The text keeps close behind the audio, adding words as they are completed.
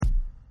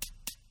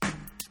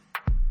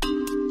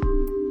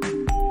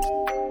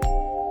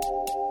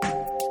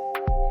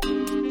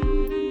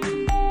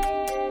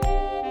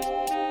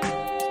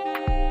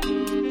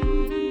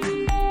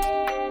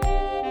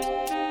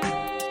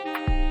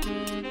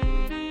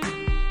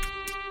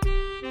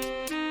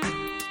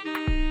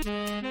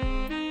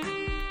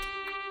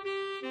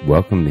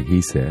Welcome to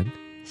He Said,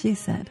 She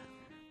Said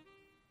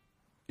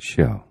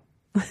show.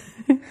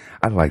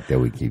 I like that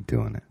we keep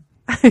doing it.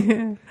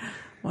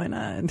 Why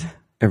not?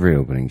 Every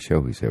opening show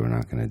we say we're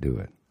not going to do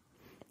it.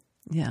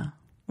 Yeah,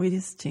 we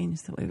just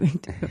change the way we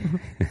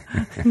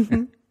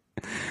do.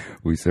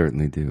 We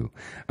certainly do.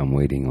 I'm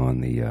waiting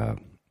on the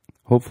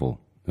hopeful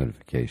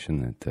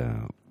notification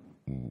that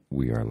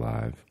we are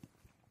live.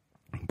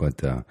 But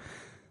the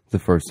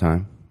first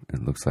time,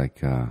 it looks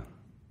like, I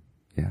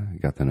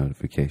got the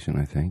notification,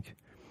 I think.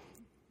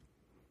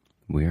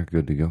 We are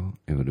good to go.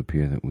 It would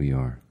appear that we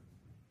are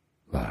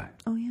live.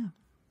 Oh, yeah.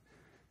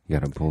 You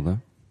got it pulled up?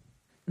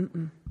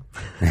 Mm-mm.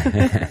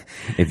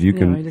 If you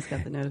can, no, I just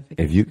got the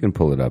notification. If you can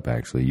pull it up,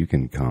 actually, you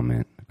can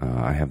comment.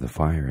 I have the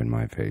fire in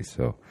my face,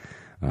 so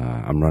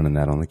I'm running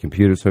that on the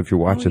computer. So if you're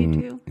watching,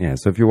 you do?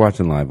 so if you're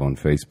watching live on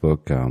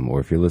Facebook, or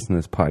if you're listening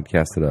to this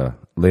podcast at a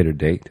later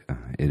date,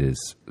 it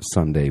is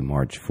Sunday,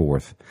 March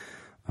 4th.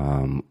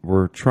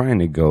 We're trying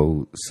to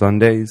go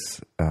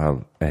Sundays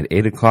at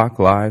 8 o'clock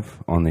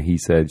live on the He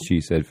Said, She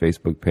Said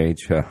Facebook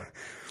page.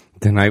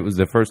 Tonight was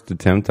the first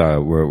attempt.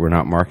 We're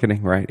not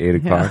marketing, right? 8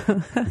 o'clock.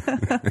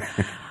 Yeah.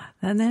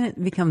 And then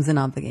it becomes an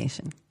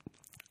obligation.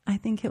 I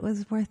think it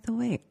was worth the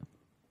wait.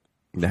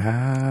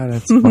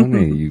 That's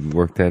funny. You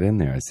worked that in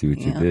there. I see what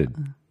you did.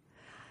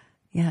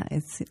 Yeah,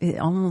 it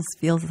almost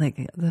feels like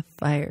the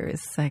fire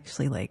is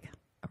actually like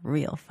a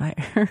real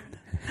fire.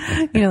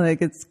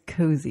 Like it's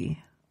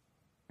cozy.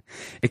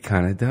 It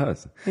kind of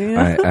does.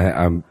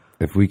 Yeah.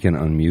 If we can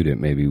unmute it,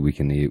 maybe we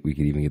could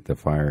even get the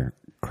fire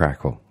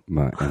crackle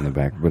in the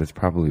back, but it's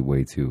probably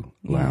way too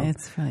loud. Yeah,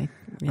 it's probably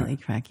really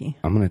cracky.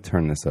 I'm going to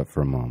turn this up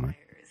for a moment.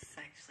 It's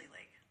actually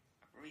like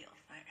a real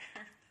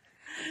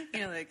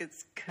fire. Like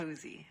it's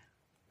cozy.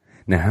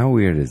 Now, how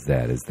weird is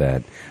that? Is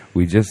that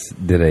we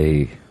just did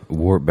a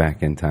warp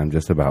back in time,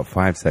 just about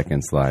 5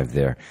 seconds live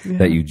there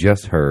that you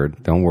just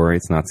heard. Don't worry,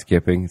 it's not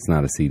skipping. It's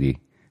not a CD.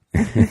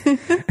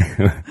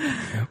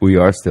 We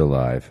are still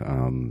live.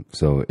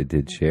 So it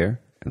did share.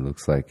 It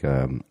looks like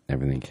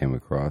everything came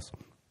across.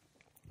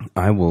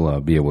 I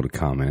will be able to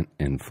comment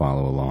and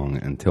follow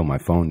along until my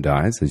phone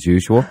dies, as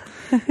usual.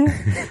 Why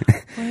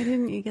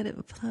didn't you get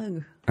it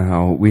plugged?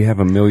 We have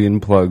a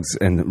million plugs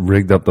and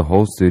rigged up the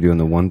whole studio,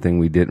 and the one thing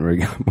we didn't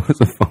rig up was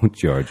a phone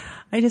charge.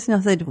 I just now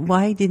said,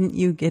 why didn't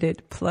you get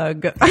it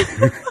plugged? What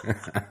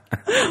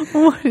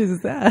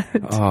is that?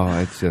 Oh,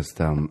 it's just,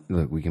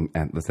 look,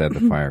 let's add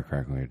the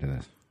firecracker here to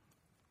this.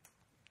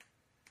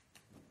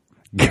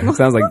 It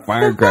sounds like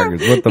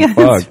firecrackers. What the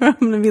fuck? I'm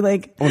going to be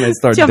like when I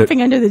start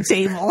jumping under the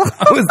table.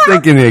 I was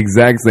thinking the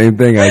exact same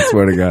thing, I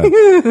swear to God.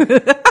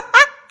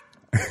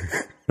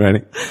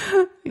 Ready?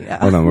 Yeah.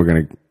 Hold on,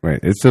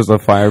 wait. It's just a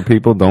fire,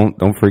 people.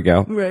 Don't freak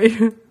out. Right.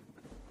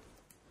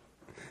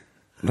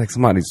 Like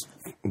somebody's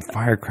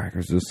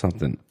firecrackers or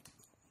something.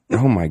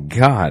 Oh my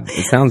God.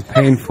 It sounds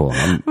painful.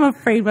 I'm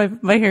afraid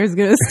my hair is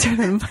going to start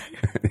on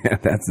fire. Yeah,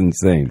 that's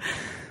insane.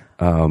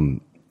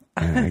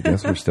 I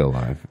guess we're still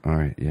live. All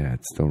right. Yeah,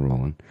 it's still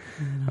rolling.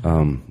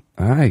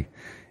 Hi,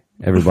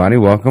 everybody.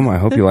 Welcome. I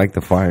hope you like the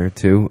fire,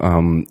 too.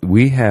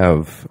 We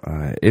have,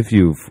 if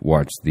you've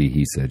watched the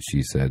He Said,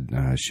 She Said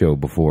show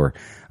before,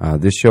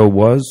 this show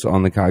was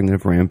on the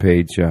Cognitive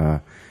Rampage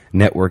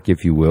network,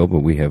 if you will, but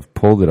we have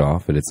pulled it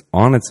off, and it's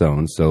on its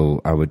own.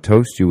 So I would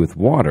toast you with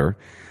water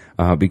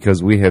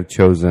because we have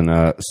chosen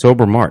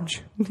Sober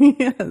March.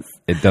 Yes.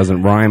 It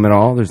doesn't rhyme at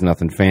all. There's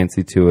nothing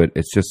fancy to it.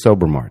 It's just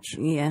Sober March.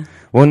 Yeah.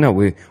 Well, no,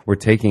 we're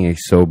taking a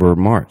sober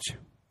March.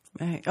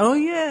 Right. Oh,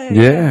 yeah.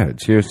 Yeah,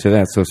 cheers to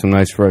that. So some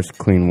nice, fresh,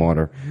 clean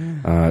water.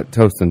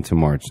 Toasting to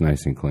March,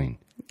 nice and clean.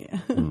 Yeah.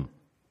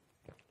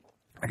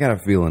 I got a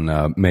feeling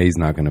May's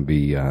not going to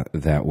be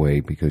that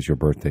way because your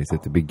birthday's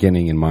at the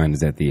beginning and mine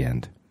is at the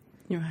end.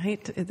 You're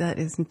right. That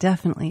is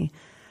definitely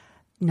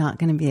not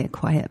going to be a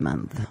quiet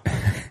month.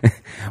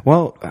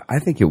 Well, I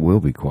think it will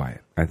be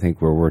quiet. I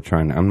think where we're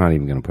trying I'm not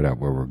even going to put out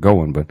where we're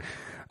going, but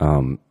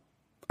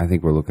I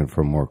think we're looking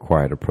for a more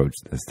quiet approach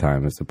this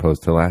time as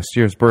opposed to last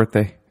year's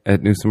birthday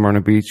at New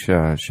Smyrna Beach.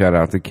 Shout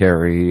out to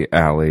Carrie,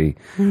 Allie,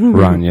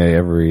 Ranye,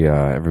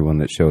 everyone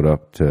that showed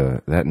up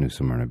to that New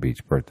Smyrna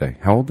Beach birthday.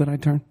 How old did I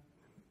turn?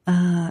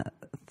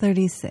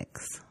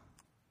 36.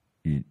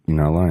 You're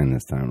not lying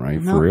this time,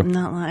 right? No, For real? I'm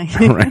not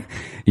lying. Right.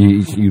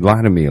 You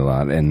lie to me a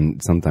lot, and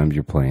sometimes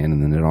you're playing,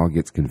 and then it all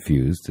gets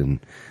confused.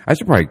 And I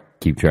should probably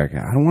keep track.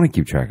 I don't want to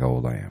keep track of how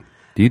old I am.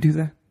 Do you do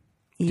that?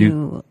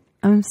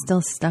 I'm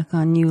still stuck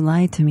on you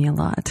lie to me a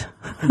lot.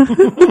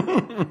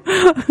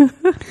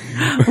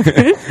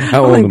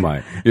 How old am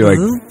I? You're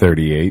like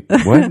 38.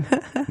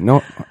 What?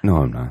 No,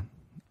 I'm not.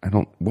 I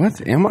don't.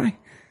 What am I?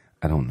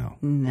 I don't know.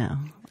 No.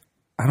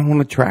 I don't want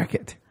to track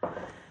it.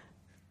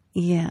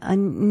 Yeah,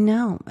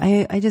 no.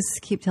 I just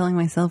keep telling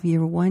myself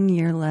you're 1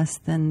 year less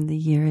than the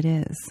year it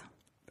is.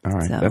 All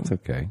right, that's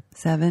okay.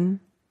 7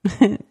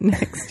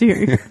 next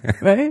year,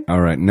 right? All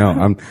right, no,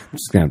 I'm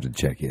just going to have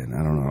to check in.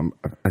 I don't know.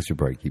 I should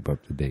probably keep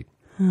up to date.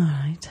 All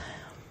right.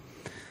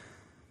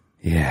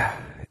 Yeah,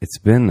 it's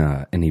been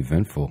an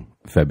eventful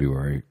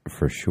February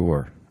for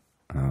sure.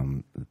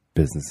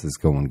 Business is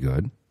going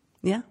good.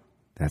 Yeah.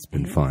 That's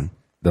been fun.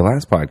 the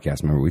last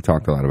podcast, remember, we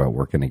talked a lot about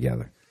working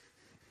together.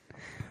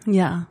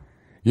 Yeah.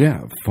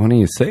 Yeah, funny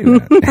you say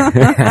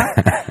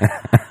that.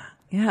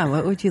 Yeah,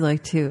 what would you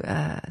like to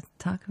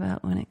talk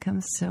about when it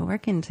comes to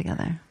working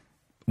together?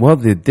 Well,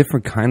 the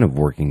different kind of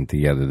working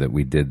together that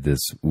we did this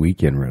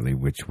weekend, really,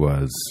 which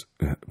was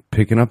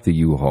picking up the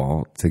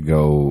U-Haul to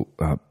go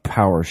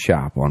power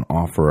shop on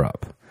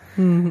OfferUp.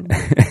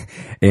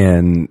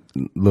 And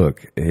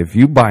look, if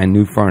you buy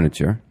new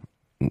furniture,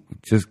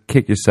 just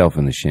kick yourself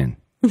in the shin.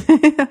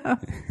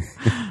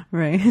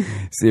 Right.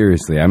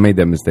 Seriously, I made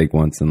that mistake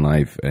once in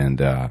life,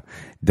 and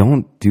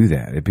don't do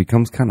that. It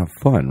becomes kind of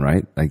fun,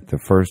 right? Like the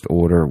first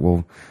order,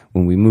 well,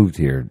 when we moved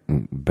here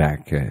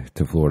back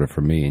to Florida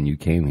for me and you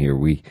came here,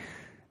 we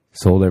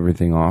sold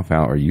everything off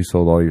out, or you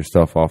sold all your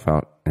stuff off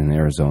out in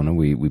Arizona.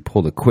 We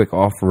pulled a quick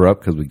offer up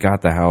because we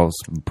got the house,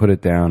 put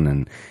it down,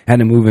 and had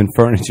to move in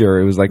furniture.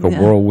 It was like a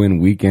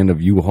whirlwind weekend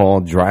of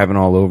U-Haul driving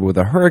all over with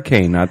a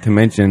hurricane, not to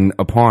mention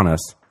upon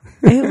us.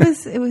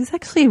 It was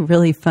actually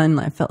really fun.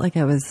 I felt like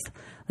I was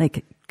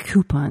like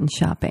coupon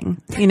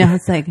shopping. You know,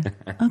 it's like,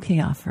 okay,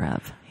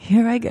 OfferUp,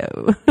 here I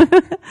go.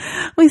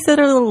 We set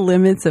our little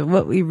limits of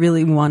what we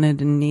really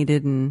wanted and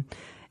needed, and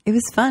it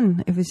was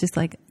fun. It was just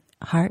like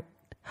heart.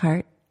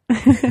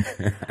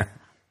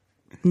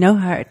 No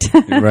heart.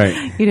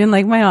 Right. You didn't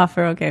like my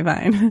offer. Okay,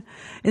 fine.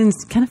 And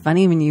it's kind of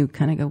funny when you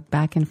kind of go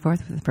back and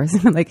forth with the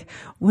person. Like,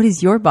 what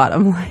is your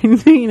bottom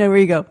line? You know, where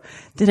you go,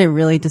 did I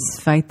really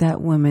just fight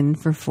that woman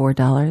for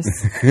 $4?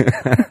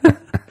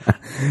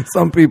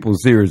 Some people,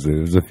 seriously,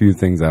 there's a few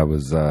things I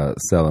was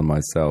selling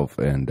myself,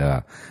 and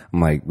I'm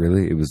like,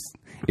 really? It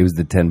was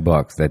the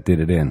 $10 that did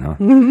it in, huh?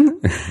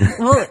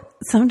 Well,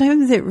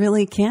 sometimes it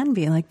really can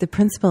be like the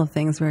principle of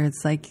things where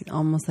it's like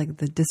almost like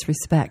the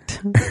disrespect.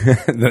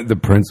 the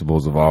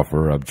principles of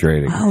OfferUp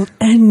trading. I'll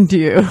end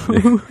you.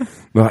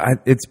 Well,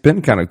 it's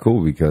been kind of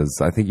cool because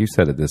I think you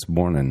said it this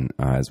morning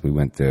as we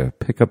went to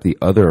pick up the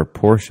other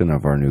portion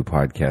of our new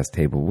podcast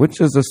table, which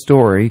is a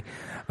story,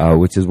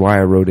 which is why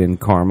I wrote in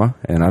karma.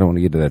 And I don't want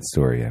to get to that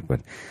story yet,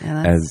 but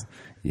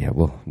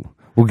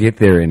we'll get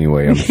there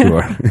anyway, I'm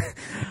sure.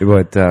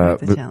 But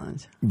the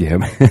challenge. Yeah,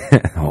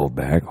 hold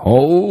back,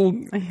 hold.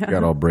 Yeah.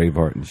 Got all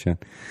Braveheart and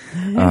shit.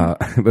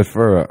 But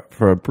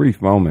for a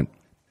brief moment,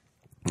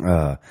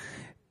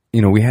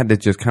 we had to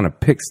just kind of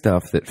pick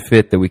stuff that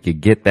fit that we could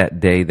get that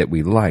day that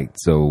we liked.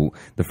 So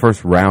the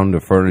first round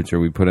of furniture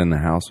we put in the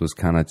house was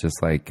kind of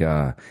just like,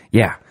 okay,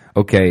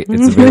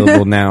 it's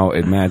available now.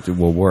 It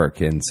will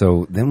work. And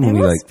so then when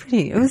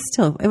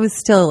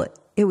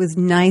it was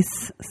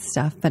nice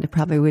stuff, but it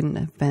probably wouldn't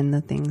have been the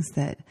things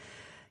that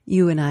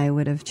you and I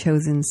would have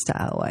chosen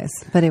style-wise.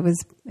 But it was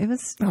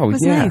nice.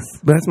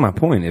 But that's my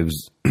point. It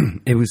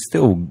was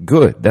still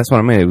good. That's what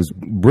I mean. It was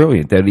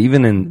brilliant that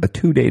even in a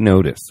 2-day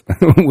notice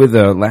with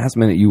a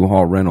last-minute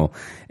U-Haul rental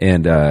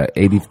and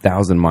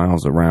 80,000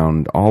 miles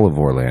around all of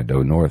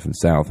Orlando, north and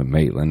south and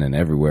Maitland and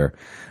everywhere.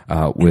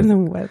 With the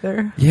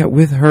weather. Yeah,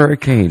 with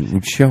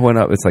hurricane showing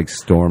up. It's like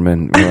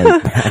storming. We're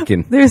like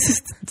packing.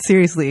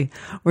 Seriously,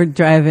 we're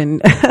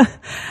driving.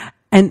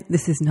 And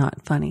this is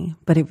not funny,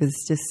 but it was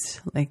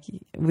just like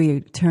we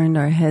turned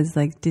our heads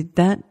like, did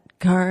that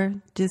car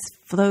just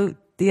float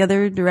the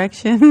other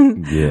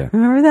direction? Yeah.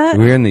 Remember that?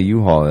 We're in the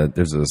U-Haul.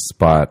 There's a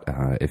spot,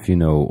 if you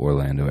know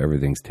Orlando,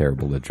 everything's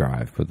terrible to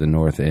drive. But the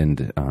north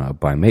end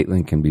by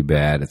Maitland can be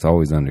bad. It's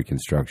always under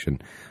construction.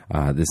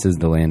 This is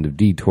the land of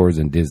detours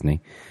and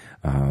Disney.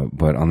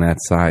 But on that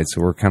side,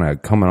 so we're kind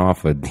of coming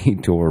off a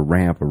detour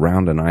ramp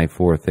around an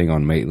I-4 thing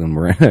on Maitland.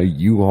 We're in a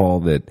U-Haul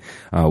that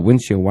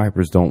windshield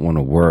wipers don't want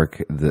to work.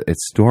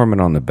 It's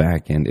storming on the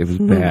back end. It was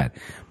bad.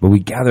 But we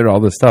gathered all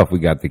the stuff. We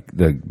got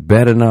the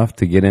bed enough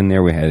to get in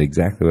there. We had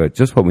exactly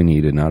just what we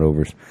needed, not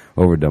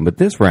overdone. But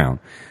this round,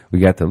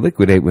 we got to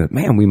liquidate with,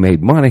 man, we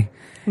made money.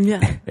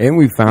 Yeah. And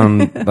we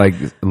found like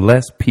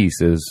less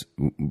pieces,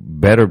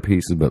 better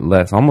pieces, but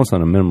less, almost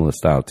on a minimalist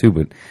style too.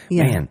 But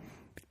man,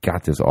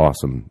 got this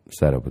awesome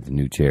setup with the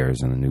new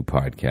chairs and the new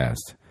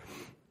podcast.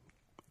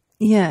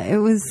 Yeah, it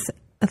was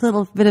a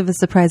little bit of a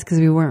surprise because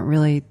we weren't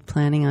really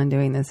planning on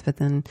doing this. But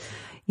then,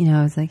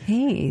 I was like,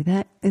 hey,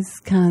 that is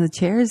kind of the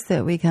chairs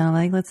that we kind of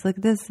like. Let's look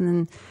at this. And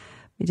then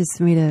we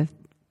just made a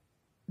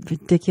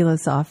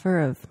ridiculous offer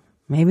of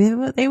maybe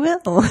they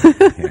will. Well,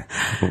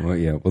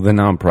 the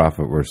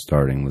nonprofit we're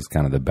starting was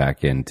kind of the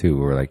back end too.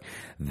 We're like,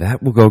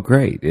 that will go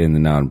great in the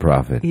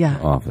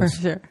nonprofit office.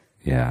 For sure.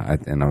 Yeah,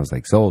 and I was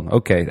like, sold.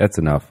 Okay, that's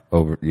enough.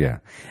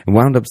 And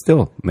wound up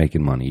still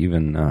making money,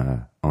 even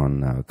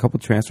on a couple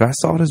transfers. I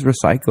saw it as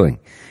recycling.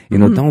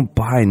 Don't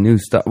buy new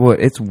stuff. Well,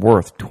 it's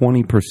worth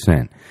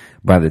 20%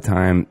 by the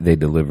time they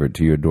deliver it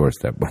to your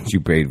doorstep once you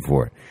paid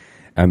for it.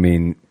 I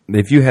mean,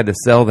 if you had to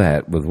sell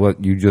that with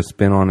what you just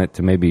spent on it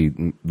to maybe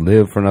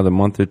live for another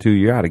month or two,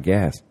 you're out of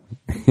gas.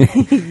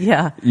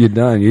 Yeah. You're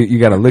done. You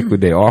got to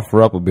liquidate.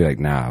 OfferUp will be like,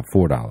 nah,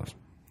 $4.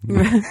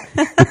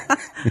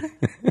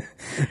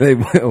 They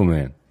will,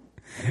 man.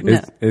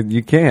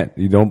 You can't.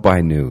 You don't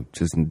buy new.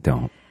 Just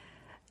don't.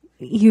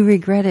 You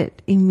regret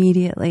it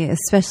immediately,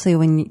 especially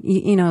when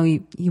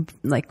you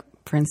like,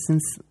 for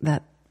instance,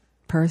 that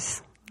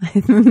purse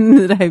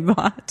that I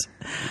bought.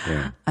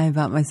 Yeah. I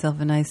bought myself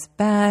a nice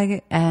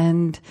bag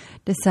and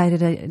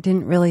decided I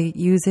didn't really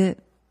use it.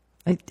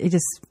 I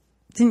just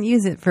didn't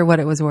use it for what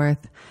it was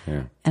worth.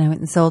 Yeah. And I went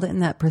and sold it,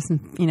 and that person,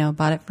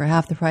 bought it for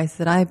half the price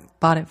that I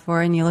bought it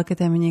for. And you look at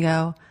them and you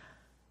go,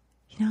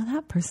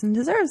 that person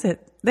deserves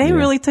it. They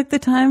really took the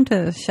time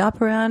to shop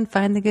around,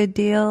 find the good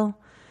deal.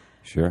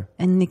 Sure.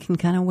 And you can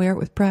kind of wear it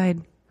with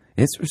pride.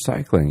 It's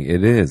recycling.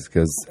 It is,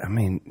 because,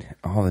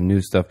 all the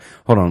new stuff.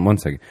 Hold on one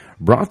second.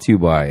 Brought to you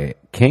by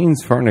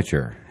Kane's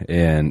Furniture.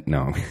 And,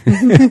 no,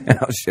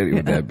 how shitty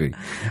would that be?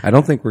 I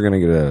don't think we're going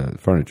to get a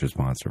furniture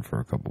sponsor for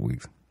a couple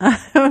weeks.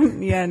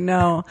 Yeah,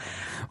 no.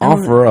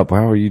 OfferUp,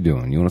 how are you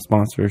doing? You want to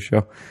sponsor a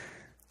show?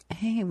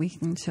 Hey, we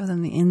can show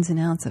them the ins and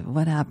outs of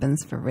what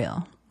happens for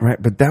real.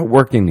 Right, but that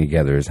working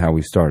together is how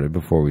we started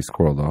before we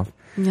squirreled off.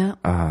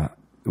 Yeah.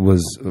 It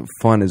was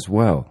fun as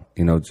well.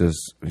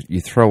 Just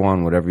you throw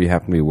on whatever you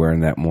happen to be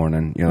wearing that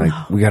morning. You're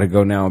like, we got to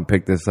go now and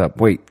pick this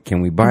up. Wait,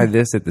 can we buy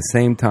this at the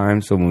same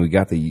time? So when we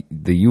got the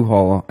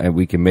U-Haul and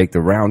we can make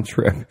the round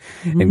trip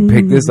and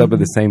pick this up at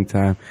the same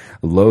time,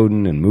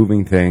 loading and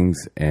moving things.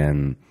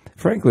 And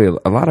frankly,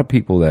 a lot of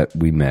people that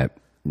we met,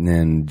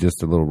 and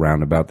just a little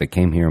roundabout that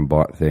came here and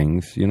bought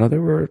things, they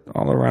were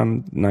all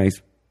around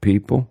nice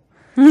people.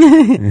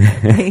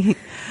 The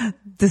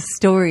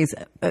stories,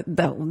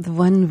 the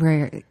one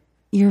where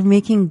you're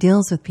making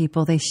deals with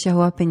people, they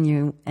show up and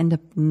you end up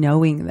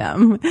knowing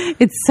them.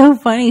 It's so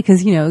funny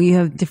because, you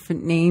have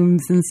different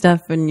names and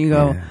stuff and you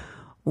go,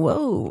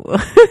 whoa.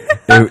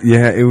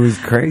 It was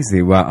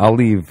crazy. Well, I'll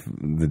leave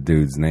the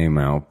dude's name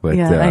out, but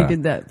I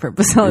did that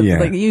purposely.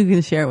 Like, you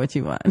can share what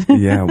you want.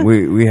 Yeah,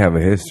 we have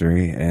a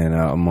history and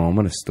a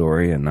moment, a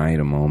story, a night,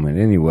 a moment.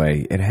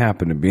 Anyway, it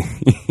happened to be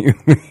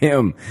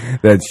him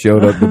that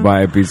showed up to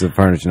buy a piece of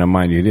furniture. Now,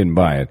 mind you, he didn't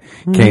buy it.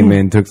 Came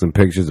in, took some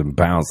pictures, and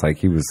bounced like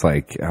he was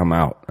like, "I'm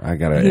out. I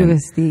gotta." He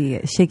was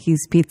the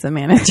Shakey's pizza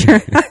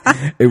manager.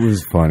 It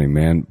was funny,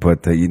 man.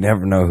 But you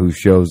never know who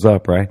shows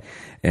up, right?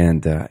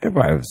 And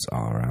everybody was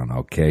all around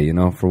okay,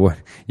 for what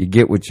you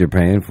get, what you're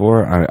paying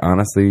for.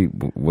 Honestly,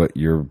 what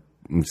you're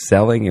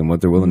selling and what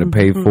they're willing to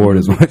pay for it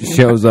is what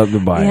shows up to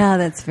buy. Yeah,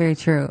 that's very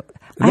true.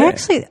 Yeah.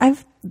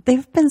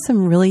 They've been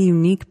some really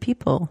unique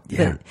people.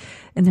 Yeah.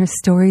 And their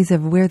stories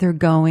of where they're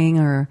going,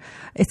 or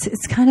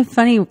it's kind of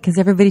funny because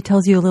everybody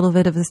tells you a little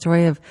bit of the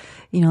story of,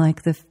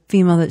 like the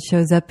female that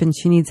shows up and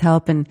she needs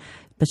help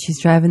but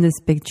she's driving this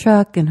big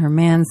truck and her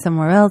man's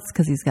somewhere else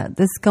because he's got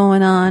this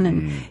going on.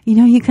 And,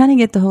 you kind of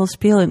get the whole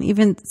spiel,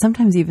 and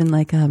sometimes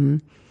like a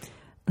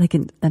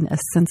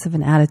sense of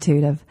an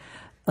attitude of,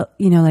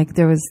 like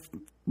there was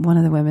one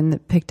of the women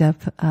that picked up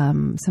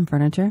some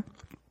furniture.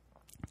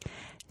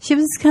 She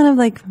was kind of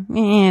like,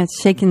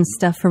 shaking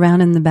stuff around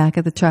in the back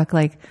of the truck,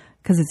 like,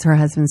 because it's her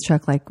husband's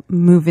truck, like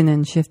moving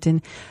and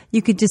shifting.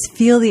 You could just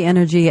feel the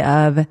energy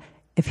of,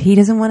 if he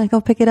doesn't want to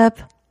go pick it up,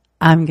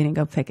 I'm going to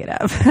go pick it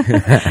up.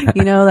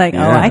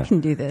 I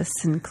can do this.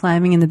 And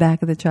climbing in the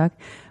back of the truck.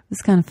 It was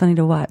kind of funny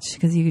to watch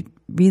because you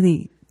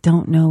really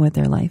don't know what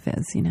their life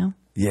is,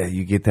 Yeah,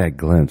 you get that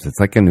glimpse. It's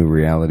like a new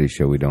reality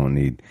show we don't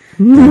need.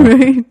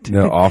 Right.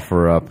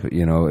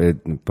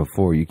 It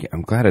before you can,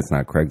 I'm glad it's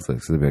not Craigslist.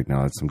 It's like,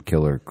 no, it's some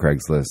killer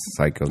Craigslist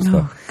psycho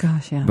stuff. Oh,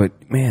 gosh, yeah.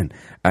 But, man,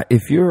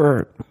 if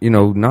you're,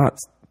 not,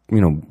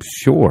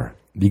 sure,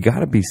 you got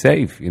to be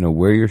safe.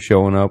 Where you're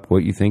showing up,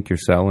 what you think you're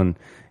selling.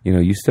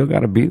 You still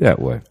got to be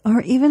that way. Or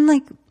even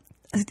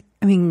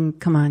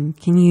come on.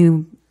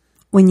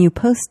 When you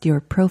post your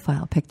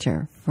profile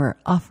picture for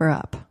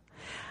OfferUp,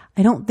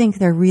 I don't think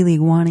they're really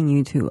wanting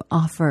you to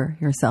offer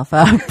yourself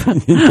up.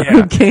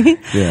 Yeah. Okay?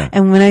 Yeah.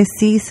 And when I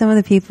see some of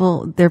the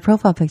people, their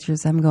profile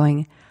pictures, I'm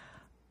going,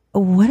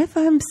 what if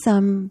I'm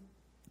some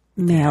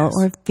male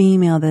or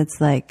female that's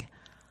like,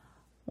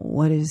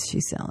 what is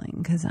she selling?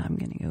 Because I'm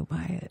going to go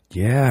buy it.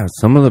 Yeah,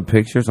 some of the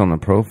pictures on the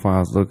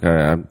profiles. Look,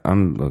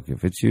 look.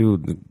 If it's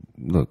you,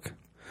 look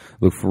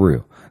for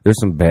real. There's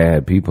some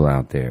bad people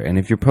out there, and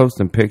if you're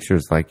posting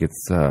pictures like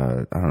it's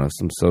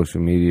some social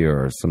media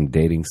or some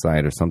dating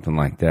site or something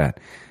like that,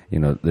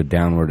 the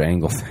downward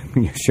angle thing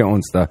when you're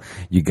showing stuff,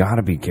 you got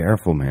to be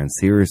careful, man.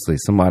 Seriously,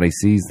 somebody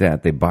sees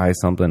that, they buy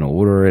something,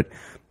 order it,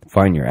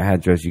 find your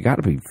address. You got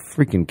to be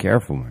freaking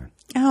careful, man.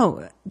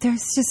 Oh,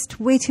 there's just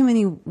way too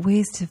many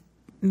ways to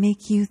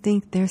make you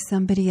think there's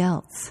somebody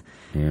else.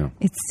 Yeah.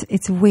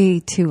 It's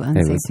way too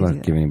unsafe. Hey, let's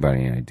not give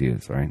anybody any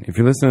ideas, right? If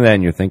you're listening to that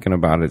and you're thinking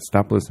about it,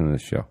 stop listening to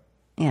this show.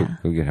 Yeah.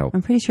 Go get help.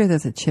 I'm pretty sure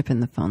there's a chip in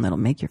the phone that'll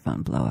make your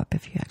phone blow up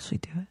if you actually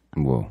do it.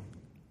 Whoa.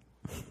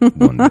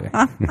 One day.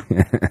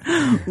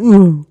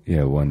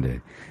 Yeah, one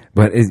day.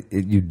 But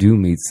you do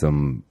meet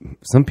some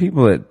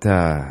people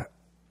that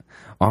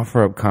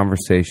offer up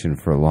conversation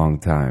for a long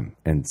time,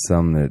 and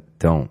some that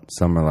don't.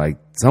 Some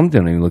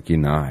don't even look you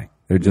in the eye.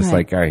 They're just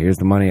like, all right, here's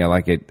the money. I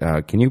like it.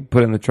 Can you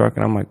put it in the truck?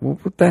 And I'm like, well,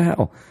 what the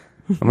hell?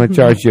 I'm going to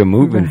charge you a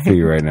moving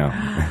fee right now.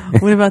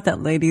 What about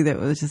that lady that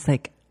was just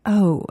like,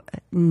 oh,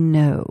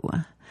 no,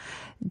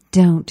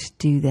 don't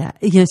do that.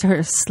 Start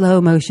a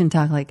slow motion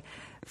talk like,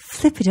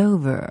 flip it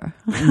over.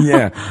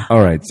 Yeah.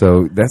 All right.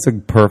 So that's a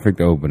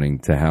perfect opening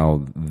to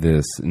how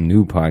this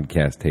new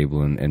podcast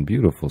table and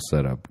beautiful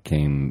setup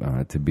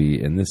came to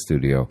be in this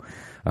studio.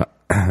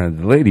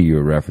 The lady you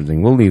were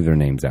referencing, we'll leave their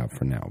names out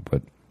for now,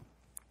 but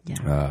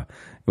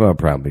well,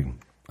 probably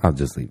I'll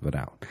just leave it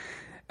out.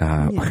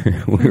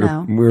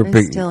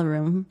 There's still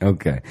room.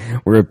 Okay.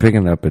 We were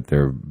picking up at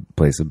their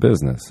place of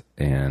business.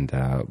 And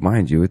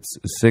mind you, it's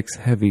 6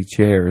 heavy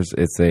chairs.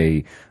 It's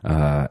a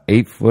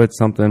 8-foot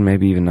something,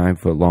 maybe even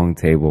 9-foot long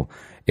table.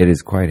 It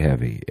is quite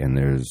heavy. And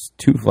there's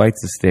 2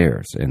 flights of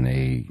stairs. And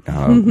they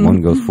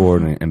one goes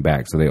forward and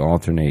back. So they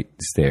alternate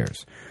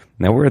stairs.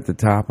 Now we're at the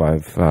top.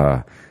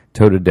 I've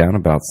toted down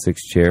about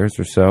 6 chairs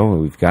or so.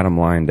 We've got them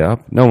lined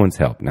up. No one's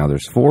helped. Now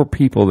there's 4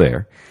 people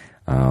there.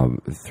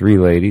 3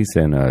 ladies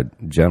and a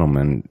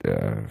gentleman,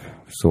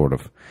 sort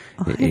of.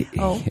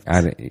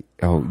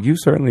 You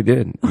certainly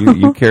did.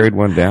 You carried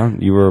one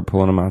down. You were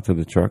pulling them out to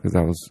the truck as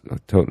I was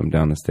toting them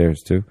down the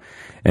stairs too,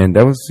 and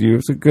it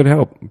was a good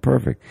help.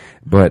 Perfect.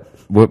 But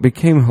what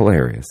became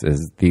hilarious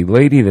is the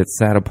lady that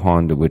sat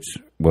upon to which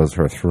was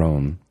her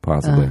throne,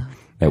 possibly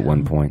at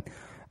one point.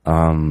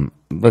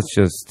 Let's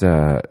just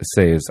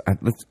say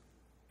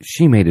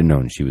she made it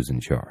known she was in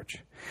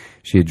charge.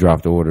 She had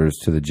dropped orders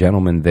to the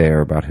gentleman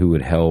there about who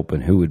would help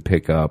and who would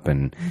pick up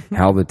and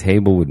how the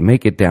table would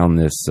make it down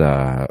this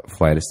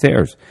flight of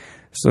stairs.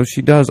 So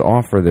she does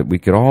offer that we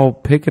could all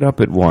pick it up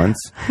at once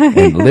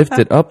and lift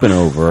it up and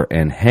over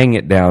and hang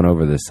it down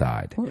over the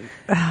side.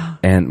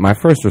 And my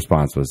first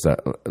response was,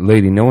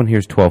 lady, no one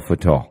here's 12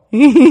 foot tall.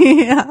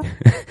 Yeah.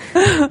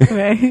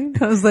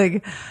 Right. I was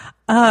like,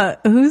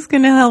 who's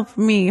going to help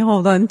me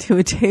hold on to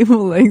a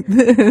table like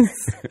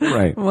this?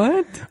 Right.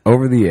 What?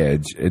 Over the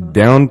edge,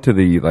 down to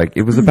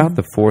it was about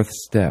the 4th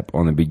step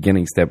on the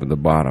beginning step at the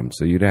bottom.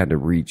 So you'd had to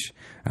reach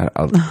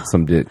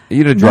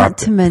you'd have dropped Not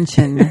to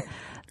mention,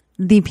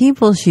 the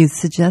people she's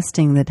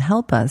suggesting that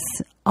help us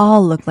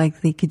all look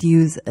like they could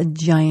use a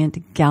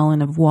giant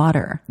gallon of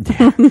water.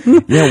 Yeah,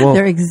 well,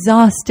 they're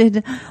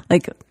exhausted,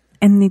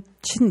 and they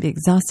shouldn't be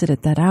exhausted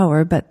at that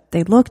hour, but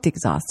they looked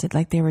exhausted,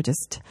 like they were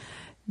just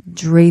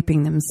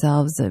draping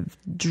themselves,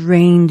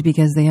 drained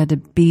because they had to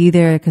be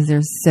there because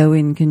they're so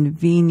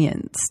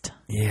inconvenienced.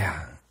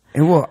 Yeah.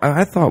 And well,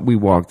 I thought we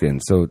walked in.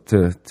 So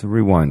to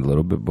rewind a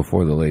little bit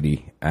before the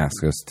lady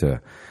asked us to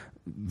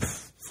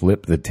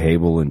flip the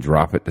table and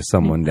drop it to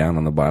someone down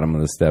on the bottom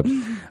of the steps.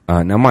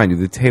 Now, mind you,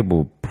 the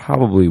table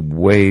probably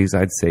weighs,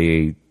 I'd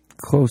say,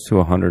 close to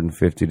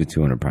 150 to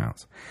 200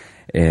 pounds.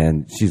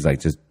 And she's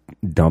like, just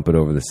dump it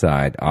over the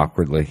side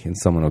awkwardly and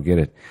someone will get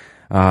it.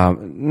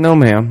 No,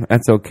 ma'am,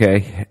 that's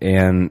okay.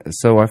 And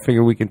so I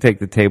figure we can take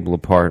the table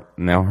apart.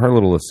 Now, her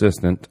little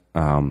assistant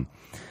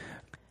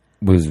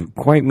was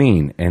quite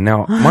mean. And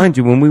now, mind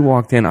you, when we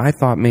walked in, I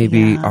thought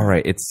maybe, all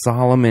right, it's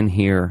solemn in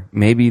here.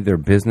 Maybe their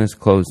business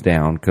closed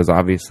down because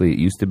obviously it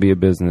used to be a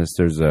business.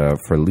 There's a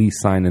for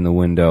lease sign in the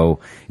window.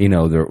 You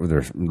know,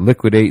 they're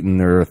liquidating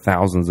their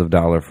thousands of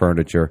dollar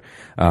furniture.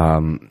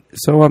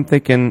 So I'm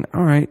thinking,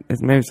 all right,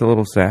 maybe it's a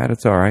little sad.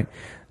 It's all right.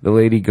 The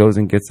lady goes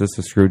and gets us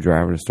a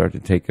screwdriver to start to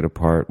take it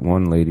apart.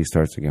 One lady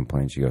starts to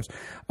complain. She goes,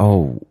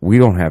 "Oh, we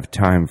don't have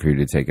time for you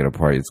to take it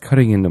apart. It's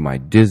cutting into my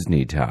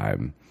Disney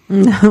time."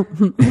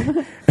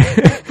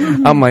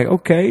 I'm like,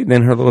 okay.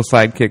 Then her little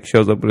sidekick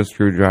shows up with a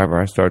screwdriver.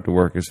 I start to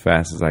work as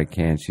fast as I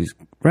can. She's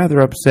rather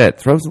upset.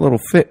 Throws a little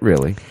fit,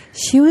 really.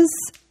 She was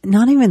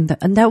not even,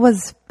 that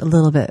was a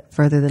little bit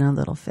further than a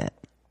little fit.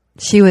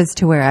 She was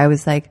to where I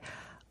was like,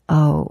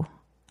 oh,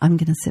 I'm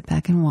going to sit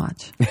back and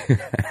watch.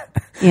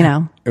 You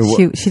know,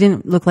 she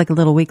didn't look like a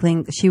little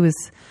weakling.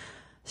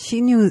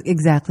 She knew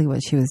exactly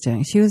what she was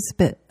doing. She was a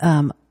bit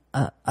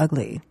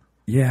ugly.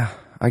 Yeah,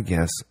 I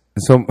guess.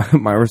 So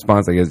my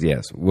response, I guess,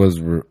 yes, was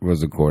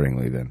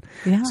accordingly then.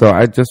 Yeah. So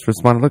I just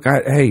responded, look,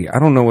 I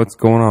don't know what's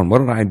going on. What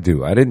did I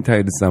do? I didn't tell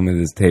you to sell me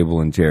this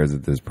table and chairs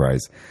at this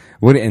price.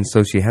 And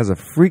so she has a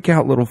freak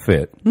out little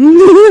fit.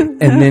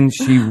 And then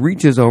she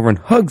reaches over and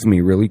hugs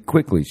me really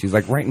quickly. She's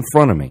like right in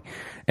front of me.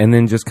 And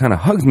then just kind of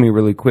hugs me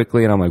really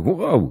quickly. And I'm like,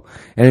 whoa.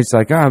 And it's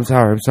like, oh, I'm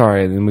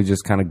sorry. And then we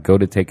just kind of go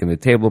to taking the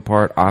table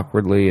apart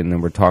awkwardly. And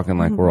then we're talking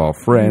like we're all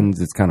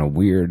friends. It's kind of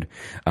weird.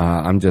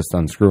 I'm just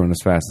unscrewing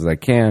as fast as I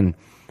can.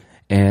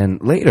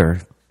 And later,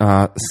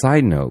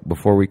 side note,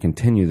 before we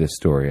continue this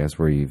story, as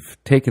we've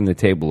taken the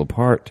table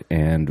apart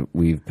and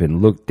we've been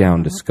looked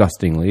down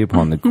disgustingly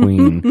upon the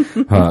queen,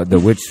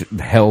 the which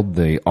held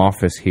the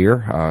office here.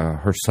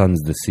 Her son's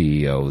the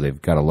CEO.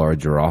 They've got a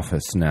larger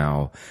office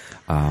now.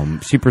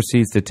 She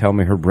proceeds to tell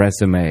me her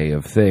resume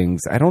of things.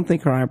 I don't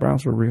think her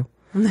eyebrows were real.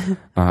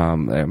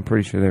 I'm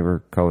pretty sure they were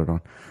colored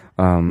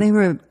on. They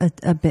were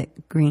a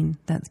bit green.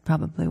 That's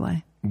probably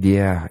why.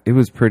 Yeah, it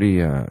was pretty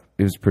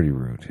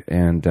rude.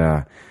 And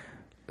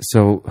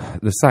so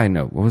the side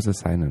note, what was the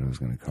side note I was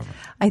going to cover?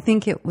 I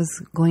think it was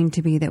going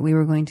to be that we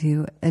were going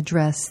to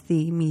address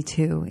the Me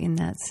Too in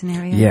that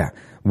scenario. Yeah.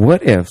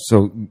 What if,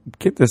 so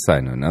get this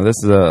side note. Now, this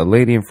is a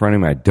lady in front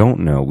of me I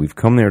don't know. We've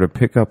come there to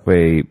pick up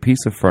a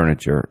piece of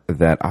furniture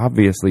that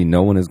obviously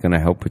no one is going to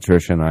help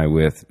Patricia and I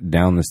with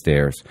down the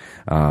stairs.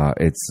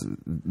 It's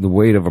the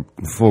weight of a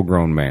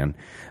full-grown man.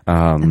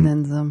 And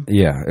then some.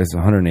 Yeah, it's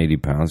 180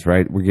 pounds,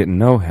 right? We're getting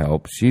no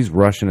help. She's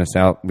rushing us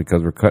out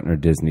because we're cutting her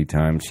Disney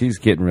time. She's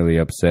getting really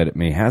upset at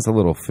me, has a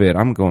little fit.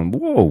 I'm going,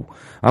 whoa,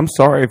 I'm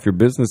sorry if your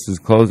business is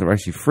closed. Right?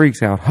 She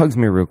freaks out, hugs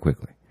me real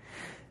quickly.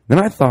 Then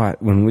I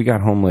thought, when we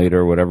got home later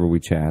or whatever, we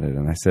chatted,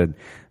 and I said,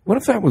 what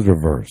if that was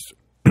reversed?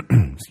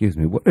 Excuse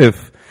me. What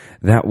if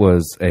that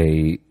was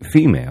a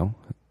female,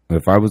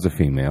 if I was a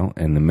female,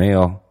 and the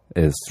male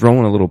is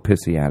throwing a little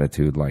pissy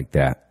attitude like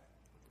that,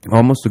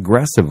 almost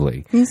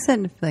aggressively. You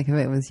said like if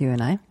it was you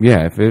and I.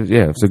 Yeah, if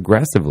it's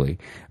aggressively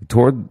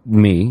toward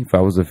me, if I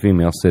was a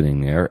female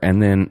sitting there,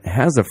 and then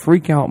has a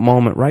freak out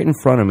moment right in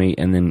front of me,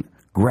 and then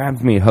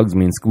grabs me, hugs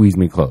me, and squeezes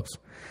me close,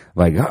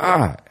 like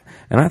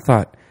And I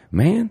thought,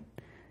 man,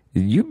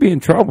 you'd be in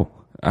trouble.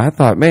 I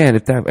thought, man,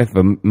 if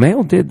a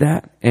male did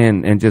that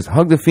and just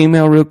hugged a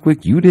female real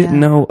quick, you didn't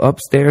know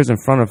upstairs in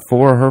front of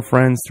 4 of her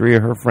friends, 3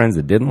 of her friends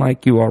that didn't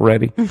like you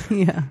already,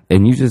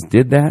 and you just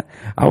did that,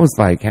 I was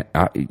like,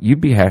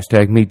 you'd be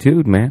hashtag me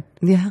too, man.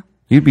 Yeah.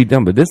 You'd be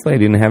done. But this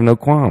lady didn't have no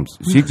qualms.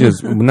 She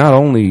just not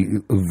only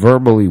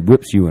verbally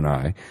whips you and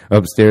I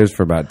upstairs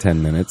for about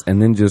 10 minutes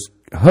and then just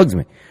hugs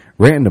me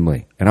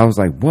randomly. And I was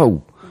like,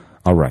 whoa.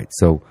 All right.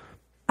 So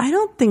I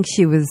don't think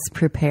she was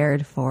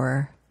prepared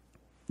for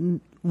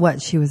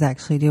what she was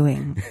actually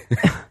doing.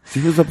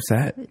 She was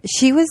upset.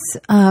 She was,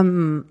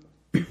 I'll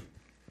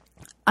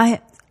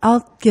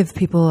give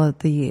people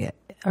the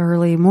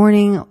early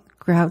morning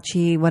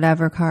grouchy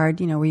whatever card,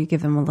 where you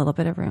give them a little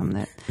bit of room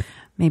that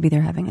maybe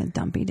they're having a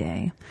dumpy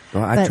day.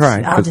 Well, I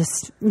tried. I'll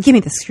just, give me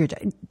the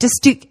screwdriver.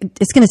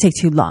 It's going to take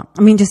too long.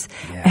 I mean, just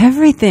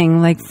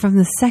everything, like from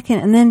the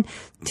second, and then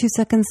 2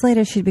 seconds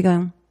later, she'd be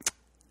going,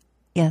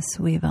 yes,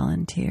 we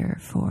volunteer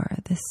for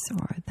this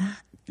or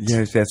that.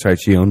 Yes, that's right.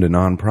 She owned a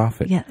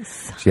nonprofit.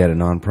 Yes. She had a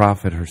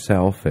nonprofit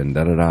herself and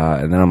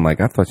da-da-da. And then I'm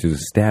like, I thought she was going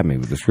to stab me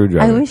with a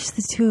screwdriver. I wish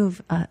the two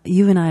of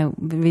you and I,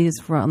 we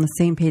just were on the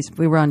same page.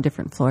 We were on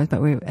different floors,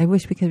 but I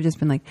wish we could have just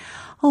been like,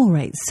 all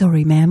right,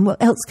 sorry, ma'am.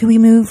 What else can we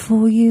move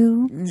for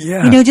you?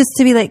 Yeah. Just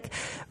to be like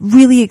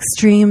really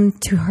extreme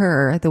to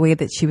her, the way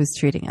that she was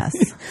treating us.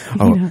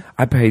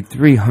 I paid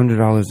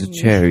 $300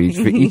 a chair each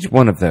for each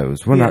one of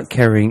those. We're not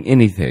carrying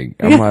anything.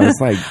 I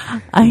was like,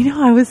 I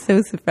know. I was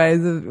so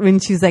surprised when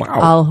she was like,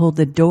 wow. I'll hold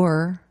the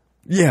door.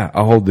 Yeah,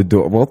 I'll hold the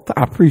door. Well,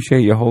 I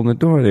appreciate you holding the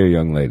door there,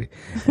 young lady.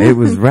 It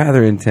was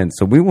rather intense.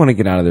 So we want to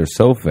get out of there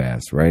so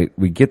fast, right?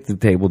 We get the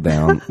table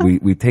down.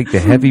 We take the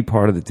heavy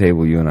part of the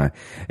table, you and I,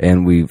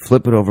 and we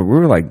flip it over. We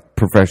were like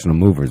professional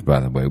movers, by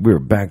the way. We were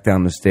back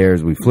down the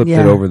stairs. We flipped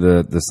it over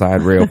the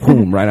side rail,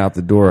 boom, right out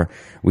the door.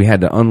 We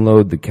had to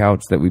unload the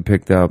couch that we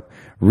picked up,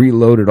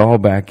 reload it all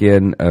back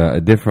in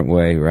a different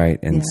way, right?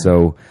 And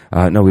so,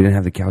 no, we didn't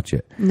have the couch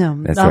yet. No,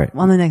 that's right.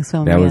 On the next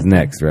one. That was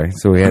next, right?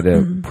 So we had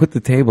to put the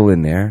table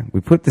in there. We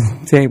put the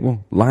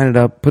table, line it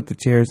up, put the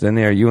chairs in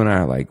there. You and I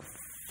are like,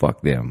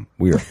 fuck them.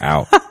 We are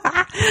out.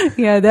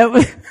 Yeah, that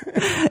was,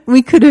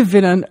 we could have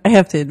been on, I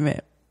have to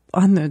admit,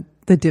 on the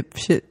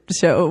dipshit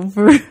show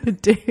for a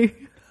day.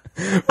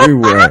 We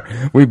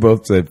were. We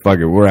both said, fuck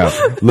it, we're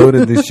out.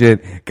 Loaded the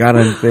shit, got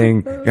on the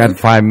thing, got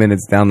 5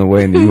 minutes down the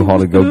way in the U-Haul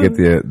to go get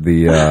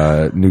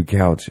the new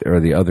couch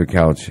or the other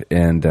couch.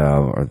 And, I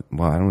don't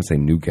want to say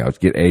new couch,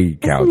 get a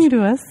couch. It's new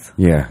to us.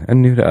 Yeah,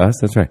 and new to us,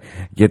 that's right.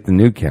 Get the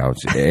new couch.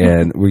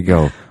 And we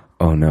go,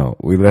 oh no,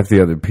 we left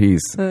the other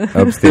piece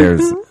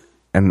upstairs.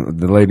 And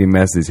the lady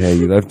messaged, hey,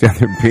 you left the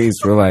other piece.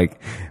 We're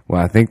like, well,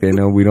 I think they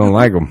know we don't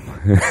like them.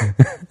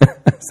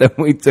 So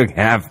we took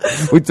 1/3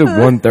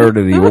 of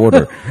the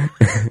order,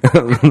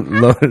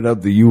 loaded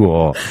up the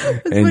U-Haul,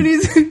 and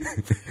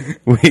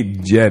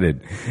we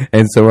jetted.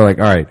 And so we're like,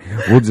 all right,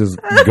 we'll just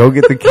go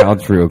get the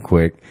couch real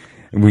quick.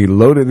 And we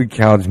loaded the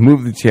couch,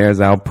 moved the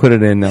chairs out, put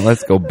it in. Now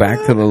let's go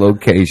back to the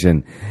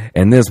location.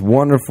 And this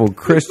wonderful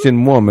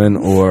Christian woman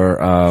or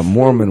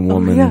Mormon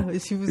woman,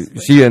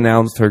 she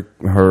announced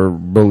her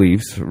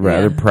beliefs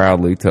rather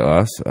proudly to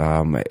us.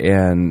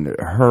 And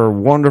her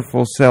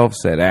wonderful self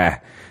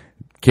said,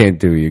 can't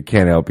do you,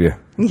 can't help you.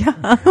 Yeah.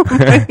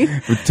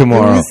 Right.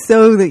 Tomorrow. It was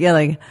so that you're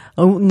like,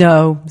 oh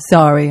no,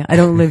 sorry, I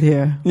don't live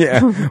here.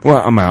 Yeah. Well,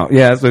 I'm out.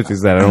 Yeah, that's what she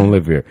said. I don't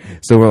live here.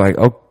 So we're like,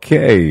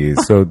 okay.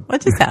 So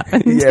what just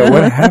happened? Yeah,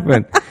 what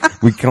happened?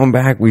 We come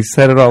back, we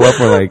set it all up.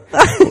 We're like,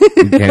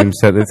 we can't even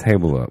set the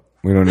table up.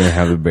 We don't even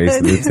have the base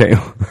of the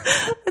table.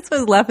 That's why I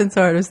was laughing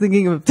so hard. I was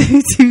thinking of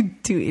two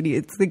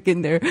idiots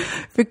thinking they're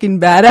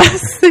freaking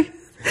badass.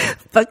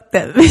 Fuck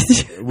that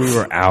bitch. We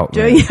were out.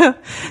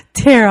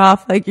 Tear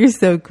off like you're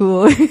so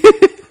cool.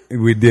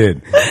 We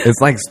did.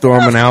 It's like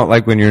storming out,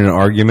 like when you're in an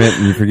argument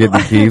and you forget the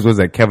keys. What's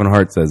that? Kevin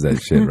Hart says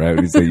that shit, right?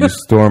 He said you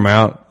storm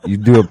out, you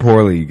do it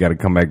poorly, you got to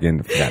come back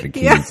in. Forgot the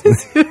keys.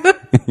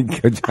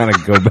 You're trying to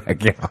go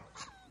back out.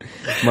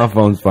 My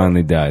phone's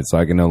finally died, so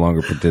I can no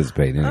longer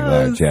participate in any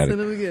live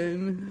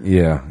chatting.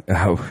 Yeah,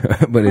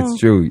 but it's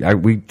true.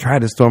 We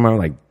tried to storm out,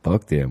 like,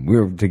 fuck them. We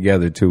were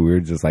together, too. We were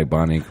just like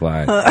Bonnie and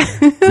Clyde.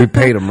 We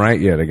paid them, right?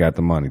 Yeah, they got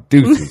the money.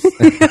 Deuces.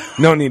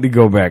 No need to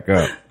go back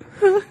up.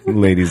 The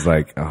lady's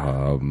like,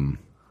 All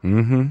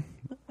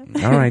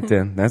right,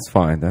 then. That's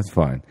fine.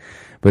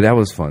 But that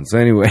was fun. So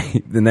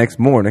anyway, the next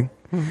morning,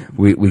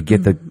 we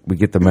get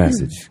the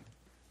message.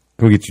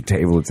 Go get your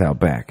table. It's out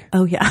back.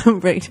 Oh, yeah,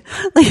 right.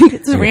 Like,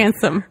 it's a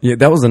ransom. Yeah,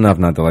 that was enough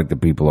not to like the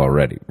people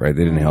already, right?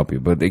 They didn't help you,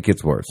 but it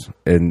gets worse.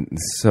 And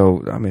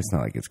so, I mean, it's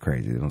not like it's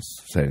crazy. They don't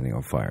set anything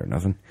on fire or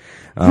nothing.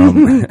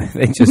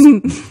 They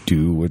just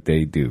do what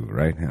they do,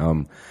 right?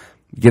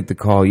 Get the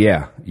call,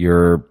 yeah,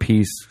 your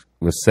piece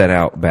was set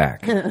out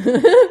back.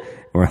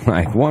 We're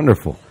like,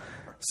 wonderful.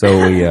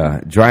 So we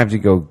drive to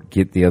go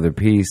get the other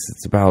piece.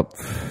 It's about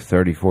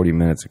 30, 40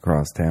 minutes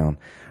across town.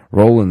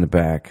 Roll in the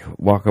back,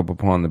 walk up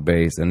upon the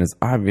base, and it's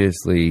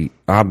obviously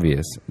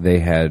obvious they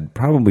had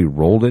probably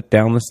rolled it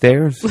down the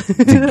stairs to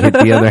get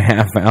the other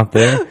half out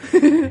there.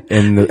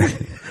 And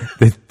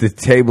the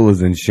table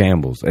is in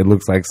shambles. It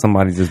looks like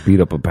somebody just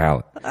beat up a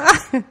pallet.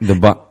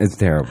 It's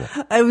terrible.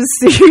 I was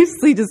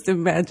seriously just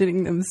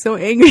imagining them so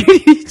angry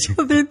at each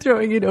other,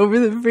 throwing it over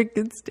the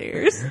freaking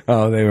stairs.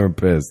 Oh, they were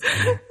pissed.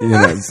 They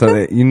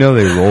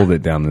rolled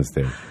it down the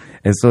stairs.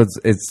 And so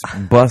it's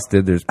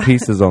busted. There's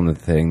pieces on the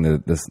thing.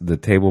 The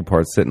table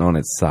part's sitting on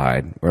its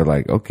side. We're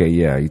like, okay,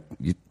 yeah,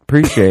 you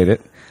appreciate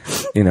it.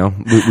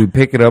 We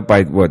pick it up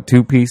by,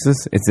 2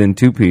 pieces? It's in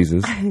 2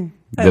 pieces.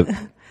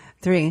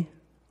 Three.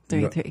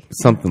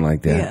 Something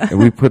like that. Yeah. And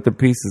we put the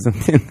pieces in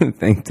the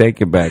thing,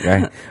 take it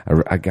back.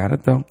 I got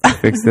it, though. I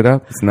fixed it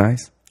up. It's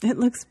nice. It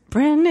looks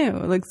brand new.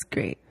 It looks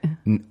great.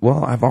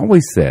 Well, I've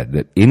always said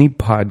that any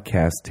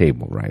podcast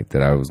table, right,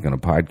 that I was going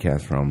to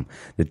podcast from,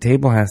 the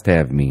table has to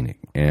have meaning.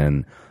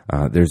 And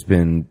there's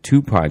been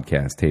 2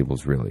 podcast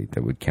tables, really,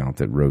 that would count,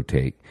 that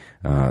rotate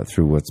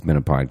through what's been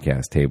a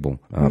podcast table,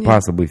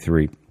 possibly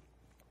 3.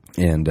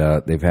 And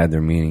they've had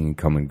their meaning and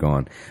come and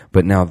gone.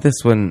 But now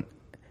this one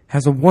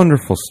has a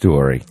wonderful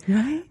story.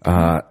 Right?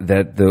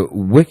 That the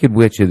Wicked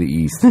Witch of the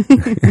East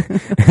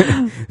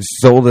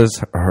sold us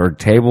her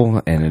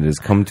table, and it has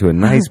come to a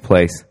nice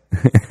place.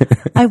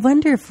 I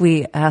wonder if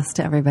we asked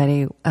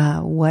everybody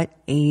what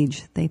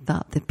age they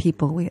thought the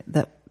people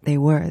that we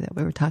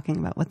were talking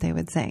about, what they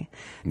would say,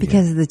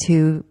 because of the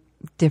 2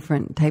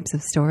 different types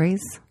of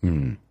stories.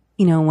 Mm.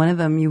 One of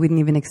them you wouldn't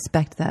even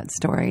expect that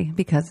story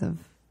because of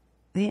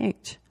the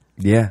age.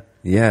 Yeah.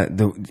 Yeah.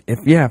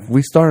 If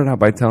we started out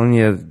by telling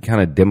you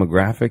kind of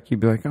demographic, you'd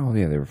be like, oh,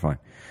 yeah, they were fine.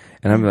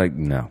 And I'd be like,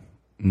 no,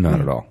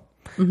 not at all.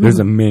 Mm-hmm. There's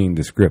a main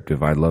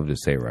descriptive I'd love to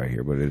say right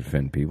here, but it'd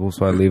offend people,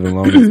 so I leave it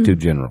alone. It's too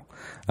general.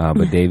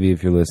 But Davey,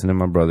 if you're listening,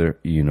 my brother,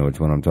 you know which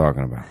one I'm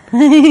talking about.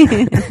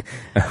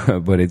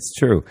 But it's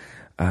true.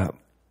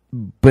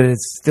 But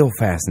it's still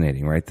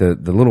fascinating, right? The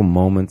little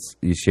moments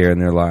you share in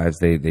their lives,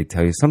 they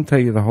tell you. Some tell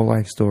you the whole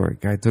life story.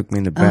 Guy took me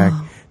in the back,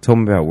 told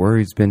me about where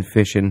he's been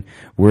fishing,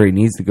 where he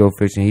needs to go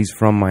fishing. He's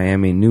from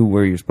Miami, knew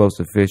where you're supposed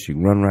to fish. You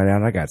can run right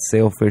out. I got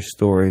sailfish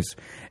stories.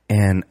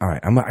 And, all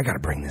right, I got to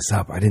bring this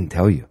up. I didn't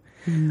tell you.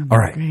 All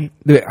right. Great.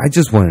 I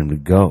just want him to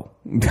go.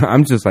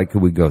 I'm just like,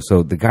 could we go?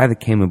 So the guy that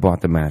came and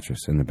bought the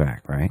mattress in the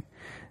back, right?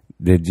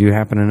 Did you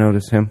happen to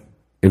notice him?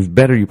 It was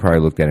better you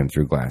probably looked at him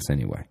through glass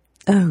anyway.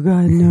 Oh,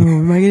 God, no.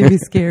 Am I going to be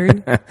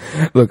scared?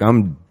 Look,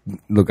 I'm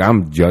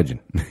judging.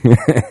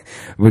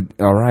 But,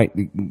 all right,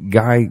 the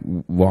guy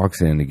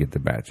walks in to get the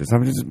mattress.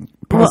 I'm just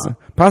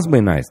possibly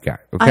a nice guy,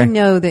 okay? I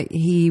know that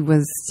he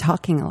was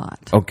talking a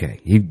lot.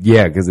 Okay.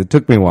 Because it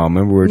took me a while.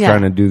 Remember, we were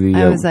trying to do the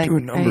I was like,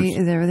 doing numbers.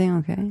 Is everything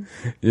okay?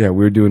 Yeah,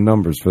 we were doing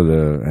numbers for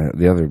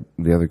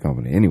the other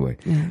company. Anyway,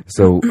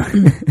 so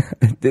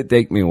it did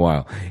take me a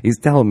while. He's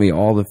telling me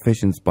all the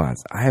fishing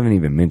spots. I haven't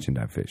even mentioned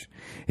I fish.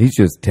 He's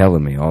just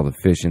telling me all the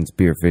fishing,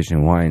 spear fishing,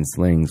 Hawaiian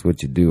slings,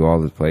 what you do,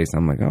 all this place.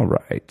 I'm like, all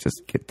right,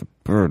 just get the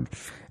bird.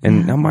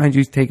 And now, mind you,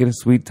 he's taking a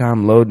sweet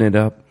time loading it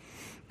up,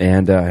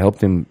 and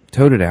helped him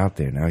tote it out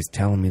there. Now he's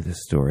telling me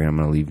this story. I'm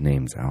going to leave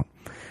names out.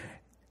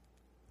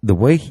 The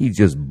way he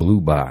just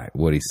blew by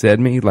what he said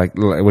to me, like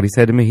what he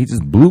said to me, he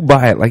just blew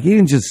by it. Like he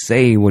didn't just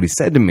say what he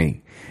said to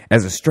me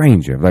as a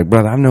stranger. Like,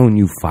 brother, I've known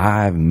you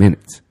 5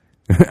 minutes.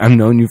 I've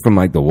known you from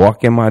like the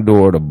walk in my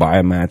door to buy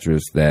a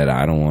mattress that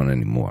I don't want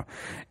anymore.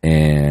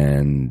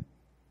 And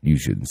you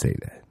shouldn't say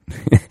that.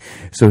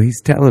 So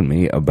he's telling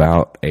me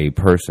about a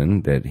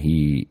person that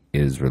he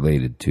is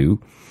related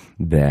to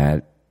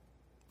that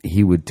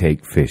he would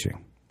take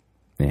fishing.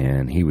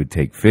 And he would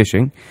take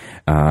fishing,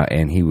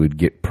 and he would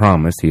get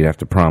promised, he'd have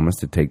to promise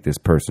to take this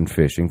person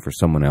fishing for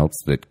someone else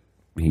that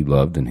he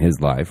loved in his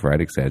life,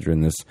 right, et cetera.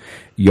 And this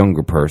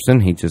younger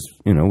person, he just,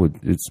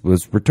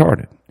 was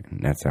retarded.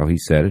 And that's how he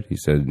said it. He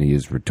said he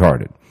is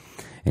retarded.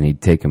 And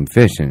he'd take him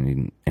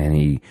fishing, and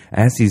he,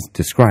 as he's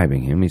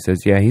describing him, he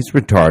says, yeah, he's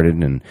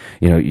retarded, and,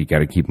 you got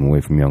to keep him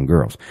away from young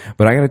girls.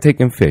 But I got to take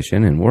him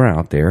fishing, and we're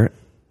out there.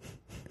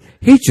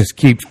 He just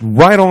keeps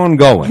right on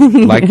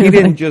going. Like he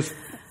didn't just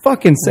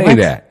fucking say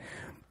that.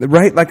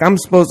 Right? Like I'm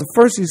supposed to,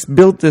 first he's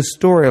built this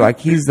story like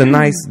he's the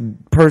nice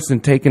person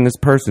taking this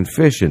person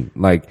fishing.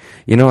 Like,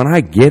 you know, and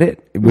I get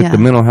it with the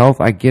mental health.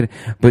 I get it.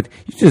 But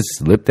you just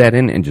slipped that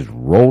in and just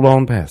rolled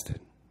on past it.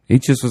 He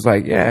just was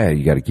like, yeah,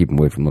 you got to keep him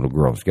away from little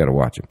girls. You got to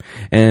watch him.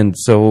 And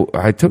so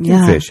I took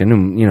him fishing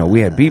and, you know, we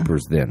had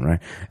beepers then, right?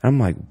 And I'm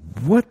like,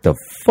 what the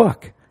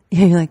fuck?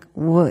 Yeah, you're like,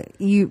 what?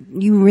 You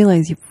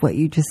realize what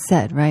you just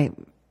said, right?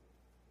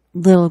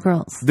 Little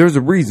girls. There's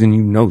a reason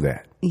you know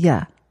that.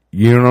 Yeah.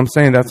 You know what I'm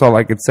saying? That's all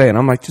I could say. And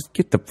I'm like, just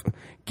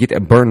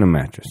burn the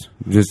mattress.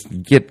 Just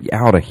get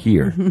out of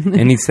here.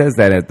 And he says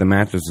that as the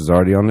mattress is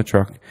already on the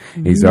truck.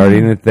 He's already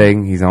in the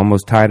thing. He's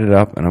almost tied it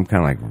up. And I'm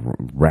kind of like,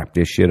 wrap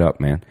this shit up,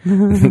 man.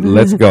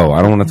 Let's go.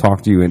 I don't want to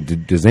talk to you.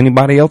 Does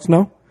anybody else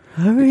know?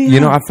 Oh, yeah. You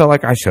know, I felt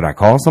like should I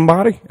call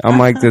somebody? I'm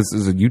like, this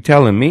is you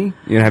telling me?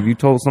 You know, have you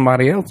told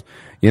somebody else?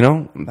 You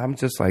know, I'm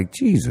just like,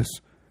 Jesus.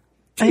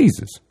 I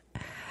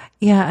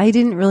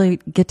didn't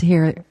really get to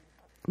hear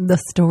the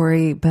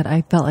story, but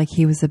I felt like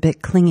he was a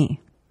bit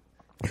clingy.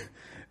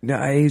 No,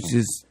 he's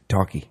just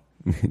talky.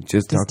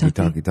 just talky.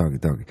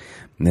 And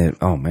then,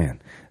 oh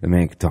man, the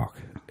man could talk.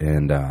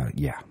 And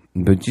yeah.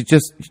 But you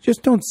just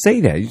don't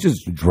say that. You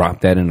just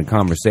drop that in a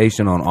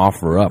conversation on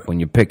OfferUp when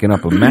you're picking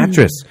up a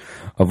mattress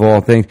of all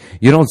things.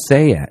 You don't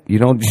say that. You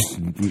don't just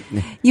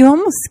You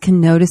almost can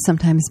notice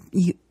sometimes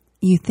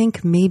you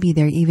think maybe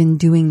they're even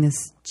doing this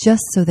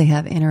just so they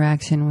have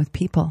interaction with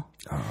people.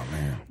 Oh,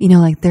 man. You know,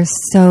 like they're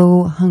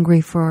so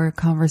hungry for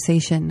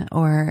conversation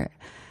or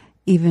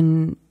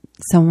even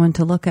someone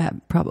to look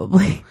at,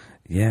 probably.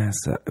 Yes.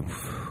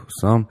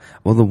 Well,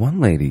 the one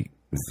lady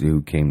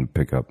who came to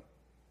pick up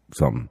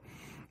something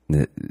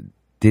that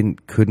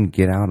couldn't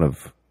get out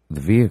of the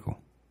vehicle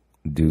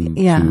due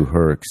to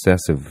her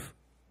excessive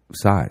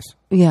size.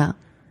 Yeah.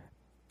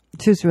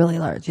 She was really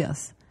large,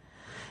 yes.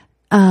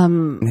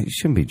 You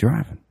shouldn't be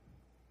driving.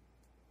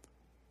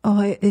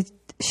 Oh,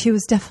 she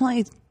was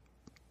definitely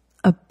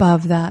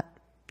above that.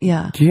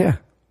 Yeah. Yeah.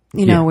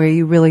 You know, where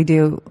you really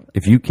do.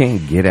 If you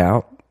can't get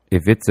out,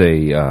 if it's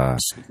a...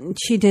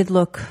 she did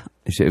look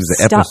it was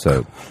an stuck.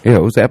 episode. Yeah,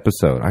 it was an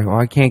episode.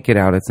 I can't get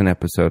out. It's an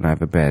episode and I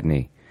have a bad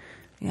knee.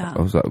 Yeah.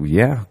 I was like,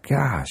 yeah,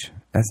 gosh,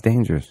 that's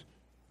dangerous.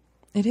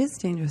 It is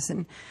dangerous.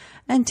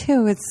 And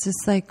two, it's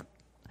just like,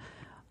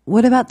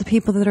 what about the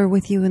people that are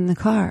with you in the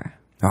car?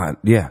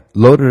 Yeah,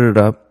 loaded it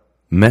up,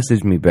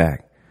 messaged me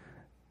back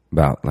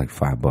about like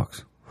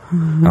 $5.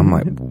 I'm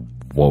like,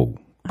 whoa.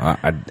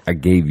 I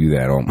gave you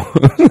that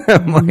almost.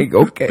 I'm like,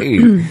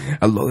 okay.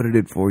 I loaded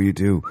it for you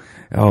too.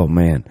 Oh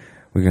man,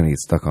 we're going to get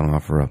stuck on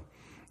OfferUp.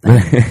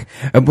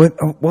 But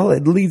well,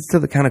 it leads to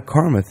the kind of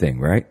karma thing,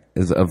 right?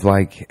 Is of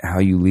like how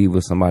you leave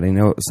with somebody. You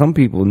know, some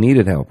people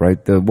needed help,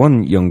 right? The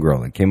one young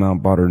girl that came out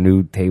and bought her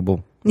new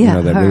table. Yeah, you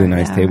know, that really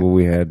nice table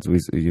we had, we,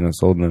 you know,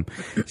 sold them.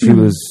 She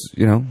was,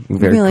 you know,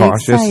 very really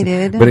cautious,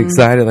 excited, but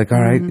excited, like,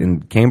 all right,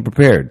 and came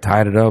prepared,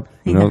 tied it up,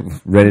 you know,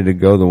 ready to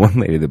go. The one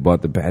lady that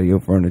bought the patio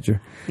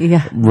furniture,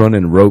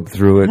 running rope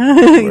through it,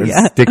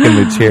 sticking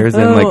the chairs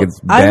in like it's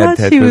bad. I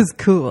thought she was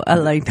cool. I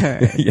liked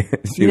her. Yeah,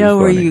 you know,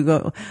 where you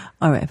go,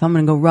 all right, if I'm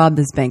going to go rob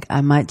this bank,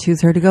 I might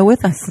choose her to go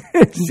with us.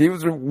 She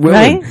was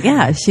willing. Right?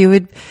 Yeah, she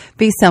would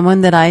be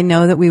someone that I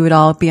know that we would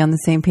all be on the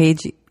same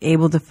page,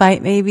 able to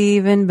fight maybe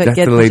even, but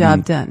get the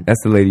job done.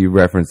 That's the lady you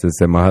referenced that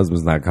said, my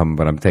husband's not coming,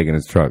 but I'm taking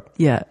his truck.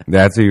 Yeah.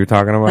 That's who you're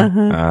talking about?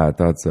 I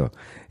thought so.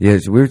 Yeah,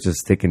 we were just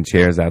sticking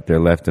chairs out there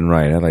left and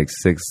right. I had like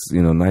 6,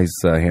 you know, nice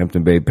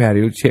Hampton Bay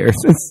patio chairs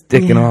and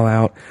sticking all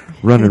out,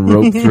 running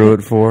rope through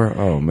it for her.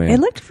 Oh, man. It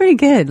looked pretty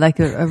good, like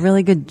a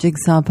really good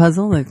jigsaw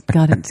puzzle that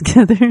got it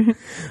together.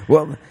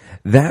 Well,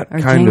 that or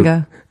kind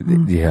Jenga.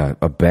 Yeah,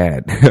 a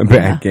bad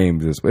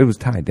game. It was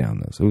tied down,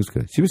 though, so it was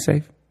good. She was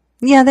safe.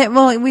 Yeah,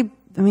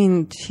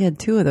 she had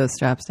 2 of those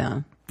straps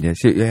down. Yeah,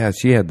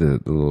 she had the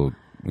little,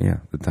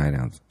 the tie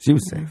downs. She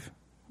was safe.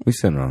 We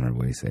sent her on her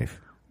way safe.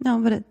 No,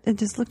 but it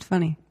just looked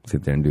funny.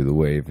 Sit there and do the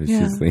wave as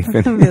she's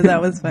leaving. That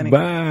was funny.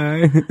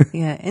 Bye.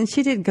 Yeah, and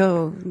she did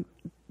go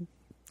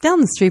down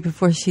the street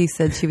before she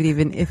said she would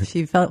even, if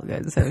she felt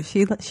good. So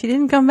she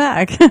didn't come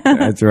back.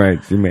 That's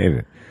right. She made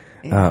it.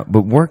 Yeah.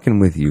 But working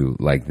with you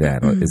like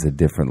that is a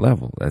different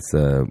level. That's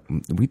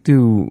we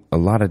do a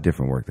lot of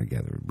different work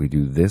together. We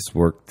do this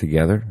work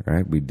together,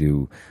 right? We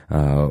do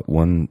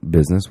one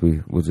business.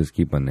 We'll just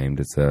keep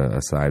unnamed. It's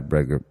a side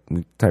regular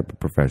type of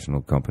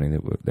professional company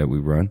that we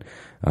run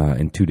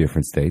in 2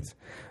 different states.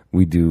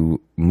 We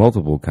do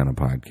multiple kind of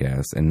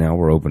podcasts, and now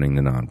we're opening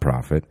the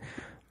nonprofit.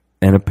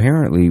 And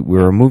apparently,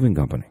 we're a moving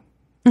company.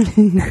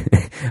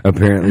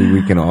 Apparently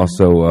we can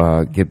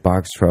also get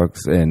box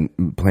trucks and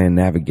plan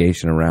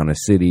navigation around a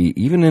city,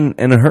 even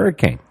in a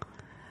hurricane.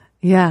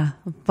 Yeah,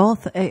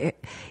 both. You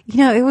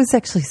know, it was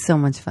actually so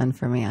much fun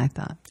for me, I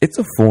thought. It's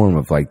a form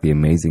of like the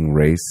Amazing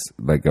Race,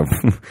 like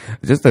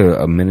just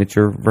a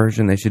miniature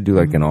version. They should do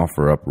like an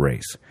OfferUp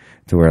race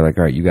to where like,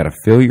 all right, you got to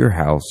fill your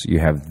house. You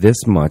have this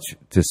much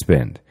to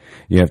spend.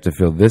 You have to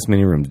fill this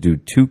many rooms. Do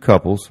 2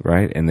 couples,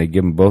 right? And they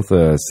give them both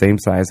a same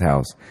size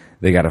house.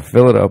 They got to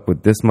fill it up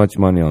with this much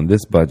money on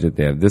this budget.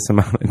 They have this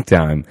amount of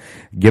time.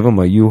 Give them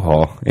a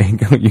U-Haul and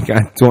go, you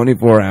got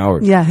 24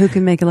 hours. Yeah, who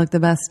can make it look the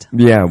best?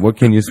 Yeah, what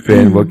can you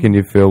spend? What can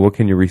you fill? What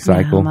can you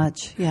recycle? How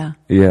much? Yeah.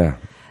 Yeah.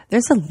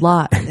 There's a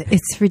lot.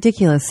 It's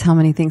ridiculous how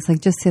many things.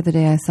 Like just the other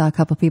day, I saw a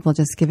couple people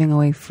just giving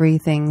away free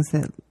things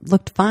that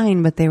looked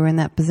fine, but they were in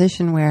that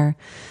position where,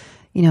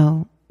 you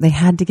know, they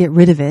had to get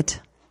rid of it.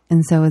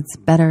 And so it's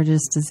better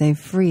just to say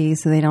free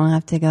so they don't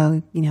have to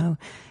go, you know,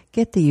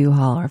 get the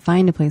U-Haul or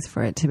find a place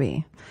for it to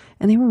be.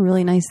 And they were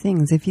really nice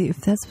things. If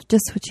that's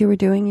just what you were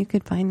doing, you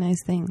could find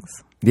nice things.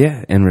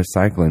 Yeah, and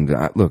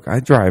recycling. Look, I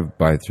drive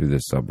by through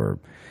this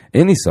suburb.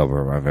 Any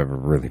suburb I've ever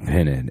really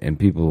been in, and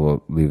people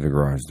will leave the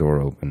garage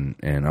door open,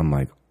 and I'm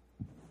like,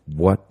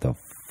 what the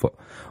fuck?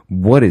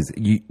 What is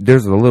it?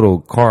 There's a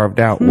little carved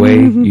out way.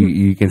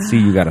 You can see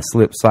you got to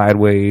slip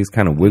sideways,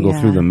 kind of wiggle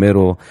through the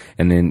middle,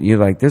 and then you're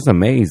like, there's a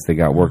maze they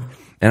got work.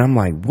 And I'm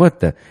like, what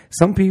the?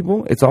 Some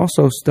people, it's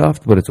also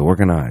stuffed, but it's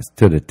organized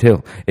to the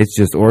till. It's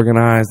just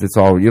organized. It's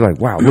all, you're like,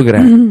 wow, look at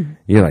that.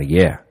 You're like,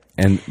 yeah.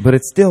 But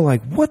it's still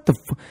like, what the,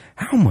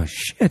 how much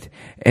shit?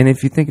 And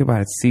if you think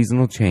about it,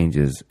 seasonal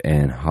changes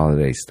and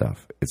holiday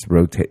stuff, it's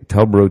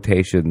tub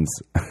rotations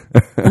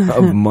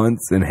of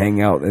months and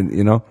hang out and,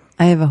 you know.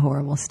 I have a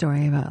horrible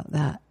story about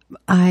that.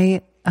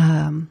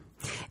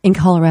 In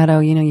Colorado,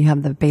 you know, you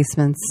have the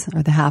basements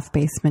or the half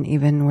basement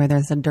even where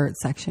there's a dirt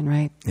section,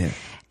 right? Yeah.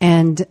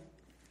 And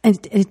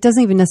it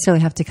doesn't even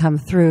necessarily have to come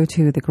through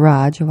to the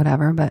garage or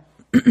whatever, but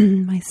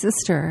my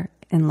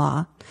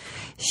sister-in-law,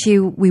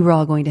 we were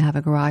all going to have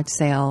a garage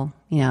sale,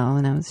 you know,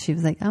 and she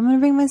was like, I'm going to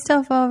bring my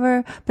stuff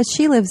over. But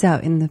she lives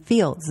out in the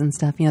fields and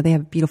stuff. You know, they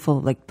have beautiful,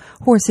 like,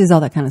 horses, all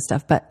that kind of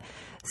stuff. But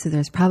so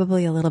there's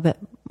probably a little bit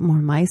more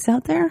mice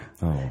out there.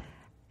 Oh.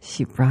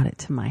 She brought it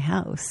to my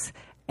house.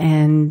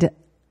 And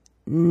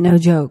no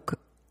joke,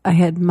 I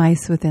had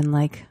mice within,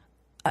 like,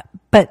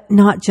 but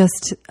not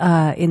just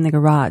in the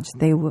garage.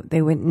 They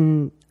went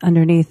in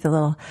underneath the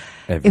little,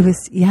 Everywhere. It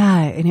was,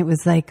 and it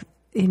was like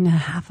in a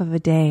half of a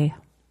day.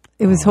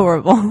 It was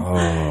horrible.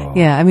 Oh.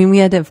 Yeah. I mean, we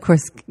had to, of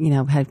course, you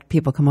know, had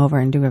people come over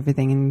and do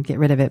everything and get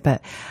rid of it.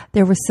 But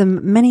there were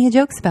many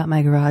jokes about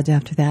my garage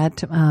after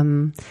that.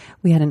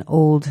 We had an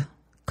old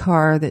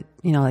car that,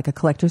 you know, like a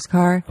collector's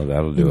car. Oh,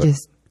 that'll do it.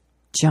 Just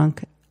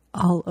junk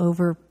all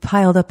over,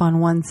 piled up on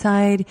one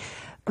side.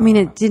 I mean,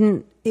 it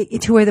didn't,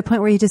 to where the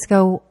point where you just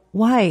go,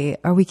 why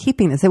are we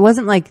keeping this? It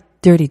wasn't like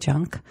dirty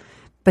junk,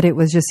 but it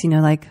was just, you know,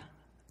 like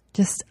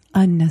just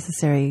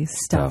unnecessary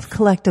stuff.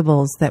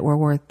 Collectibles that were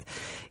worth,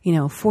 you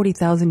know,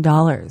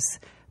 $40,000,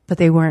 but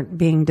they weren't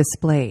being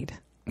displayed.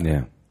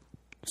 Yeah.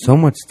 So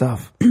much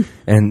stuff.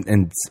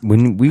 and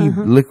when we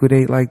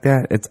liquidate like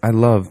that, I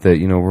love that,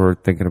 you know, we're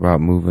thinking about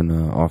moving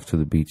off to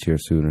the beach here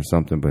soon or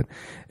something, but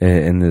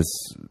in this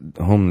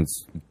home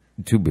that's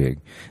too big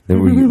that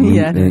we,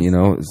 you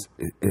know,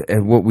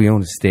 and what we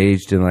own is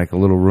staged in like a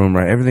little room,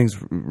 right? Everything's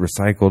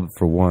recycled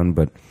for one,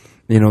 but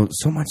you know,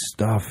 so much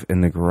stuff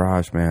in the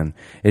garage, man.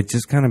 It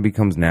just kind of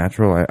becomes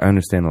natural. I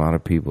understand a lot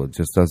of people. It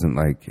just doesn't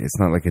it's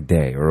not like a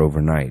day or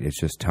overnight. It's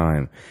just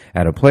time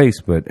at a place.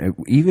 But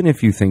even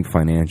if you think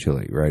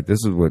financially, right, this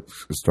is what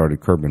started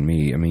curbing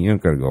me. I mean, you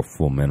don't got to go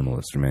full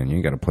minimalist, man. You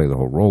ain't got to play the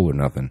whole role or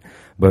nothing.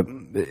 But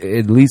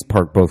at least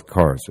park both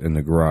cars in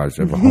the garage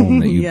of a home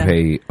that you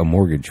pay a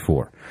mortgage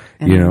for.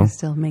 And you know, you're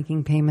still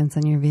making payments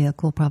on your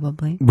vehicle,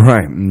 probably.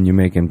 Right. And you're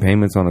making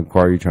payments on a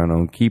car you're trying to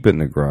own. Keep it in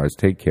the garage.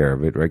 Take care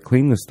of it. Right.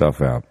 Clean the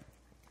stuff out.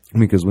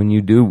 Because when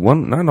you do,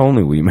 not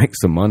only will you make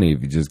some money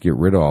if you just get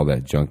rid of all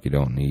that junk you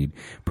don't need,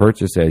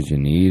 purchase as you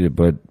need,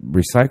 but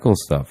recycle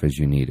stuff as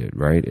you need it.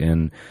 Right.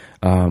 And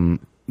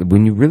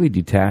when you really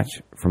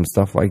detach from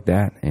stuff like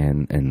that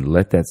and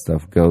let that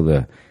stuff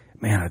go,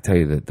 I tell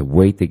you that the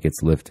weight that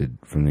gets lifted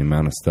from the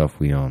amount of stuff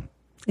we own.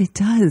 It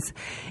does.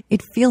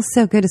 It feels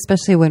so good,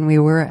 especially when we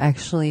were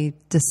actually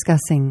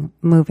discussing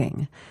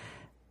moving.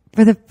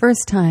 For the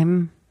first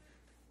time,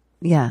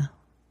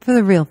 for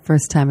the real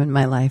first time in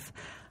my life,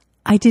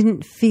 I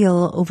didn't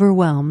feel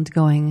overwhelmed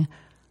going,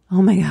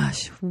 oh my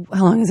gosh,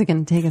 how long is it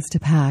going to take us to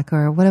pack?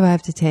 Or what do I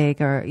have to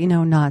take? Or, you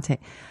know, not take.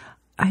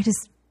 I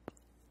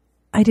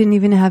didn't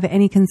even have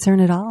any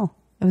concern at all.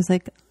 I was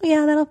like, oh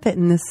yeah, that'll fit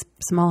in this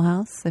small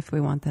house if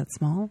we want that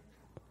small.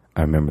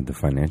 I remember the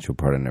financial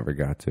part I never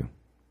got to.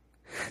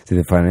 See,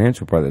 the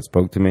financial part that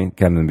spoke to me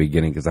kind of in the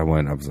beginning because I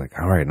was like,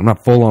 all right, I'm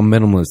not full on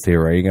minimalist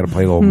here, right? You got to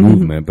play the whole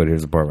movement, but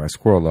here's the part where I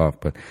squirreled off.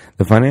 But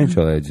the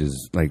financial edge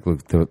is like,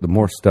 look, the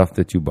more stuff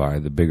that you buy,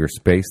 the bigger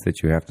space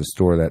that you have to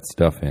store that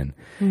stuff in.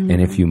 Mm-hmm.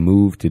 And if you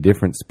move to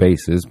different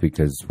spaces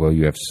because, well,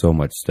 you have so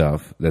much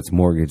stuff, that's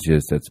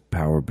mortgages, that's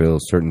power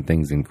bills, certain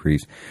things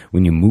increase.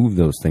 When you move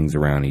those things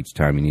around each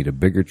time, you need a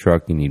bigger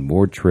truck, you need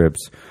more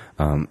trips.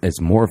 It's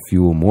more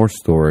fuel, more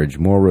storage,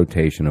 more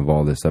rotation of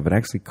all this stuff. It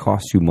actually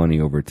costs you money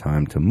over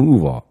time to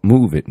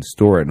move it and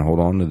store it and hold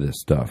on to this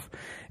stuff.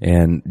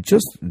 And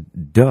just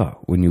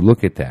when you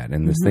look at that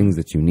and there's things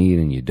that you need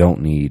and you don't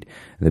need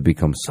that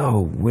become so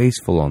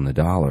wasteful on the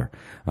dollar,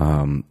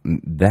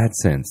 that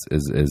sense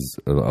is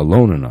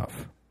alone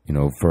enough, you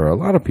know, for a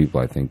lot of people,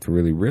 I think, to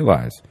really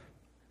realize.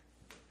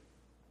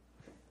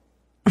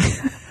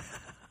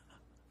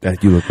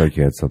 You look like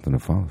you had something to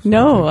follow.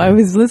 No, I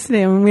was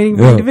listening. I'm waiting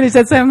for you to finish.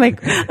 That's why I'm like,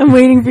 I'm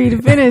waiting for you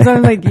to finish.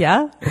 I'm like,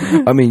 yeah.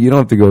 I mean, you don't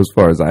have to go as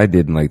far as I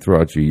did and like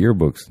throw out your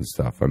yearbooks and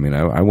stuff. I mean,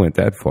 I went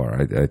that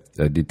far.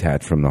 I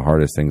detached from the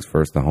hardest things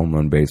first, the home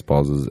run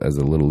baseballs as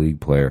a little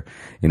league player.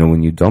 You know,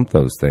 when you dump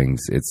those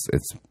things, it's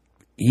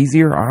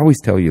easier. I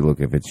always tell you, look,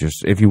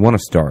 if you want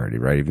to start,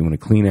 right? If you want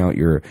to clean out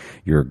your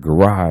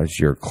garage,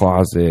 your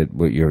closet,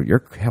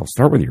 hell,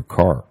 start with your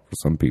car for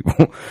some people.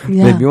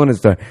 Yeah. If you want to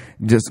start,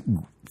 just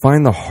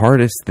find the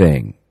hardest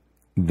thing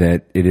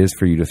that it is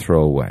for you to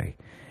throw away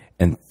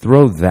and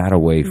throw that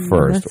away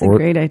first. That's a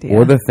great idea.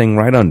 Or the thing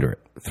right under it.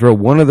 Throw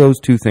one of those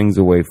two things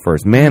away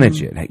first.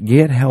 Manage it.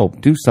 Get help.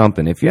 Do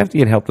something. If you have to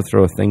get help to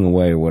throw a thing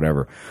away or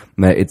whatever,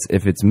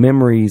 if it's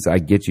memories, I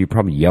get you. You're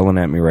probably yelling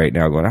at me right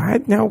now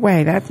going, no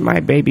way, that's my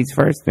baby's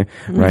first thing.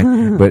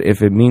 Right? But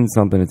if it means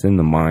something, it's in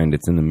the mind,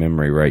 it's in the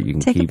memory, right? You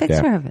can keep that. Take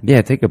a picture of it.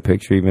 Yeah, take a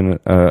picture even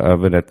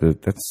of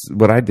it that's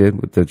what I did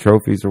with the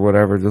trophies or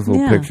whatever. Just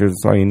little pictures.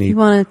 That's all you need. If you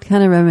want to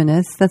kind of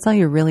reminisce, that's all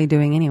you're really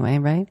doing anyway,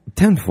 right?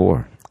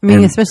 10-4. I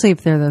mean, especially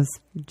if they're those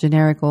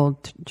generic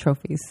old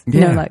trophies,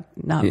 Yeah. like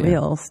not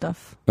real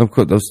stuff. Of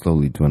course, those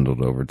slowly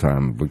dwindled over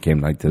time. Became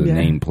like to the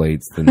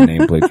nameplates. Then the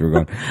nameplates were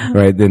gone,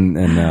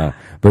 right?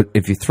 But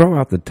if you throw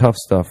out the tough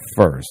stuff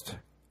first,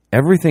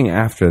 everything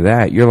after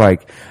that, you're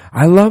like,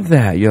 I love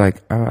that. You're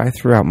like, oh, I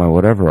threw out my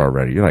whatever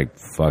already. You're like,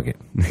 fuck it.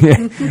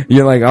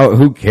 You're like, oh,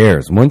 who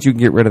cares? Once you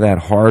get rid of that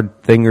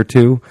hard thing or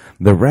two,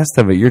 the rest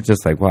of it, you're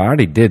just like, well, I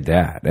already did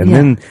that.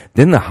 And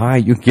then the high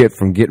you get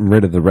from getting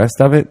rid of the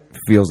rest of it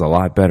feels a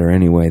lot better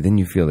anyway. Then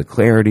you feel the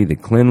clarity, the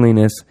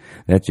cleanliness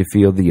that you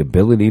feel, the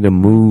ability to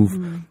move.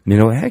 You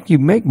know, heck, you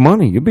make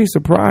money. You'd be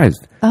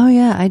surprised. Oh,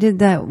 yeah. I did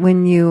that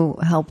when you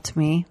helped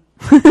me.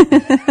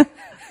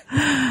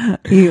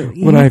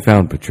 When I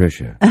found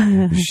Patricia,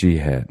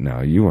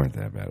 you weren't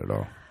that bad at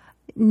all.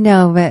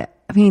 No, but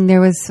I mean, it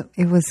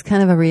was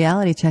kind of a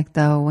reality check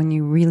though, when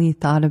you really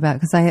thought about,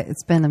 because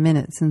it's been a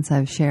minute since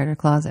I've shared a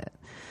closet,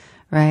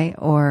 right?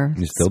 Or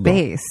you still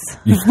space.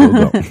 Don't. You still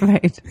don't.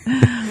 Right.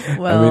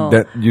 Well, I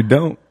mean, you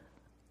don't.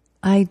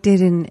 I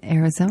did in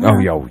Arizona. Oh,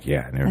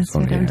 yeah, in Arizona. That's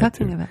what I'm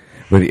talking about.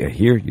 But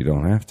here, you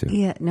don't have to.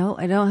 Yeah, no,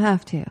 I don't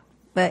have to.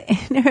 But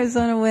in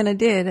Arizona, when I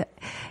did,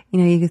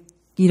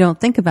 you don't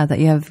think about that.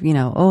 You have,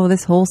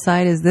 this whole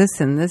side is this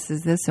and this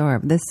is this or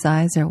this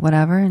size or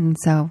whatever. And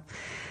so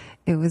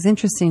it was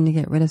interesting to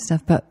get rid of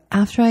stuff. But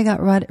after I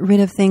got rid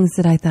of things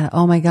that I thought,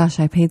 oh my gosh,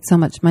 I paid so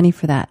much money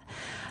for that,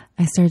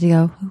 I started to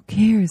go, who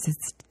cares?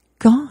 It's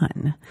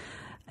gone.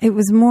 It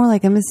was more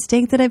like a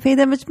mistake that I paid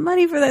that much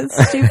money for that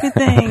stupid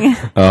thing.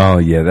 Oh,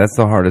 yeah. That's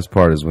the hardest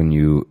part is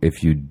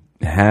if you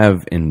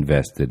have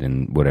invested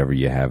in whatever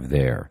you have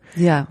there.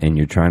 Yeah. And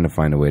you're trying to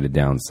find a way to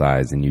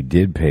downsize and you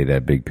did pay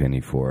that big penny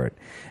for it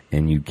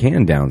and you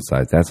can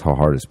downsize. That's the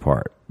hardest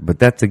part. But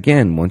that's,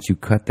 again, once you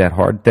cut that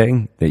hard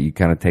thing that you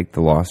kind of take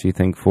the loss you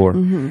think for,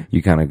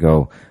 you kind of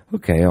go,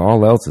 okay,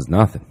 all else is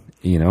nothing,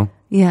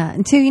 Yeah.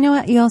 And two, you know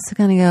what? You also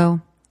kind of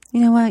go,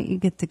 you know what? You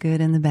get the good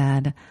and the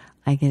bad.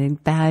 I get a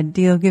bad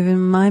deal giving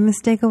my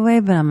mistake away,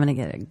 but I'm going to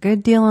get a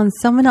good deal on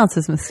someone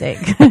else's mistake.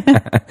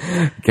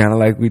 Kind of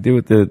like we did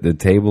with the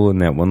table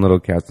and that one little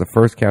couch. The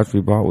first couch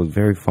we bought was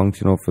very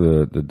functional for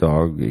the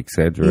dog,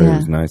 etc. Yeah. It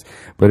was nice,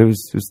 but it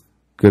was just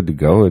good to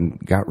go and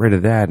got rid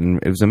of that.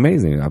 And it was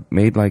amazing. I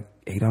made like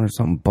 $800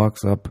 something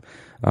bucks up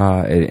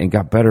and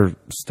got better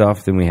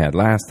stuff than we had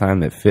last time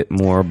that fit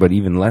more, but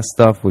even less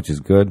stuff, which is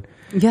good.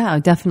 Yeah,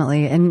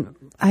 definitely. And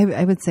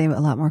I would say a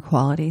lot more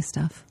quality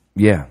stuff.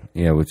 Yeah,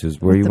 which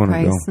is where you want to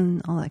go. The price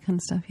and all that kind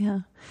of stuff, yeah.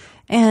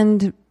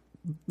 And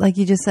like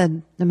you just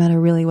said, no matter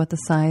really what the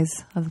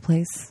size of the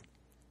place,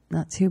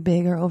 not too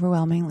big or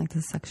overwhelming, like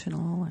the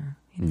sectional or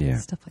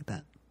stuff like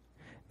that.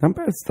 Not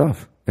bad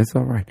stuff. It's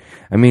all right.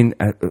 I mean,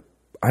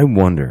 I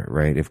wonder,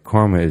 right, if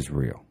karma is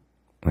real.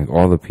 Like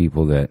all the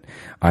people that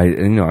I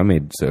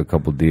made a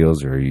couple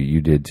deals, or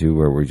you did too,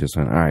 where we just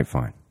went, all right,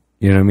 fine.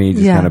 You know what I mean?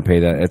 You just kind of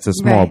pay that. It's a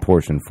small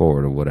portion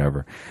forward or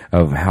whatever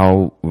of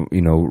how,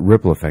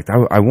 ripple effect.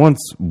 I once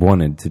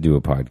wanted to do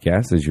a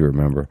podcast, as you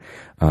remember,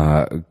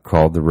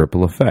 called The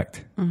Ripple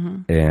Effect.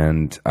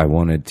 And I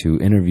wanted to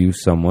interview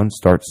someone,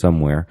 start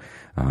somewhere,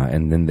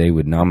 and then they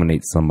would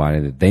nominate somebody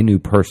that they knew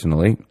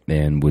personally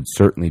and would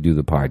certainly do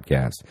the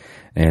podcast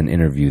and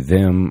interview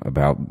them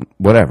about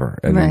whatever.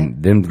 And then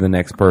them to the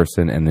next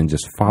person, and then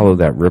just follow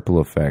that ripple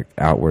effect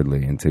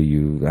outwardly until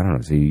you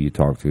see who you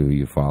talk to, who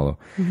you follow.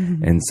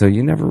 And so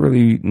you never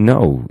really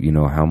know,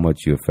 how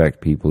much you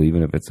affect people,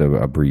 even if it's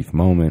a brief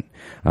moment.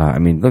 I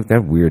mean, look,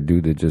 that weird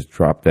dude that just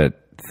dropped that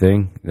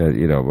thing that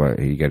you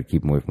got to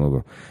keep him away from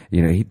logo.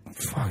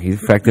 He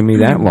affected me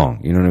that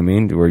long. You know what I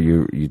mean? Where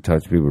you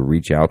touch people,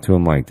 reach out to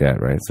them like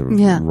that, right? It's a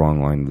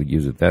wrong line to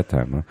use at that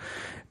time, huh?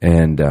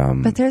 And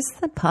but there's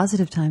the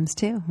positive times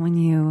too when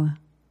you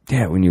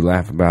Yeah, when you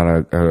laugh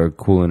about a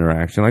cool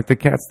interaction, like the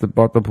cats that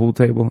bought the pool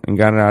table and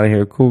got it out of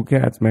here. Cool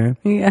cats, man.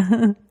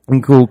 Yeah.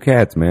 And cool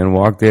cats, man.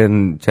 Walked in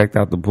and checked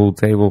out the pool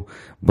table.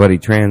 Buddy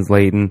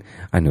translating.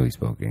 I knew he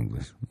spoke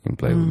English. He can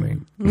play with me.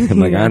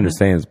 Like, I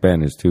understand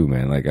Spanish too,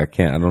 man. Like, I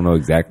don't know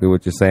exactly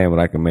what you're saying, but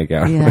I can make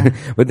out. Yeah.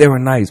 But they were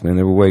nice, man.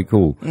 They were way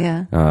cool.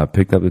 Yeah.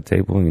 Picked up the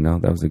table, you know,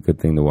 that was a good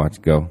thing to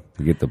watch go,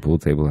 to get the pool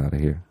table out of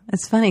here.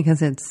 It's funny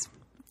because it's,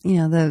 you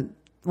know,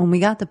 when we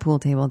got the pool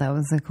table, that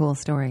was a cool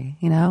story,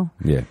 you know?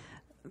 Yeah.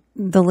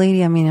 The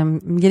lady, I mean,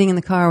 I'm getting in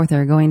the car with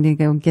her, going to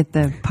go get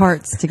the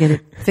parts to get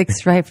it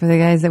fixed right for the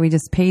guys that we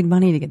just paid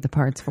money to get the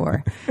parts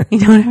for. You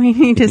know what I mean?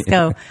 You just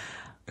go,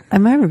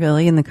 am I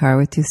really in the car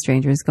with two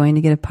strangers going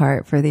to get a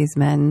part for these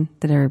men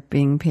that are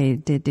being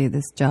paid to do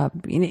this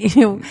job? You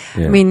know,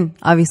 Yeah. I mean,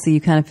 obviously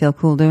you kind of feel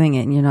cool doing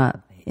it and you're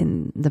not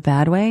in the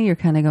bad way. You're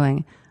kind of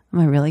going, am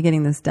I really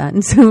getting this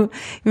done? So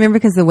remember,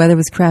 because the weather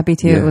was crappy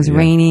too. Yeah, it was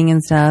raining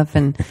and stuff.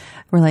 And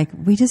we're like,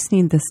 we just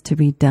need this to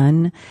be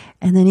done.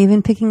 And then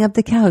even picking up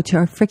the couch,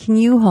 our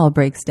freaking U-Haul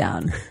breaks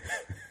down.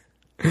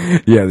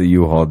 Yeah, the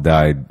U-Haul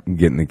died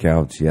getting the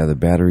couch. Yeah, the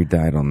battery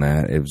died on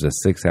that. It was a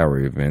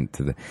 6-hour event.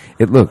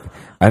 Look,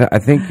 I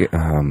think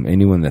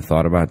anyone that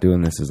thought about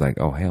doing this is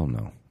like, oh, hell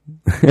no.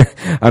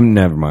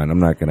 Never mind. I'm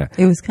not going to.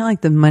 It was kind of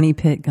like the money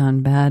pit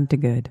gone bad to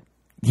good.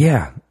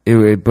 Yeah,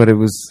 but it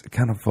was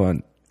kind of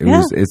fun.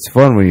 It's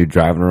fun when you're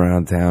driving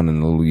around town in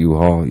a little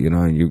U-Haul, you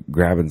know, and you're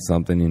grabbing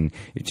something and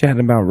you're chatting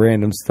about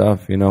random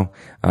stuff, you know,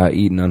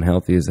 eating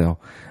unhealthy as hell.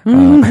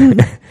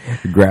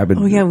 Grabbing.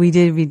 Oh yeah, we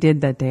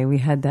did that day. We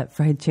had that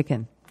fried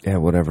chicken. Yeah,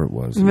 whatever it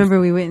was. Remember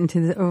we went into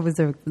we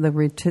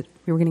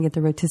were going to get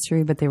the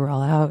rotisserie, but they were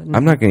all out.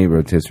 I'm not going to eat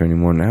rotisserie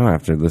anymore now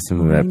after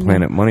listening to that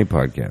Planet Money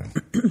podcast.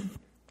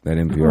 That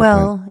NPR.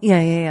 Well,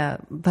 yeah.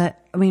 But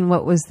I mean,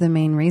 what was the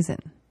main reason?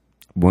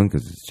 One,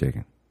 because it's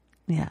chicken.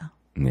 Yeah.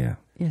 Yeah.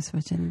 You're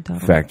switching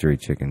totally. Factory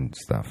chicken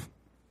stuff.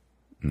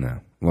 No.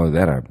 Well,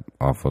 that I'm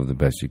off of the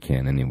best you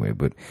can anyway,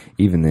 but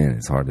even then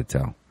it's hard to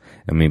tell.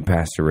 I mean,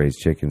 pasture-raised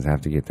chickens have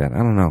to get that. I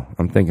don't know.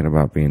 I'm thinking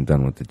about being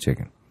done with the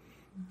chicken.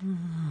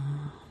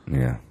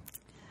 Yeah.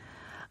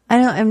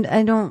 I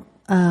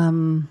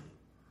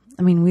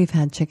mean, we've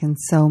had chicken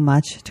so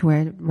much to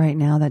where right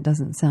now that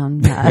doesn't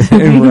sound bad.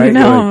 Right, you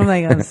know, right. I'm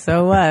like, oh,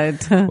 so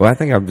what? Well, I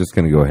think I'm just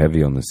going to go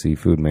heavy on the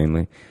seafood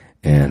mainly.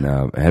 And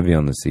heavy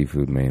on the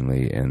seafood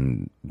mainly,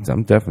 and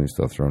I'm definitely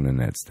still throwing in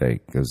that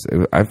steak because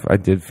I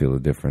did feel a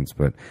difference.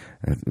 But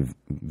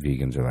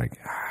vegans are like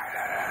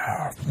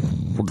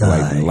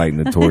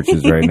lighting the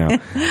torches right now.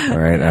 All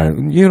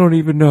right, you don't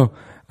even know.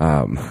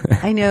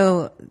 I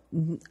know.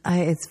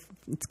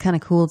 It's kind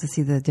of cool to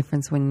see the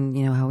difference when,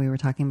 you know, how we were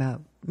talking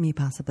about me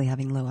possibly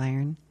having low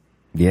iron.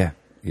 Yeah.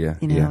 You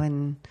know,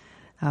 and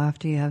how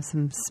after you have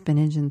some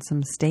spinach and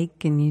some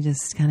steak and you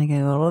just kind of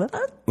go,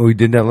 we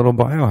did that little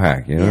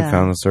biohack, you know,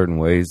 found certain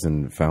ways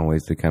and found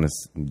ways to kind of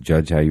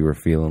judge how you were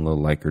feeling,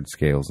 little Likert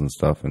scales and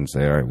stuff, and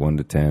say, all right, 1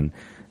 to 10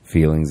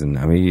 feelings. And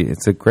I mean,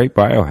 it's a great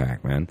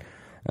biohack, man.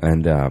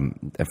 And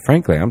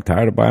frankly, I'm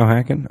tired of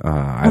biohacking.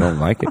 I don't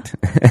like it.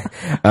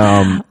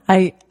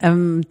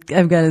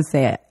 I've got to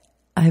say it.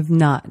 I've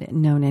not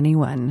known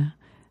anyone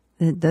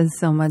that does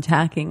so much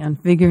hacking on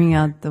figuring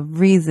out the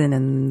reason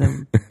and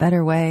the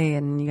better way,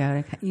 and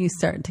you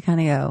start to kind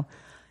of go,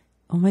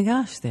 oh my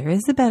gosh, there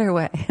is a better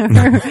way, or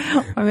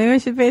maybe I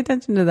should pay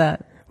attention to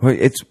that. Well,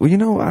 you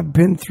know, I've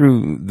been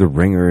through the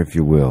ringer, if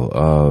you will,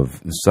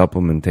 of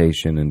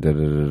supplementation and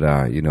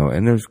you know,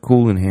 and there's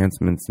cool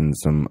enhancements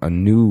and a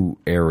new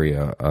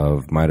area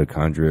of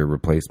mitochondria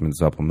replacement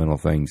supplemental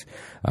things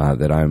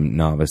that I'm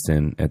novice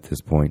in at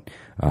this point,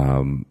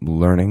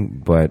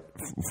 learning. But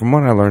from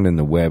what I learned in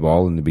the web,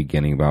 all in the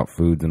beginning about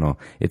foods and all,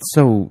 it's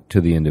so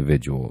to the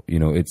individual. You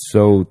know, it's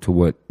so to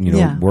what, you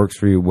know, works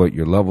for you, what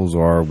your levels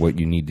are, what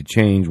you need to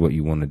change, what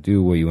you want to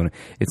do, what you want to.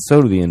 It's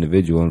so to the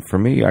individual. And for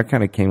me, I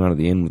kind of came out of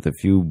the end with a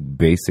few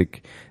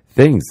basic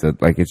things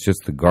that, like, it's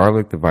just the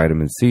garlic, the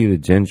vitamin C, the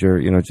ginger,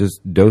 you know, just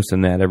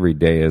dosing that every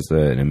day as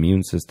an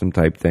immune system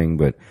type thing.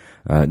 But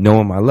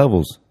knowing my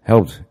levels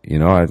helped, you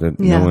know,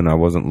 knowing I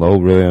wasn't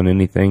low really on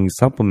anything.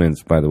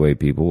 Supplements, by the way,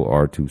 people,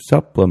 are to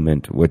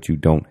supplement what you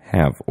don't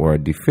have or are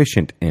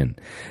deficient in,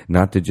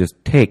 not to just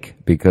take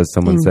because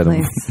someone said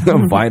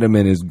a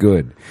vitamin is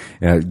good.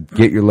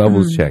 Get your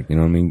levels checked, you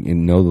know what I mean?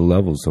 And know the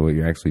levels so what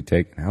you're actually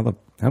taking. How do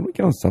we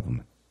get on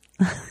supplement?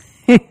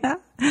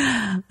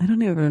 I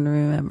don't even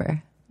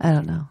remember. I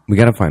don't know. We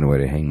got to find a way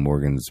to hang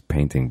Morgan's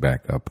painting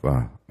back up.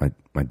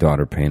 My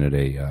daughter painted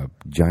a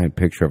giant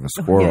picture of a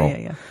squirrel.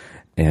 Yeah.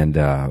 And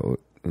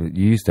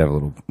you used to have a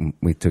little,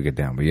 we took it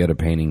down, but you had a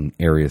painting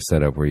area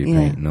set up where you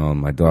paint. No,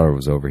 my daughter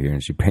was over here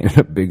and she painted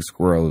a big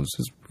squirrel.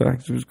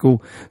 It was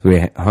cool. So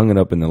we hung it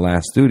up in the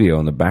last studio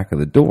on the back of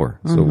the door.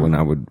 So when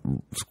I would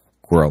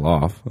squirrel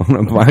off on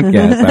a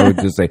podcast, I would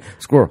just say,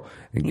 squirrel.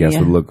 And guests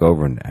would look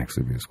over and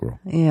actually be a squirrel.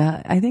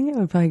 Yeah, I think it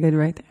would probably go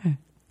right there.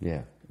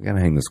 Yeah, we got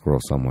to hang the squirrel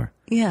somewhere.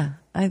 Yeah,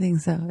 I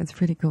think so. It's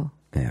pretty cool.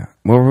 Yeah.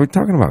 Well, we're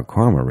talking about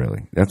karma,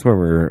 really. That's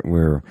where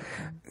we're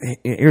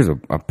here's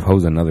I'll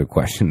pose another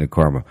question to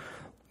karma.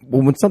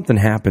 well, when something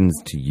happens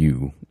to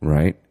you,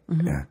 right?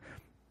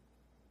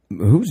 Mm-hmm.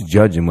 Who's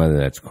judging whether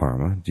that's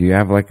karma? Do you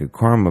have like a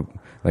karma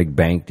like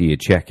bank? Do you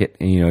check it?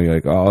 And you're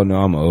like, oh no,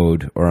 I'm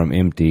owed or I'm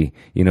empty.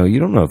 You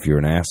don't know if you're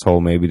an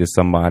asshole maybe to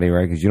somebody,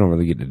 right? Because you don't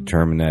really get to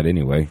determine that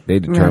anyway. They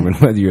determine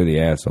whether you're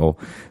the asshole.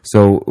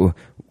 So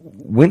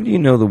when do you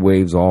know the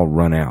waves all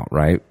run out,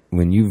 right?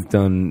 When you've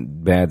done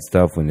bad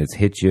stuff, when it's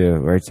hit you,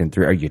 right? It's in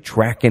 3. Are you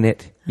tracking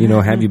it?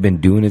 Have you been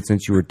doing it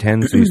since you were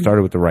 10? So you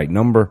started with the right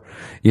number.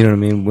 You know what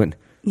I mean?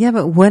 Yeah,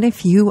 but what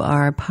if you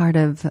are part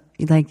of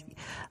like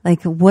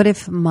what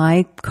if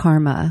my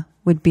karma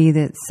would be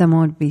that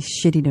someone would be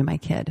shitty to my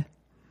kid?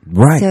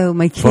 Right. So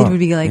my kid would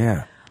be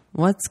like,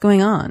 what's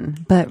going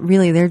on? But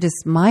really, they're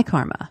just my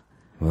karma.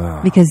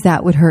 Wow. Because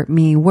that would hurt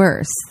me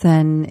worse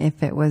than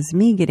if it was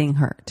me getting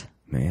hurt.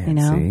 Man,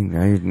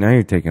 see, now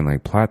you're taking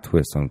like plot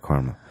twists on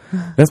karma.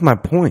 That's my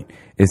point,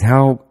 is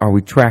how are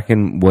we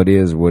tracking what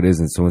is, what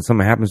isn't? So when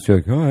something happens to you,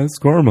 like, oh, that's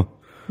karma.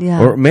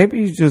 Yeah. Or maybe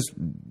you just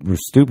were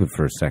stupid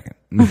for a second.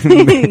 Maybe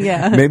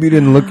you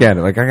didn't look at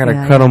it. Like, I got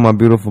a cut on my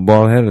beautiful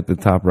bald head at the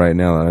top right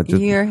now.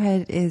 Your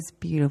head is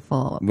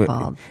beautiful,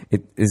 bald.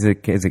 Is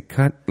it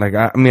cut? Like,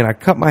 I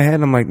cut my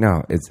head. I'm like,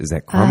 no, is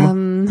that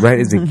karma? Right?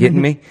 Is it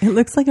getting me? It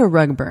looks like a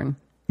rug burn.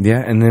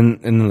 Yeah. And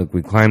then look,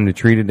 we climbed the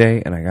tree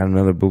today and I got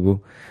another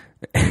boo-boo.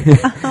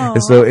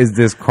 So is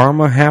this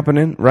karma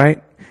happening,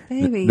 right?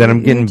 Baby, that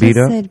I'm getting beat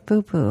up? You said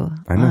boo-boo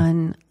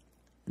on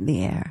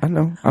the air. I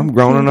know. I'm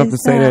grown enough to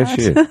say that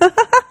shit.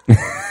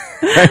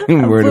 I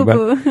ain't worried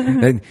about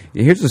it.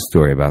 Here's a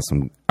story about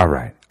all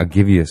right, I'll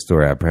give you a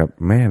story I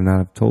may have not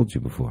have told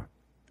you before.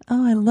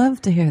 Oh, I love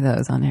to hear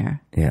those on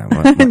air. Yeah.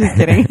 Just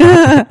kidding.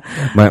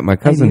 my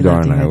cousin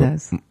Dar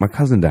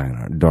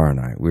and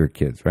I, we were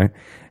kids, right?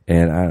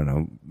 And I don't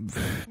know,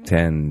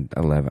 10,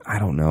 11, I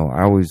don't know.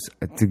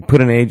 To put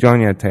an age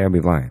on you, I'd tell you I'd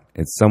be lying.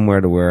 It's somewhere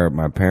to where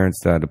my parents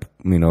started,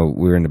 we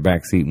were in the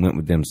back seat and went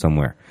with them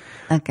somewhere.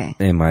 Okay.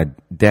 And my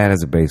dad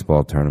has a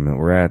baseball tournament.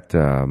 We're at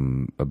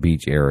a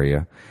beach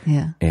area.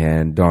 Yeah.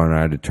 And Dar and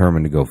I are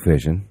determined to go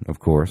fishing, of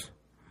course.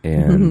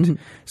 And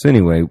so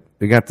anyway,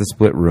 we got the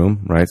split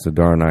room, right? So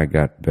Dar and I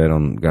got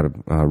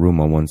a room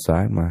on one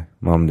side, my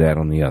mom and dad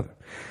on the other.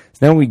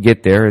 So now we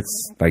get there,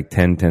 it's like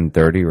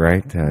 10:30,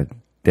 right?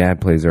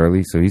 Dad plays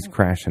early, so he's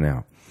crashing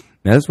out.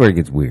 Now this is where it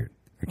gets weird.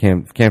 I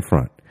can't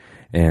front.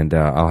 And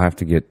I'll have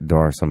to get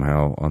Dar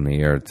somehow on the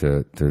air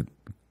to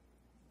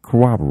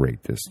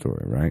corroborate this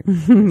story, right?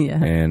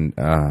 Yeah. And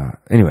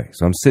anyway,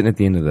 so I'm sitting at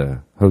the end of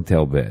the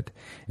hotel bed,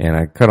 and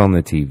I cut on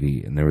the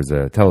TV, and there was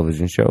a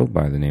television show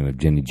by the name of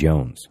Jenny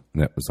Jones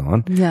that was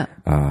on. Yeah.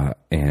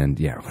 And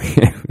yeah,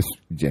 it was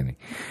Jenny.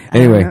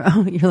 Anyway.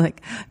 You're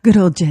like, good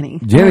old Jenny.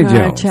 Jenny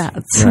Jones.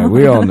 Chats. Right,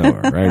 we all know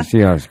her, right?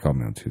 She always called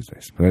me on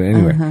Tuesdays. But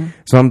anyway,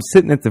 so I'm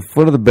sitting at the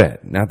foot of the bed.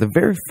 Now, at the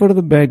very foot of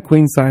the bed,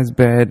 queen-size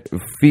bed,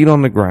 feet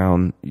on the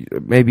ground,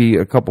 maybe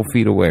a couple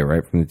feet away,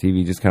 right, from the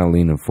TV, just kind of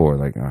leaning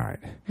forward, like, all right.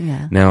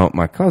 Yeah. Now,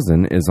 my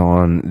cousin is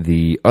on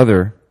the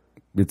other,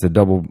 it's a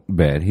double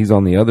bed. He's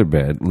on the other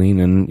bed,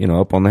 leaning,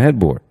 up on the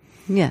headboard.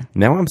 Yeah.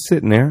 Now I'm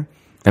sitting there,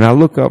 and I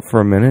look up for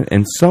a minute,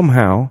 and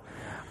somehow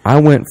I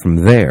went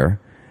from there,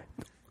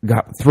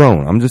 got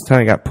thrown. I'm just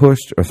telling you, I got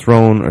pushed or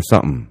thrown or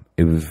something.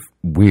 It was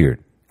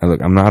weird.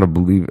 I'm not a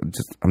believer.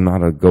 I'm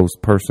not a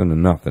ghost person or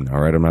nothing.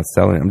 All right, I'm not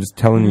selling it. I'm just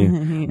telling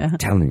you. Yeah. I'm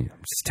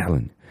just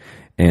telling you.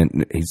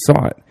 And he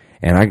saw it,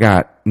 and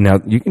now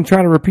you can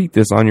try to repeat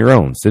this on your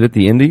own. Sit at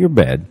the end of your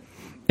bed,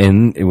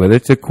 and whether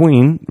it's a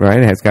queen, right?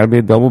 It's got to be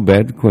a double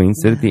bed queen.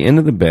 Sit at the end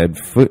of the bed,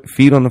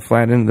 feet on the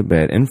flat end of the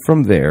bed, and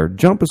from there,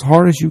 jump as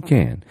hard as you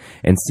can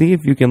and see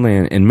if you can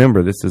land. And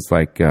remember, this is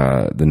like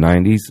the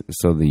 90s,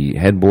 so the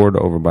headboard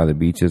over by the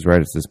beaches, right?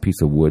 It's this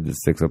piece of wood that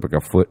sticks up like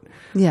a foot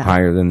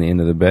higher than the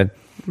end of the bed,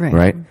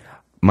 right?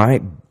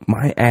 My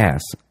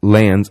ass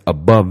lands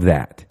above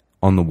that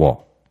on the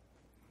wall.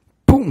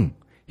 Boom!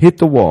 Hit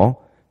the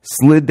wall,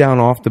 slid down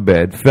off the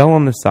bed, fell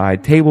on the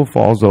side, table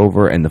falls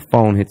over, and the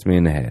phone hits me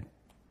in the head.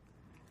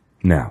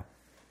 Now,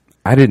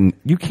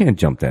 you can't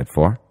jump that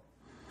far.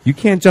 You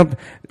can't jump.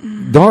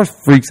 Dar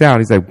freaks out.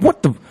 He's like,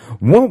 what?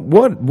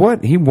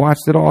 He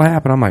watched it all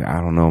happen. I'm like, I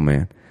don't know,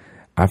 man.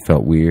 I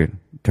felt weird.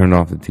 Turned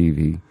off the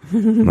TV.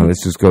 No,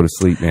 let's just go to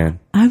sleep, man.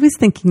 I was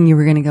thinking you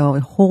were going to go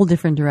a whole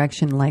different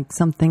direction, like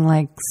something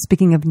like,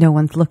 speaking of no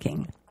one's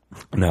looking.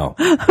 No.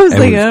 I was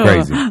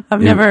crazy. I've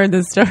never heard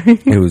this story.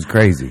 It was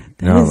crazy.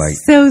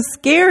 So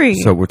scary.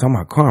 So we're talking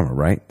about karma,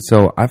 right?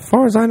 So as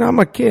far as I know, I'm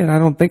a kid.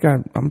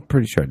 I'm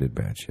pretty sure I did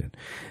bad shit.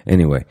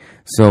 Anyway,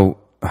 so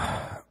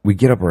we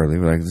get up early.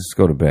 We're like, let's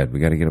go to bed. We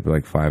got to get up at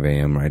like 5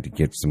 a.m., right, to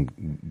get some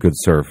good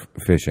surf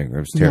fishing. It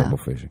was terrible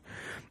fishing.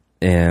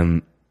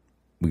 And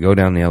we go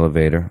down the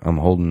elevator. I'm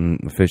holding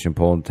the fishing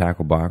pole and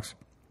tackle box.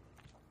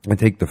 I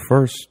take the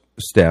first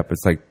step.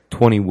 It's like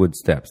 20 wood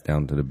steps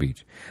down to the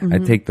beach. I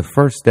take the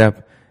first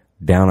step,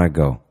 down I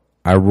go.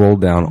 I roll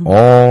down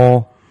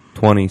all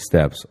 20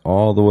 steps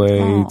all the way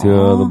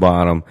to the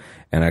bottom,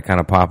 and I kind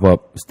of pop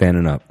up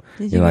standing up.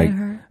 Did you get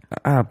hurt?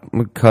 A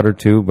cut or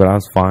two, but I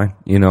was fine.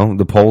 You know,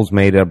 the poles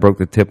made it. I broke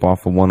the tip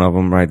off of one of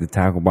them, right? The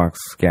tackle box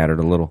scattered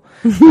a little.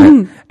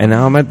 And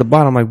now I'm at the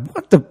bottom. I'm like,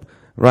 what the?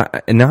 Right.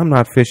 And now I'm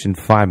not fishing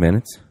 5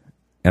 minutes,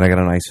 and I got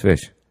a nice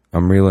fish.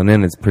 I'm reeling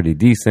in. It's pretty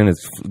decent.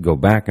 It's go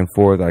back and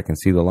forth. I can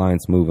see the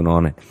lines moving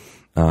on it.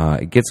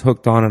 It gets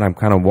hooked on it. I'm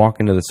kind of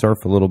walking to the surf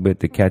a little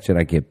bit to catch it.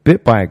 I get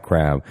bit by a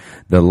crab.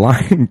 The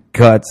line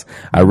cuts.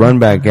 I run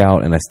back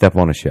out, and I step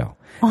on a shell.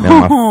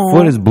 Now, my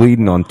foot is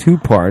bleeding on 2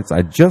 parts.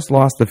 I just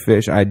lost the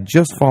fish. I had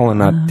just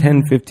fallen out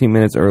 10, 15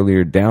 minutes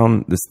earlier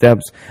down the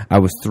steps. I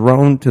was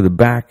thrown to the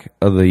back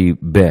of the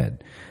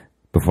bed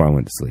before I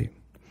went to sleep.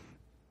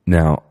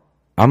 Now,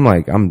 I'm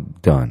like, I'm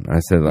done. I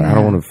said, I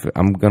don't want to,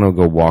 I'm going to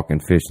go walk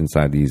and fish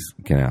inside these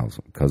canals.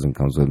 Cousin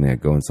comes with me. I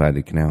go inside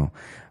the canal.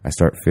 I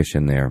start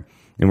fishing there.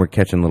 And we're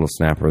catching little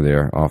snapper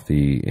there off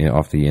the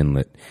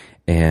inlet.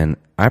 And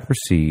I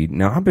proceed.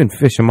 Now, I've been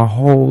fishing my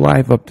whole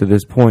life up to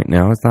this point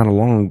now. It's not a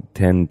long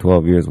 10,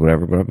 12 years,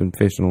 whatever, but I've been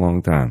fishing a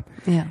long time.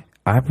 Yeah.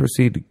 I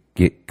proceed to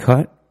get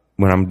cut.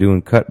 When I'm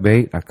doing cut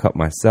bait, I cut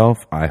myself.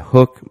 I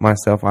hook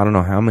myself. I don't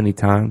know how many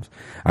times.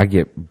 I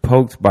get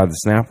poked by the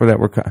snapper that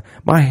we're cut.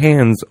 My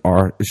hands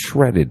are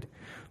shredded.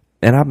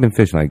 And I've been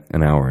fishing like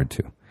an hour or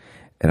two.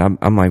 And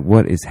I'm like,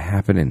 what is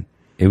happening?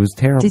 It was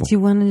terrible. Did you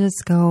want to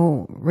just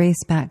go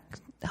race back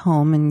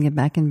home and get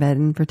back in bed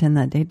and pretend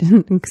that day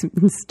didn't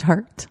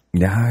start?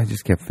 Yeah, I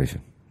just kept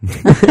fishing.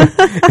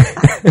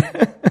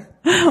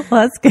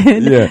 Well, that's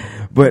good. Yeah,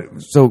 but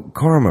so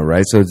karma,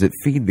 right? So does it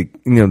feed the?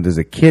 Does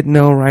a kid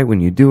know, right?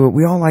 When you do it,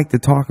 we all like to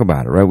talk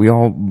about it, right?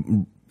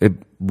 It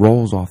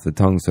rolls off the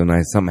tongue so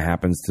nice. Something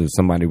happens to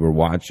somebody we're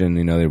watching.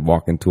 They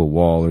walk into a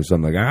wall or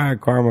something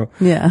like karma.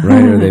 Yeah,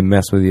 right. Or they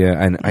mess with you.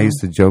 And I used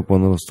to joke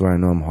one little story. I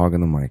know I'm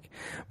hogging the mic,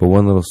 but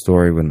one little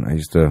story when I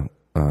used to.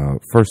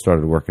 First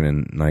started working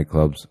in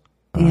nightclubs.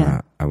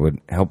 I would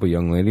help a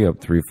young lady up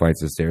 3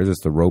 flights of stairs.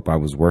 It's the rope I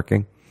was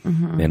working.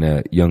 Mm-hmm. And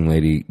a young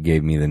lady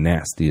gave me the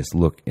nastiest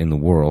look in the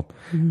world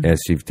as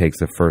she takes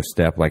the first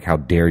step. Like, how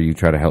dare you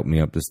try to help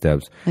me up the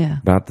steps? Yeah.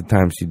 About the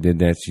time she did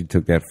that, she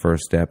took that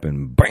first step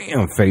and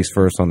bam, face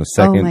first on the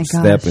second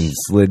step and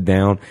slid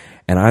down.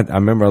 And I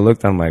remember I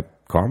looked, I'm like,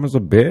 karma's a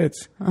bitch.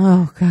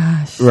 Oh,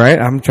 gosh. Right?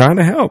 I'm trying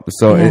to help.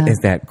 So is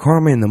that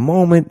karma in the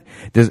moment?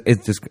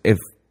 If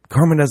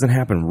karma doesn't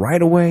happen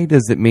right away,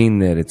 does it mean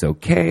that it's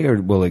okay,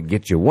 or will it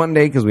get you one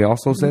day? Because we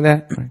also say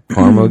that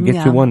karma will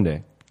get you one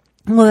day.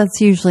 Well, that's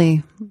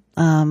usually,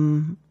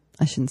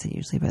 I shouldn't say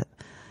usually, but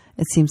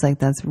it seems like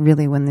that's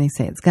really when they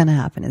say it's going to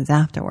happen is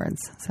afterwards.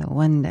 So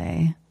one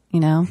day,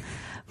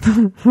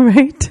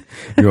 right?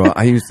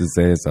 I used to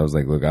say this. I was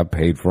like, look, I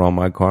paid for all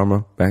my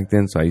karma back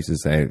then. So I used to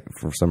say,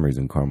 for some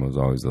reason, karma was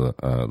always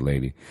a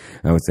lady.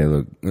 I would say,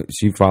 look,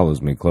 she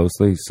follows me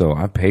closely, so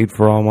I paid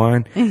for all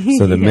mine.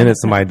 So the minute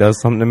somebody does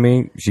something to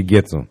me, she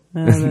gets them.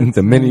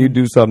 The minute you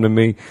do something to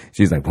me,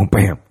 she's like, boom,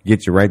 bam,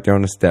 get you right there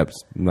on the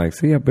steps. I'm like,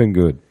 see, I've been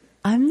good.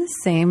 I'm the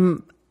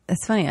same.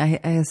 It's funny. I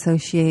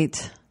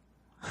associate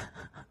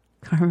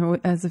karma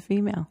as a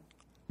female.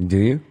 Do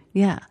you?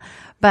 Yeah.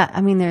 But,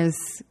 I mean, there's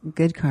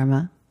good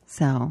karma,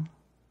 so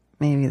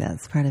maybe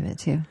that's part of it,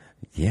 too.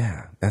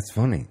 Yeah, that's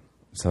funny.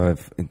 So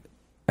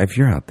if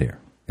you're out there,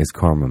 is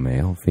karma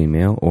male,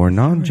 female, or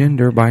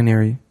non-gender,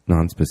 binary,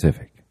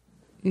 non-specific?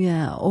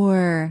 Yeah,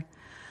 or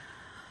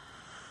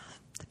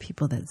the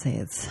people that say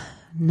it's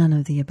none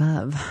of the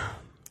above.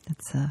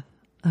 It's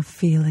a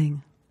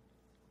feeling,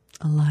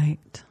 a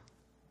light,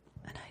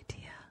 an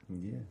idea.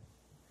 Yeah.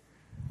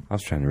 I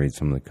was trying to read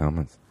some of the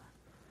comments.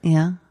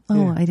 Yeah?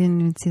 Oh, yeah. I didn't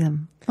even see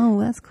them. Oh,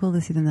 that's cool to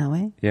see them that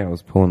way. Yeah, I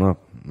was pulling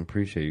up. I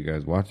appreciate you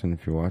guys watching.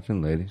 If you're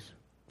watching, ladies,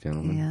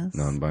 gentlemen,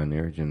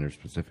 non-binary, gender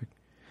specific.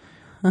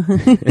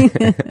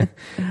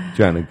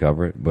 Trying to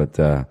cover it. But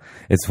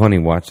it's funny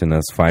watching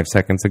us 5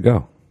 seconds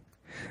ago.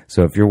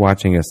 So if you're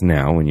watching us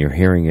now and you're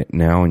hearing it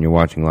now and you're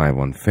watching live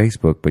on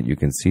Facebook, but you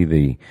can see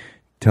the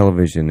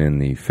television in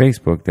the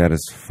Facebook, that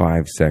is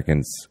 5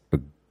 seconds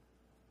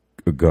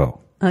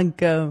ago.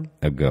 Ago.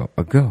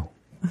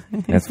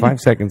 That's 5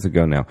 seconds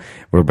ago now.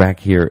 We're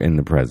back here in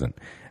the present.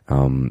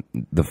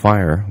 The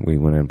fire, we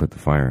went in and put the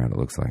fire out, it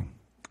looks like.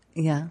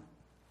 Yeah.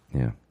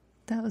 Yeah.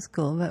 That was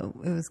cool, but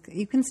it was.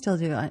 You can still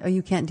do it. Oh,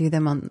 you can't do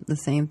them on the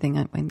same thing,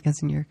 I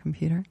guess, in your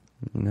computer?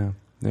 No,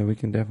 we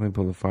can definitely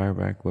pull the fire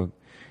back. Look.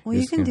 Well,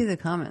 you can do the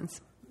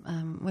comments,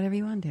 whatever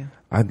you want to do.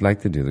 I'd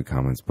like to do the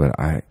comments, but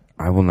I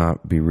will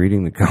not be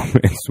reading the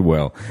comments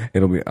well.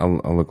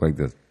 I'll look like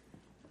this.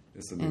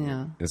 This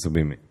will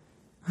be me.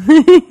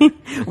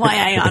 Why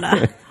I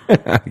oughta.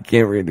 I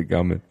can't read the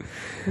comment.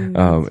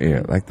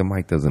 Yeah, like the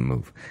mic doesn't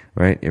move.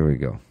 Right? Here we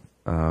go.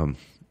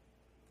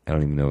 I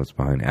don't even know what's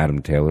behind.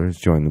 Adam Taylor has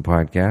joined the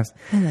podcast.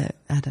 Hello,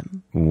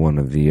 Adam. One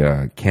of the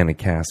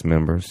Canacast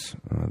members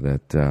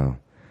that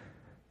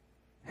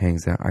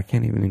hangs out. I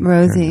can't even...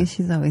 Rosie,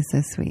 she's always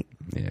so sweet.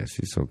 Yeah,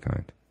 she's so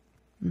kind.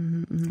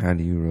 Mm-hmm. How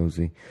do you,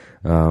 Rosie?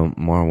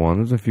 Marwan,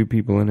 there's a few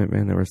people in it,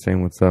 man, that were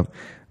saying what's up.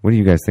 What do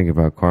you guys think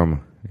about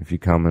karma? If you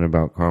comment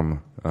about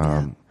karma,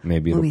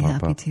 maybe it'll pop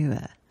up. We'll be happy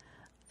to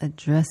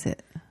address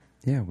it.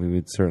 Yeah, we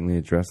would certainly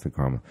address the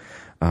karma.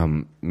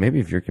 Maybe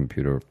if your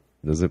computer,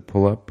 does it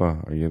pull up?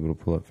 Are you able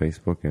to pull up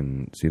Facebook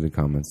and see the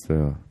comments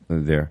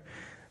there?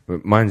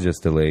 But mine's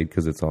just delayed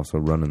because it's also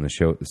running the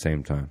show at the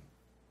same time.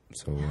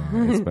 So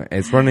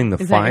it's running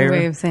the Is fire. Is that your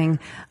way of saying,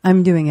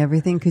 I'm doing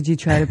everything, could you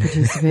try to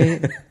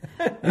participate?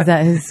 Is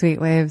that his sweet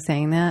way of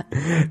saying that?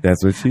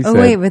 That's what she said. Oh,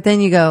 wait, but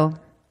then you go,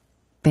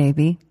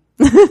 baby.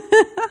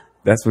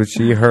 That's what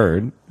she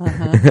heard.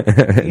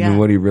 And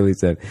what he really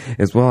said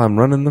is, well, I'm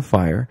running the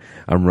fire.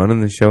 I'm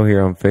running the show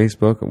here on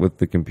Facebook with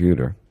the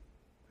computer.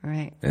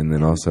 Right. And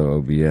then also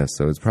OBS.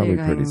 So it's probably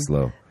pretty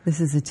slow.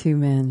 This is a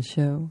 2-man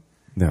show.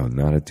 No,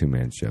 not a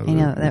 2-man show. I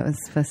know, that was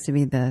supposed to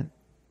be the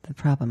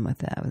problem with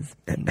that. I was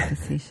being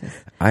facetious.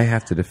 I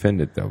have to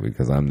defend it, though,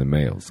 because I'm the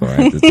male. So I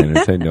have to stand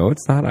and say, no,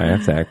 it's not. I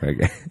have to act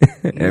like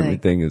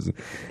everything is.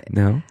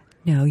 No.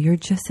 No, you're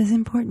just as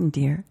important,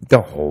 dear.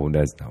 Oh,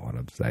 that's not what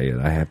I'm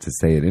saying. I have to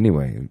say it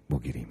anyway. We'll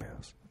get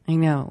emails. I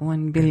know,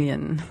 1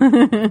 billion.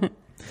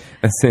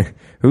 I say,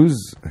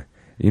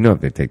 if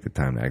they take the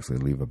time to actually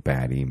leave a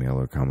bad email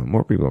or comment,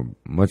 more people are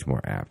much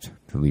more apt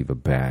to leave a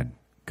bad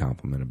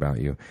compliment about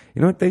you.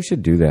 You know what? They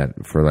should do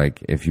that for,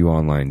 like, if you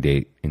online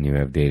date and you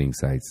have dating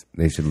sites,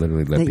 they should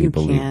literally let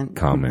people leave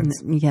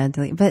comments. Yeah,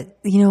 delete. But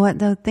you know what,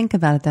 though? Think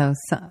about it, though.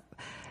 So,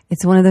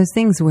 it's one of those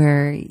things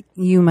where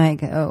you might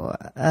go,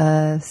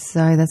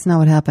 sorry, that's not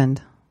what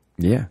happened.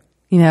 Yeah.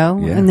 You know?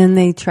 Yeah. And then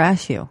they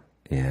trash you.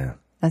 Yeah.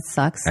 That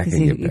sucks because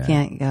you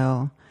can't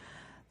go,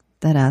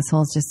 that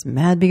asshole's just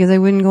mad because I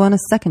wouldn't go on a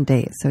second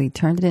date. So he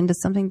turned it into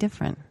something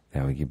different.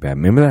 That would get bad.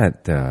 Remember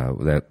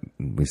that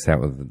we sat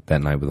with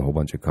that night with a whole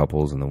bunch of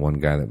couples, and the one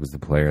guy that was the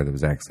player that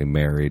was actually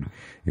married,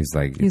 he was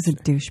a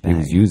douchebag. He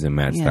was using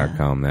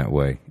Match.com that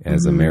way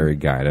as a married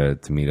guy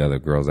to meet other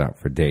girls out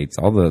for dates.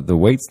 All the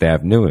wait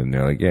staff knew him.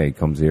 They're like, yeah, he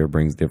comes here,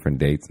 brings different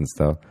dates and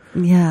stuff.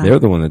 Yeah, they're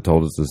the one that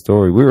told us the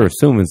story. We were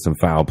assuming some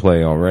foul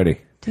play already.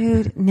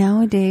 Dude,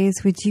 nowadays,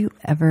 would you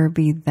ever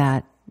be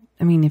that?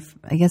 I mean,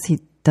 I guess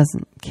he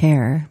doesn't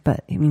care,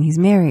 but I mean, he's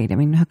married. I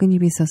mean, how can you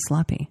be so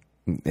sloppy?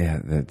 Yeah,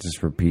 that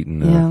just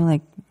repeating.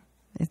 Like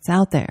it's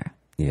out there.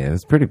 Yeah, it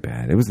was pretty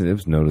bad. It was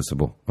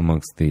noticeable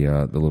amongst the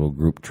little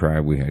group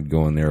tribe we had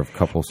going there of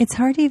couples. It's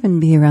hard to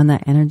even be around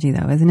that energy,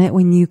 though, isn't it?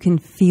 When you can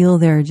feel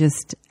their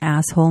just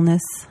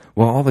assholeness.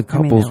 Well, all the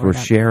couples were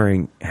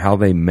sharing how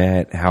they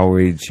met, how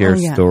we'd share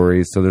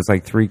stories. So there's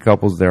like 3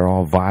 couples. They're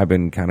all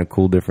vibing, kind of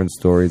cool, different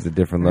stories at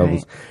different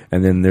levels.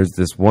 And then there's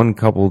this one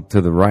couple to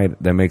the right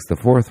that makes the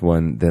 4th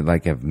one that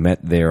like have met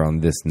there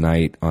on this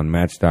night on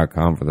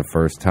Match.com for the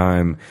first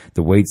time.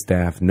 The wait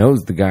staff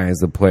knows the guy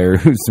is a player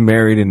who's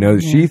married and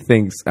knows she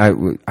thinks,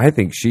 I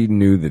think she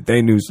knew that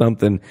they knew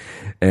something.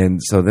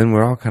 And so then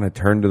we're all kind of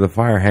turned to the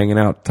fire, hanging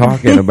out,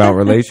 talking about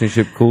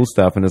relationship cool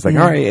stuff. And it's like,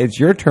 all right, it's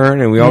your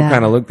turn. And we all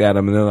kind of looked at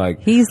him and they're like,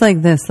 he's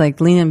like this,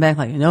 like leaning back,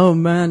 like, no,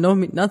 man,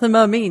 nothing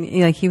about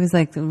me. Like he was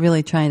like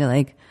really trying to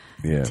like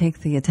take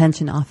the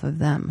attention off of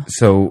them.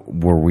 So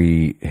were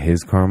we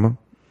his karma?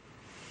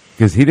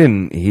 Because it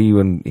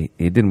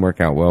didn't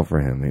work out well for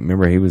him.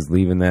 Remember, he was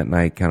leaving that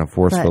night kind of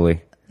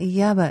forcefully.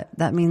 But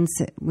that means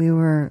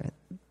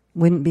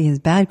wouldn't be his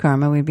bad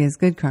karma. We'd be his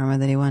good karma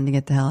that he wanted to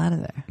get the hell out of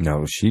there.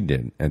 No, she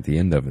did at the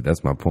end of it.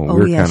 That's my point.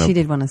 Oh, she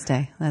did want to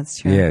stay. That's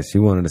true. Yeah, she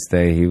wanted to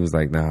stay. He was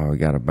like, no, we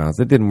got to bounce.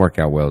 It didn't work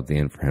out well at the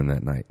end for him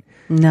that night.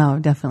 No,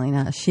 definitely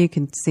not. She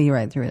could see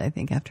right through it, I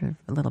think, after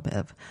a little bit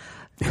of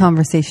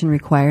conversation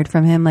required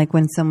from him, like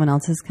when someone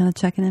else is kind of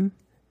checking him.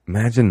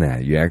 Imagine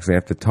that. You actually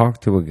have to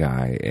talk to a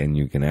guy and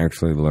you can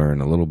actually learn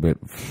a little bit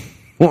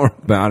more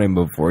about him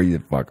before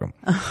you fuck him.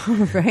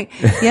 Oh, right.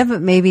 Yeah,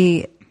 but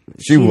maybe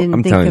she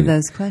didn't think of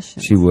those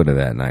questions. She would have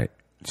that night.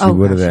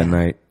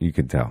 Night. You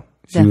could tell.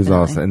 She was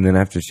also, and then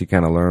after she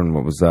kind of learned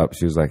what was up,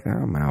 she was like,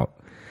 I'm out.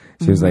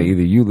 She was like,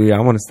 either you leave, I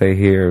want to stay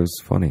here. It was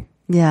funny.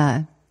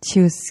 Yeah.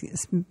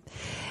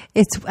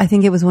 I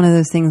think it was one of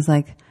those things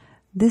like,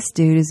 this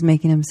dude is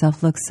making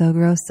himself look so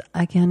gross,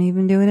 I can't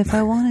even do it if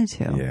I wanted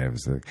to. Yeah, it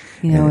was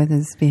with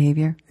his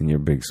behavior. And your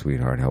big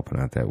sweetheart helping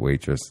out that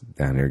waitress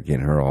down there,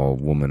 getting her all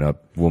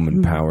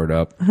woman powered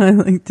up. I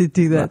like to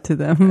do that to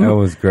them. That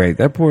was great.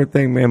 That poor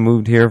thing, man,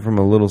 moved here from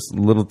a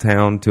little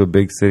town to a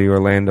big city,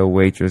 Orlando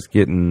waitress,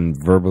 getting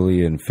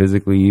verbally and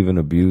physically even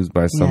abused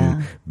by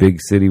some big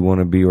city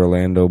wannabe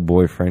Orlando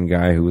boyfriend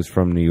guy who was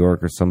from New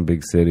York or some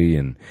big city.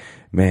 And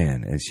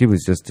man, and she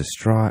was just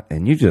distraught.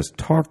 And you just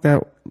talked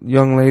that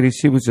young lady.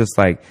 She was just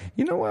like,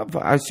 you know what?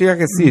 I could see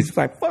it. She's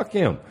like, fuck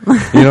him. You know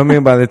what I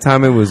mean? By the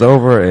time it was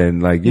over,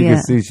 and like you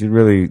could see, she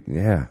really,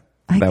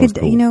 was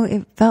cool.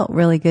 It felt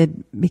really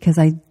good because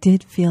I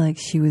did feel like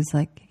she was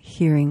like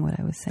hearing what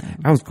I was saying.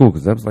 That was cool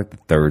because that was like the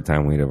 3rd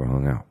time we'd ever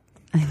hung out.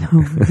 I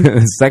know.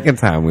 The 2nd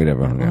time we'd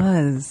ever hung out.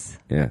 It was.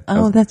 Yeah.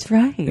 That's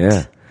right.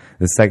 Yeah.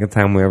 The 2nd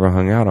time we ever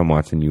hung out, I'm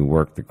watching you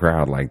work the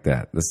crowd like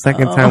that. The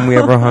 2nd time we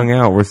ever hung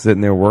out, we're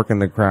sitting there working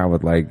the crowd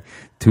with like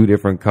 2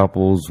 different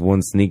couples,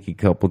 one sneaky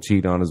couple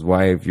cheat on his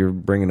wife. You're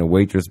bringing a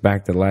waitress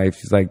back to life.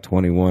 She's like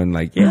 21,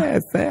 like,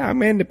 yes,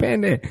 I'm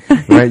independent.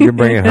 Right? You're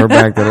bringing her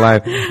back to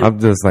life. I'm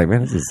just like,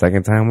 man, this is the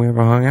 2nd time we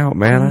ever hung out,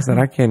 man. I said,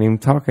 I can't even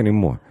talk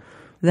anymore.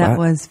 That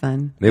was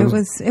fun. It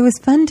was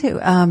fun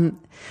to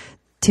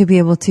to be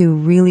able to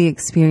really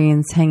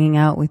experience hanging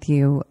out with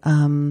you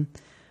in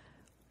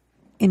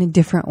a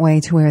different way,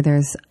 to where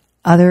there's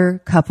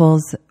other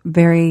couples,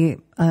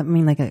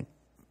 like a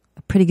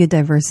pretty good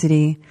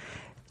diversity,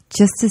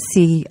 just to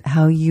see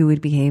how you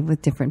would behave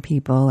with different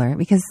people, or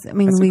because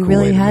we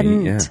really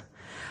hadn't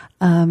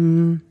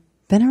been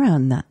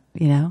around that,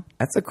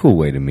 That's a cool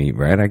way to meet,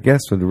 right? I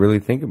guess to really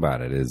think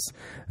about it is,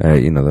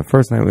 the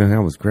first night we hung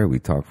out was great. We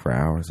talked for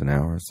hours and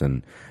hours,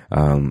 and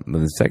but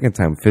the second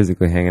time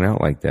physically hanging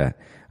out like that,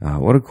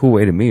 what a cool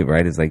way to meet,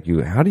 right? It's like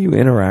how do you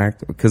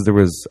interact? Because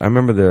I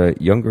remember the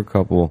younger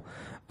couple,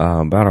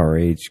 about our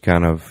age,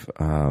 kind of,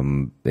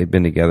 they'd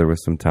been together with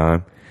some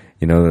time.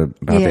 About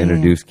to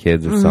introduce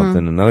kids or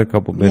something. Another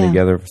couple been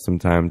together for some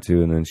time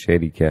too, and then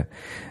Shady Cat.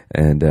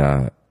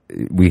 And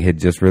we had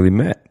just really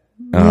met,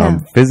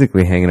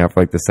 physically hanging out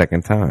for like the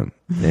second time.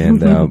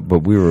 And but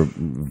we were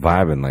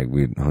vibing like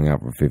we'd hung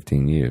out for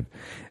 15 years.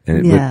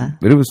 And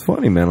but it was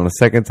funny, man. On the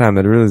second time,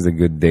 that really is a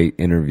good date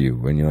interview.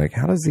 When you're like,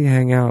 how does he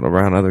hang out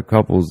around other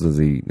couples?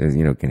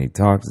 Can he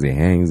talk? Does he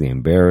hang? Is he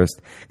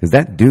embarrassed? Because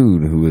that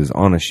dude who was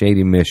on a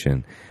shady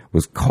mission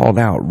was called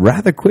out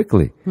rather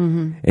quickly.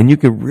 Mm-hmm. And you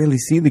could really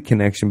see the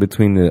connection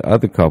between the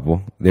other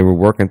couple. They were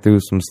working through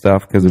some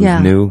stuff because it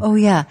was new. Oh,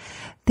 yeah.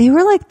 They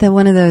were like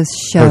one of those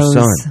shows.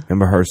 Her son.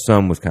 Remember, her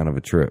son was kind of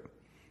a trip.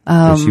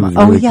 She was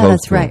really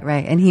close to him.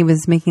 Right. And he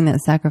was making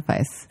that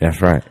sacrifice.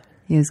 That's right.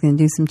 He was going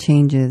to do some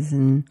changes.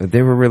 But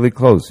they were really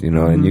close,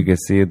 and you could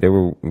see it. They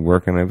were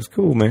working. It was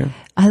cool, man.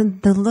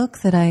 The look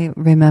that I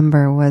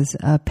remember was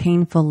a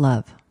painful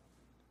love.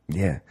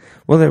 Yeah.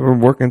 Well, they were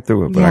working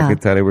through it, but I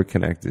could tell they were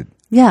connected.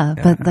 Yeah,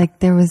 but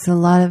there was a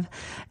lot of,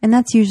 and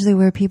that's usually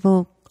where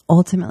people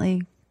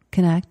ultimately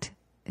connect,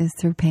 is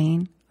through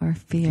pain or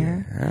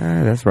fear.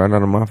 Yeah, that's right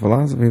out of my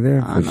philosophy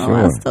there, for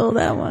sure. I stole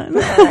that one.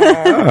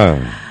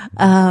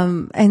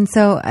 And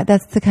so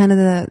that's the kind of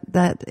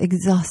that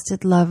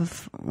exhausted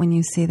love when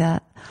you see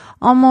that.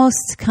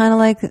 Almost kind of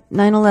like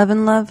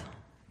 9/11 love.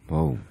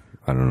 Whoa,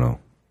 I don't know.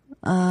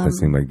 That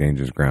seemed like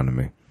dangerous ground to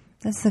me.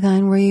 That's the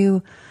kind where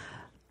you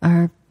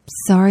are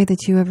sorry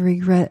that you ever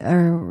regret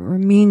or were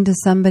mean to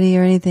somebody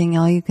or anything.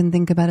 All you can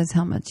think about is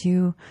how much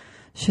you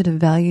should have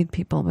valued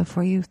people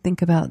before you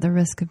think about the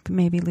risk of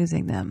maybe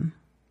losing them.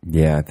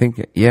 Yeah, I think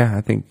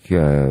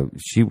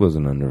she was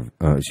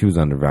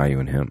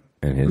undervaluing him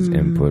and his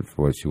input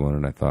for what she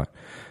wanted, I thought.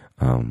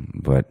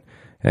 But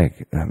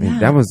heck,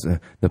 that was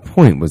the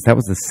point. That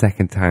was the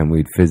second time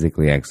we'd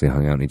physically actually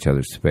hung out in each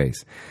other's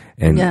space,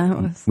 and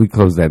we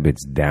closed that bitch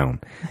down.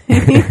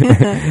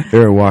 They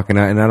were walking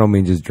out, and I don't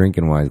mean just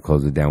drinking wise.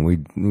 Close it down. We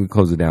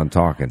closed it down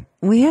talking.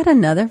 We had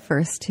another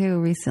first too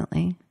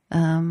recently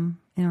in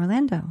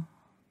Orlando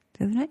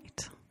the other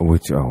night.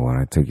 When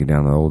I took you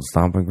down the old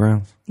stomping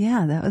grounds?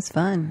 Yeah, that was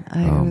fun.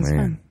 It was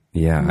fun.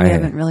 Yeah. I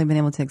haven't really been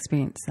able to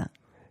experience that.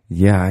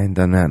 Yeah, I hadn't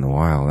done that in a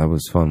while. That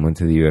was fun. Went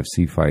to the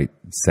UFC fight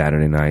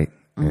Saturday night.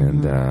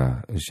 And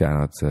shout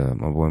out to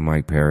my boy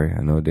Mike Perry.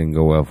 I know it didn't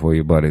go well for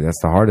you, buddy.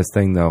 That's the hardest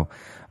thing, though.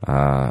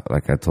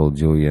 Like I told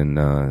Julian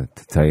to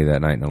tell you that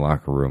night in the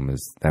locker room,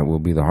 is that will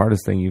be the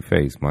hardest thing you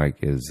face, Mike,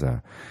 is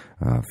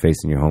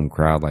facing your home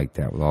crowd like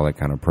that with all that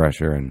kind of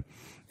pressure and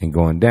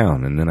going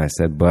down. And then I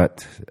said,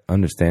 but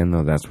understand,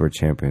 though, that's where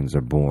champions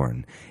are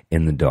born,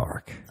 in the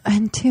dark.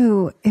 And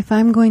two, if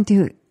I'm going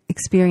to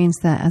experience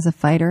that as a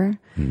fighter,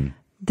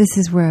 this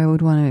is where I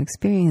would want to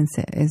experience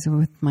it, is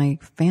with my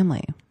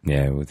family.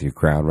 Yeah, with your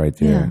crowd right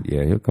there.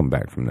 Yeah, he'll come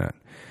back from that.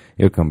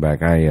 He'll come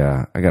back.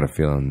 I got a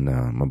feeling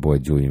my boy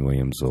Julian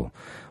Williams will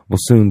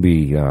soon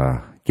be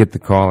get the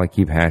call. I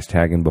keep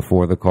hashtagging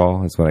before the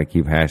call. That's what I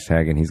keep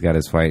hashtagging. He's got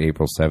his fight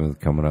April 7th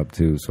coming up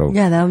too. So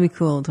yeah, that would be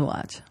cool to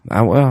watch.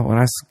 When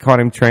I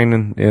caught him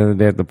training the other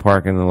day at the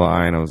park in the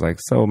line, I was like,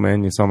 "So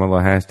man, you saw my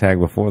little hashtag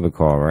before the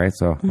call, right?"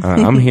 So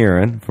I'm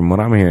hearing, from what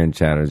I'm hearing,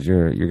 chatters,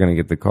 you're going to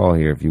get the call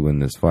here if you win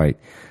this fight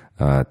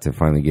to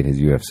finally get his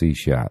UFC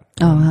shot.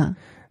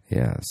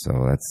 Yeah.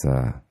 So that's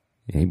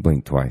he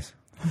blinked twice.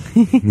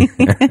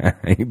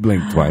 He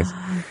blinked twice.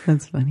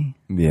 That's funny.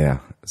 Yeah.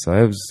 So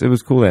it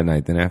was cool that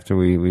night. Then after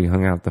we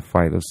hung out at the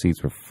fight, those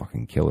seats were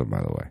fucking killer,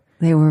 by the way.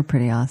 They were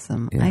pretty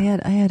awesome.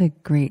 Yeah. I had a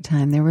great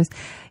time. There was,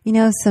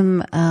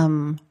 some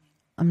I'm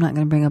not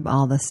going to bring up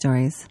all the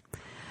stories,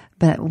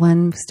 but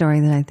one story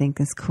that I think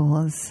is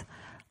cool is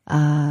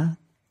the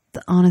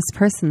honest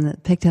person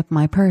that picked up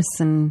my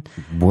purse and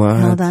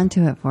held on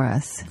to it for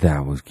us.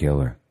 That was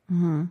killer.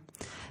 Mm-hmm.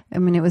 I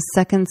mean, it was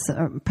seconds,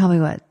 probably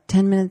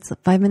 10 minutes,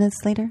 5 minutes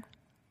later?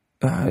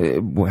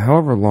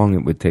 However long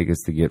it would take us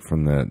to get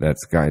from that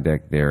sky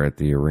deck there at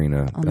the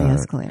arena. On the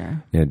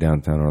escalator. Yeah,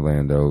 downtown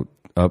Orlando,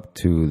 up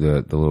to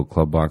the little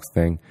club box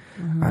thing.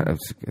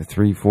 Mm-hmm.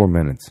 3-4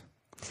 minutes.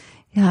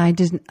 Yeah, I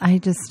just,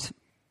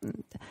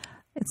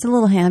 it's a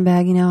little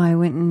handbag, I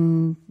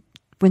went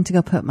to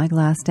go put my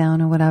glass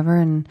down or whatever,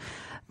 and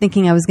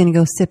thinking I was going to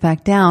go sit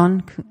back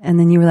down, and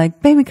then you were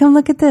like, "Baby, come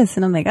look at this."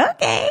 And I'm like,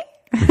 "Okay."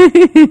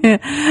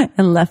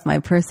 And left my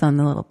purse on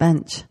the little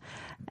bench,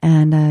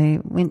 and I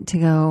went to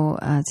go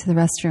to the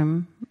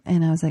restroom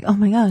And I was like, oh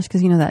my gosh,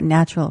 because that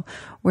natural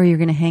where you're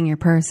going to hang your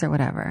purse or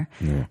whatever.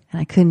 Yeah.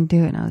 And I couldn't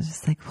do it. And I was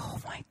just like, oh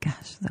my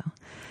gosh. So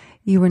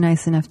you were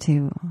nice enough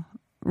to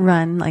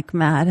run like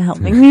mad,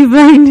 helping me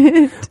find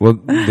it. Well,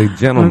 the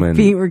gentleman, my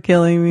feet were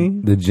killing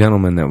me. The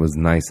gentleman that was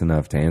nice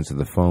enough to answer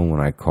the phone when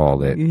I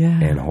called it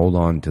and hold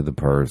on to the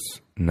purse,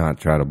 not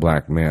try to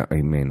blackmail.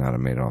 He may not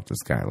have made it off the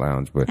Sky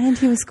Lounge, and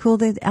he was cool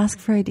to ask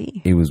for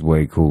ID. He was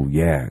way cool.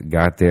 Yeah,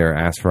 got there,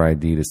 asked for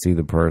ID to see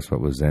the purse,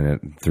 what was in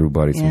it. Threw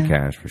Buddy some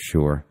cash for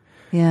sure.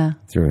 Yeah,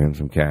 threw him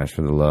some cash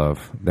for the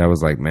love. That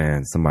was like,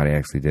 man, somebody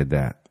actually did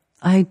that.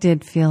 I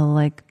did feel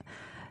like.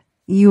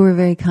 You were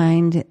very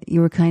kind.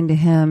 You were kind to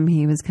him.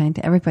 He was kind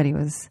to everybody.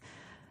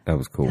 That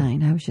was cool.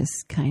 Kind. I was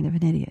just kind of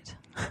an idiot.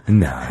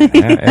 No,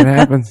 it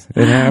happens.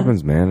 It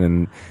happens, man.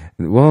 And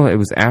well, it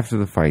was after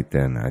the fight.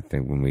 Then I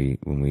think when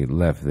we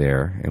left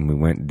there and we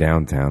went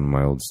downtown,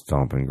 my old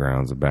stomping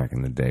grounds of back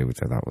in the day,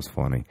 which I thought was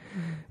funny,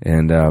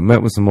 and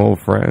met with some old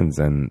friends.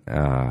 And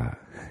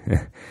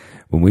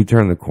when we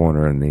turned the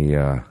corner in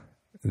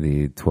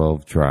the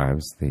 12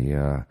 tribes,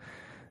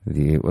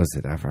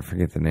 I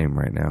forget the name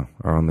right now,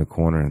 are on the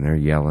corner and they're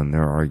yelling,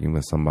 they're arguing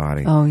with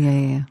somebody. Oh,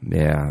 yeah.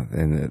 Yeah,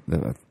 and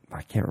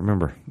I can't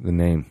remember the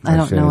name. I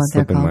don't know what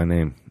they're called. My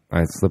name.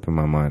 It's slipping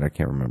my mind. I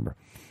can't remember.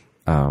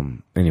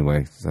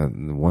 Anyway, so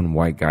the one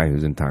white guy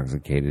who's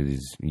intoxicated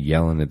is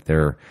yelling at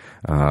their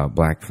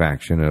black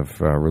faction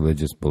of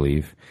religious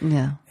belief.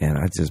 Yeah. And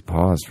I just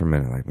paused for a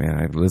minute, like, man,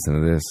 I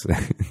listen to this.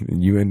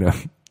 You end up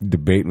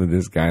debating with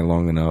this guy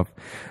long enough.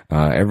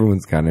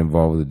 Everyone's kind of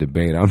involved with the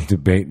debate. I'm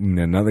debating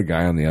another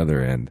guy on the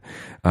other end.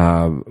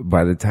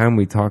 By the time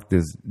we talked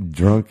this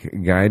drunk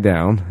guy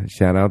down,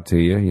 shout out to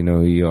you. You know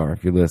who you are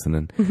if you're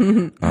listening.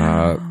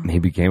 He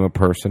became a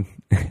person.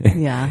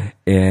 Yeah.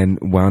 And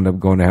wound up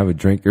going to have a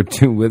drink or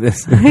two with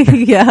us.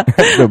 Yeah.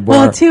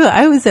 Well, too,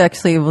 I was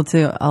actually able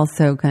to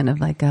also kind of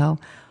like go,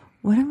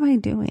 what am I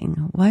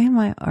doing? Why am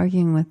I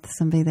arguing with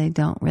somebody they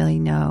don't really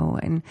know?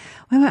 And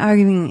why am I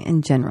arguing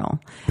in general?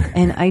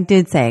 And I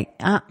did say,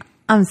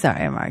 I'm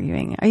sorry I'm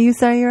arguing. Are you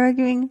sorry you're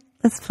arguing?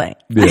 Let's play.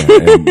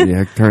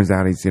 It turns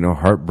out he's,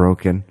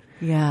 heartbroken.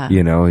 Yeah.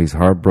 He's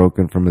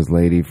heartbroken from his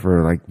lady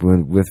for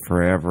with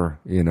forever,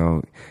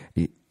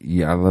 I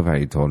love how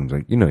you told him,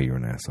 like, you're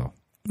an asshole.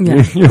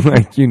 Yeah. You're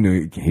like, you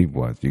knew he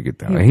was. You could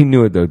tell. He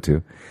knew it though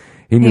too.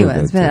 He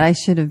was, but I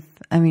should have,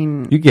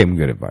 You gave him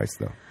good advice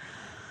though.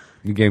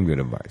 You gave him good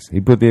advice. He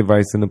put the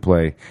advice into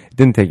play. It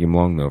didn't take him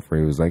long, though, for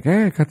he was like,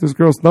 hey, I got this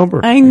girl's number.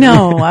 I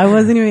know. I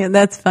wasn't even,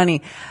 that's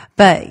funny.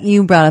 But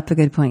you brought up a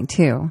good point,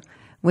 too,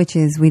 which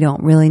is we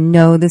don't really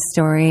know the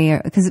story.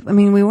 Because,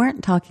 we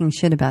weren't talking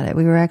shit about it.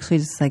 We were actually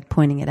just, like,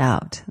 pointing it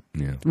out.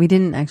 Yeah. We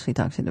didn't actually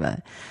talk shit about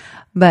it.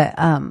 But,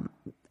 and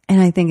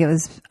I think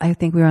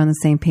we were on the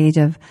same page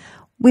of,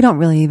 we don't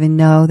really even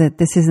know that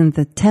this isn't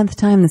the 10th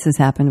time this has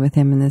happened with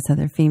him and this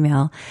other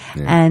female.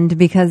 Yeah. And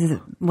because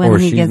when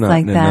he gets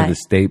like that. Or she's not in another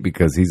state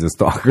because he's a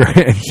stalker.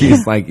 And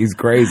she's like, he's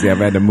crazy. I've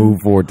had to move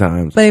 4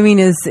 times. But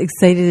as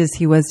excited as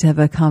he was to have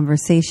a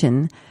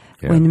conversation,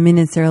 when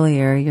minutes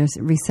earlier you're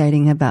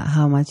reciting about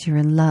how much you're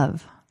in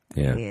love.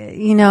 Yeah.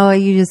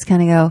 You just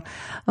kind of go,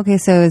 okay,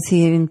 so is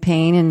he in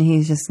pain and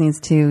he just needs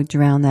to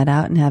drown that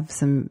out and have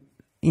some,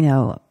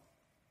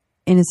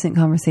 innocent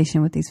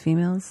conversation with these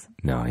females?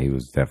 No, he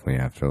was definitely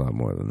after a lot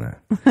more than that.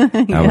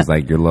 I was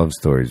like, your love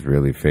story's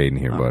really fading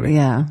here, buddy.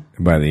 Yeah.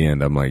 By the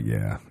end, I'm like,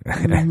 yeah.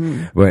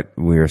 Mm-hmm. But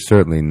we are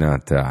certainly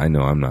not, I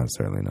know I'm not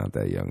certainly not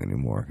that young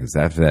anymore. Because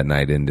after that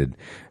night ended,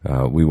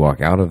 we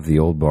walk out of the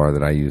old bar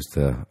that I used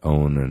to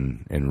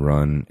own and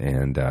run,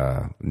 and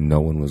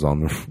no one was on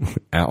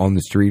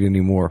the street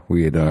anymore.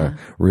 We had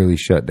really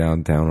shut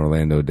downtown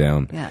Orlando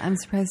down. Yeah, I'm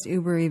surprised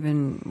Uber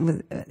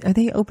even are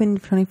they open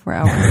 24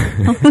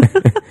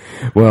 hours?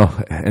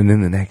 Well, and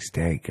then the next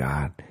day,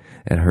 God,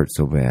 it hurt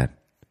so bad.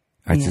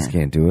 I just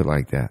can't do it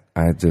like that.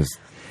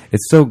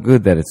 It's so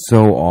good that it's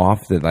so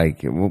off that,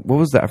 like, what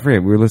was that? I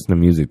forget. We were listening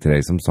to music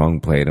today. Some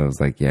song played. I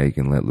was like, yeah, you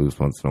can let loose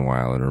once in a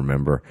while and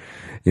remember,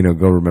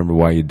 go remember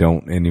why you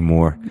don't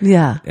anymore.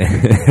 Yeah.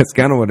 That's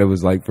kind of what it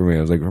was like for me.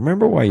 I was like,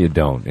 remember why you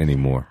don't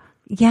anymore.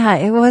 Yeah,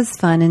 it was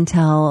fun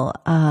until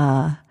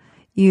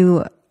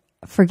you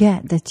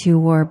forget that you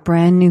wore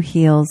brand new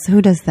heels.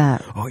 Who does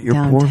that? Oh, your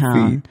downtown?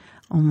 Poor feet.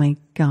 Oh my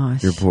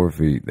gosh. Your poor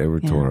feet. They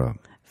were torn up.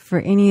 For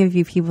any of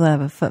you people that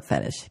have a foot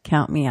fetish,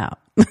 count me out.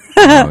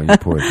 Oh, you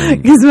poor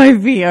thing. Because my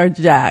feet are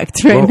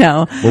jacked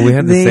now. Well, we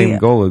had the same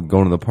goal of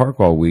going to the park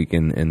all week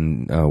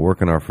and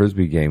working our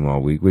Frisbee game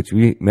all week, which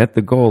we met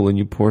the goal, and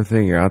you poor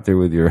thing, you're out there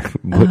with your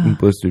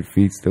blistered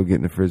feet still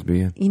getting the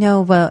Frisbee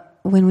in. But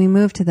when we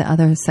moved to the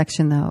other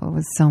section, though, it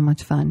was so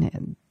much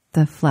fun.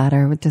 The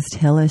flatter, with just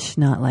hillish,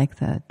 not like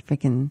the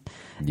freaking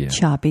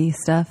choppy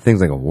stuff. Things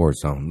like a war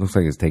zone. Looks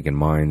like it's taking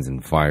mines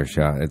and fire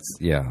shot.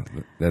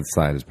 That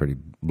side is pretty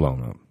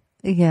blown up.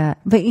 Yeah,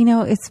 but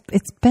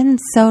it's been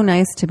so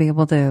nice to be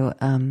able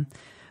to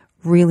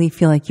really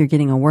feel like you're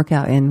getting a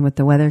workout in with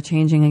the weather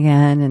changing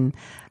again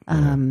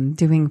and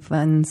doing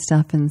fun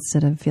stuff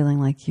instead of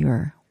feeling like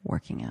you're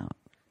working out.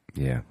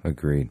 Yeah,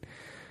 agreed.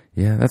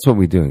 Yeah, that's what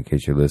we do, in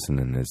case you're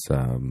listening. This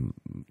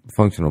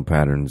functional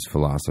patterns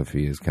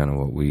philosophy is kind of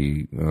what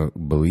we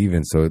believe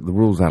in. So it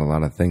rules out a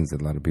lot of things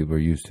that a lot of people are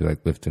used to,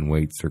 like lifting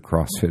weights or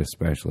CrossFit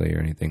especially or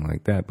anything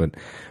like that. But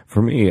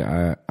for me,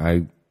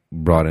 I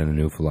brought in a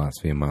new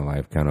philosophy in my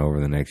life kind of over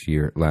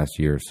the last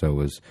year or so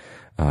was,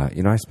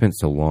 I spent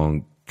so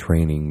long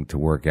training to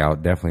work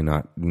out, definitely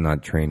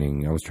not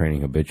training. I was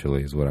training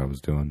habitually is what I was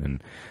doing,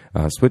 and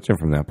switching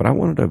from that. But I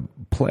wanted to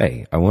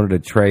play. I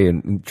wanted to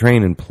train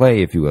and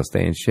play, if you will,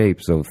 stay in shape.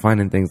 So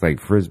finding things like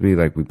Frisbee,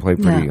 like we play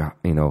pretty,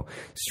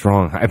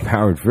 strong,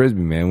 high-powered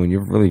Frisbee, man. When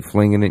you're really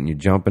flinging it and you're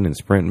jumping and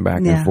sprinting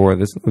back and forth,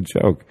 it's no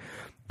joke.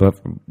 But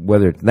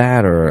whether it's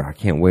that or I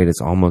can't wait,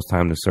 it's almost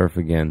time to surf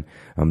again.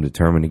 I'm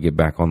determined to get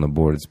back on the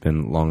board. It's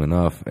been long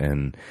enough,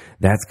 and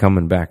that's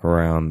coming back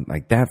around.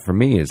 Like that for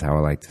me is how I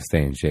like to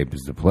stay in shape,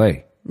 is to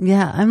play.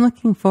 Yeah, I'm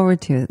looking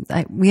forward to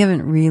it. We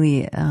haven't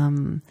really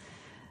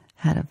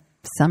had a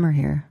summer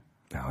here.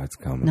 Oh, it's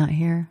coming. Not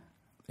here.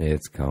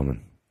 It's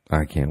coming.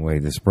 I can't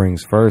wait. The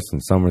spring's first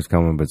and summer's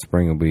coming, but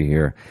spring will be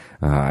here.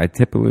 I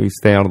typically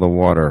stay out of the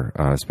water,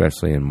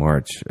 especially in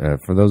March.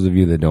 For those of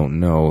you that don't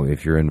know,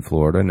 if you're in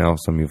Florida, now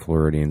some of you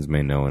Floridians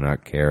may know and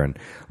not care, and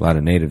a lot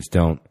of natives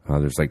don't.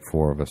 There's like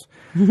 4 of us.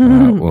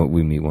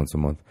 We meet once a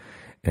month.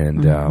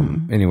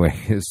 And anyway,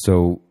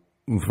 so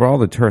for all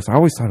the tourists, I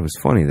always thought it was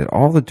funny that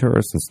all the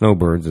tourists and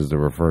snowbirds, as they're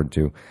referred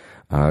to,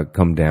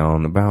 come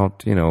down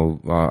about,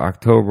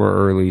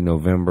 October, early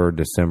November,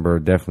 December,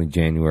 definitely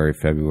January,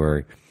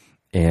 February.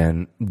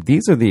 And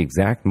these are the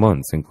exact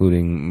months,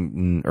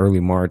 including early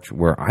March,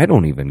 where I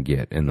don't even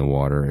get in the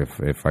water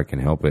if I can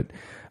help it.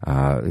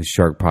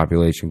 Shark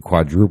population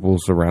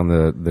quadruples around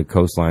the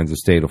coastlines of the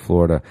state of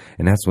Florida.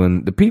 And that's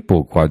when the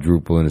people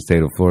quadruple in the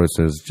state of Florida.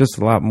 So it's just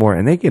a lot more.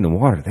 And they get in the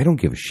water. They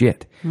don't give a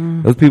shit.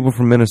 Those people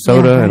from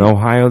Minnesota and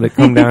Ohio that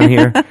come down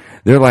here,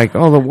 they're like,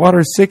 oh, the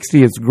water's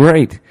 60. It's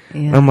great.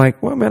 Yeah. I'm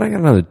like, well, man, I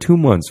got another 2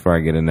 months before I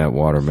get in that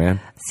water,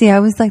 man. See, I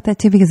was like that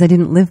too because I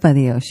didn't live by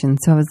the ocean.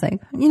 So I was like,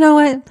 you know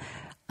what?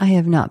 I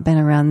have not been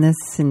around this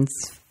since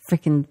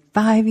freaking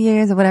 5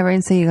 years or whatever.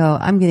 And so you go,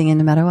 I'm getting in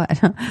no matter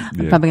what.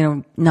 I'm probably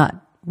going to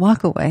not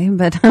walk away,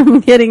 but I'm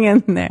getting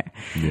in there.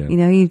 Yeah.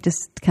 You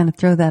just kind of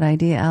throw that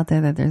idea out there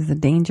that there's a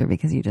danger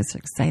because you're just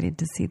excited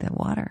to see the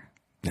water.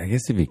 I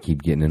guess if you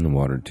keep getting in the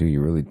water too,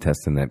 you're really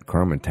testing that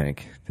karma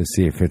tank to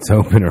see if it's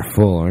open or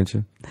full, aren't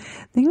you?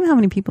 Think of how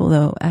many people,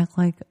 though, act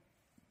like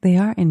they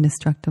are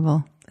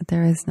indestructible, that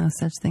there is no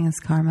such thing as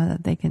karma,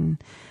 that they can...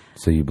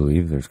 So you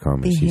believe there's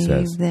karma, she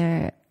says.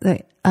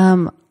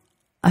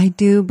 I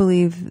do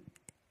believe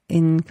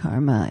in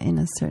karma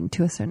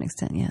to a certain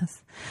extent,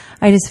 yes.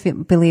 I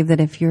just believe that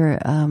if you're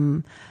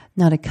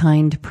not a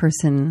kind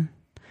person,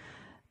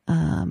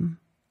 that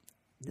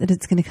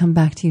it's going to come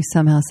back to you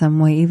somehow, some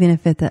way, even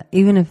if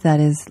that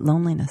is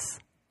loneliness.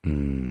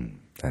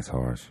 That's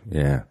harsh.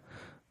 Yeah,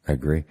 I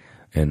agree.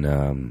 And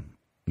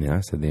I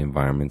said the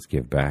environments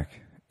give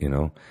back.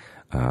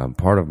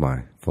 Part of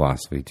my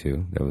philosophy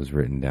too that was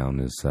written down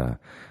is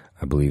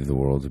I believe the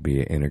world to be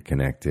an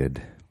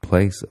interconnected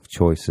place of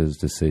choices,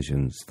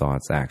 decisions,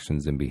 thoughts,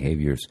 actions, and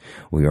behaviors.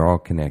 We are all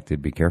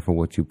connected. Be careful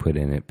what you put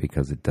in it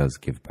because it does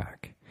give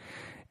back.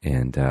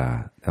 And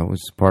that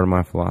was part of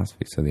my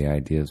philosophy. So the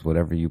idea is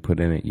whatever you put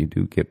in it, you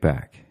do get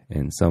back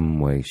in some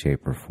way,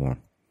 shape, or form.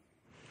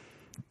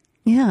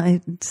 Yeah,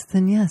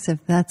 then yes,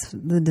 if that's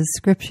the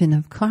description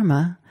of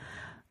karma,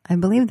 I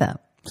believe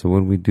that. So what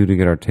did we do to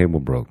get our table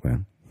broke,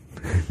 man?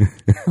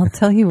 I'll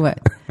tell you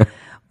what.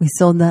 We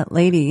sold that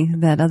lady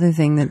that other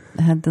thing that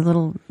had the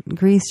little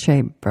grease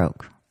tray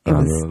broke. It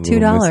was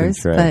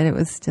 $2, but it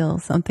was still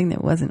something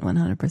that wasn't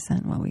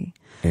 100% what we...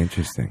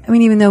 Interesting. I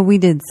mean, even though we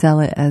did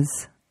sell it as...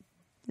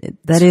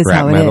 That is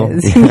how metal.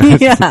 It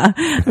is. Yeah.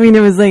 I mean,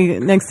 it was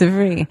like next to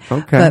free.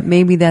 Okay. But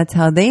maybe that's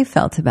how they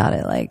felt about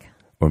it. Like,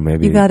 or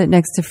maybe you got it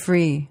next to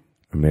free.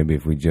 Or maybe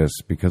if we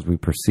just, because we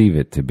perceive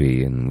it to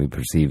be and we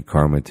perceive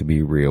karma to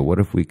be real, what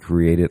if we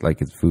create it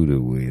like it's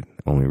voodoo? It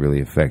only really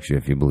affects you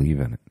if you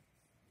believe in it.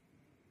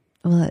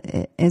 Well,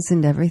 it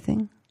isn't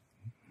everything.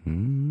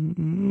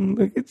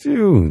 Look at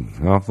you.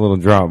 Off little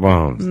drop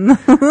bombs. Well,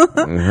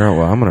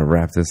 I'm going to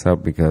wrap this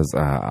up because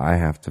I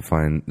have to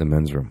find the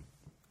men's room.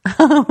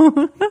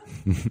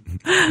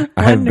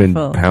 I've been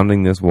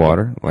pounding this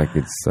water like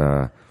it's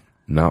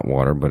not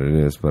water, but it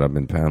is. But I've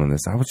been pounding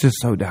this. I was just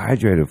so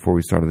dehydrated before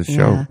we started the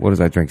show. Yeah. What did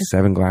I drink?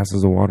 7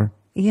 glasses of water?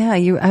 Yeah,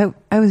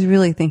 I was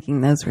really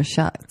thinking those were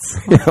shots.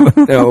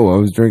 No, I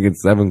was drinking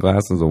 7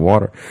 glasses of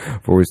water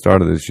before we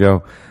started the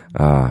show.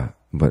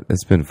 But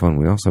it's been fun.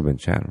 We also been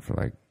chatting for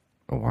like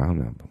a while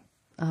now.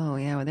 Oh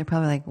yeah, well, they're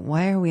probably like,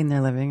 "Why are we in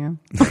their living room?"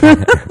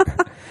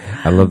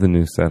 I love the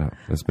new setup.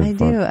 It's been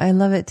fun. I do. I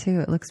love it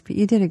too. It looks.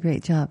 You did a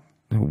great job.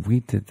 No,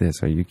 we did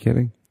this. Are you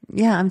kidding?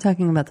 Yeah, I'm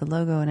talking about the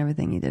logo and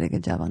everything. You did a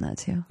good job on that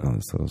too. Oh,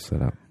 this little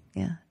setup.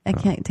 Yeah, I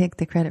can't take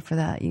the credit for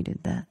that. You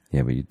did that.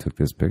 Yeah, but you took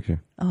this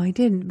picture. Oh, I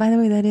did. By the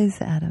way, that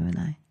is Adam and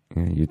I.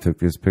 Yeah, you took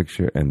this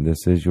picture, and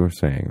this is your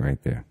saying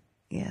right there.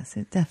 Yes,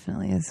 it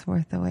definitely is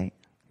worth the wait.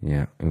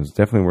 Yeah, it was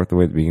definitely worth the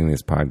wait at the beginning of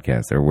this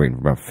podcast. They were waiting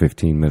for about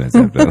 15 minutes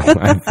after the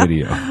live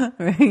video.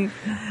 Right.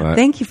 But,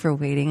 thank you for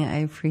waiting. I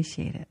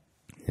appreciate it.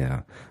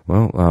 Yeah.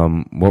 Well,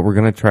 what we're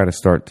going to try to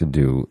start to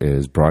do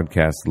is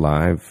broadcast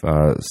live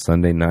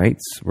Sunday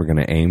nights. We're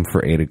going to aim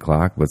for 8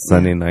 o'clock, but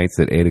Sunday nights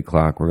at 8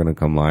 o'clock, we're going to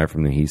come live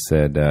from the He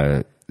Said,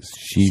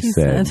 She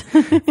Said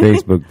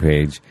Facebook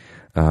page,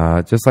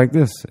 just like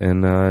this,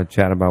 and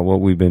chat about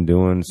what we've been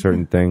doing,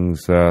 certain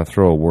things,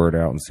 throw a word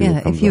out and see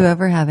what comes if you up.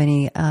 ever have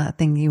any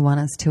thing you want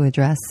us to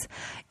address,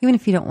 even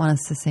if you don't want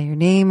us to say your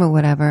name or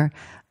whatever,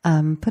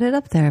 put it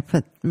up there.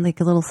 Put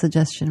like a little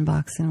suggestion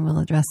box and we'll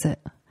address it.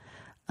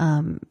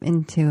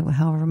 Into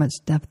however much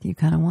depth you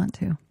kind of want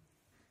to.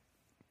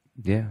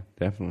 Yeah,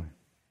 definitely.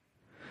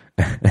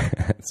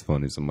 It's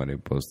funny. Somebody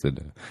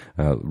posted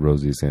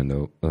Rosie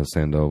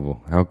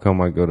Sandoval. How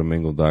come I go to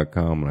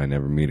mingle.com and I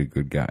never meet a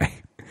good guy?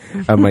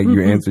 I'm like,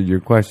 you answered your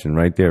question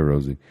right there,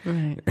 Rosie.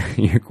 Right.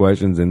 Your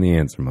question's in the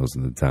answer most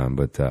of the time.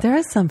 But there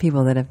are some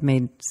people that have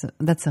made,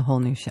 that's a whole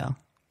new show.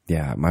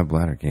 Yeah, my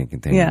bladder can't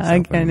contain itself. Yeah, I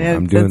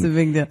can. That's a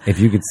big deal. If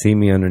you could see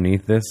me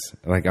underneath this,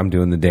 like I'm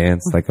doing the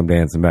dance, like I'm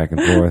dancing back and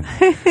forth.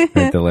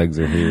 Like the legs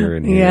are here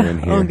and here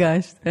and here. Oh,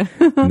 gosh.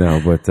 No,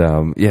 but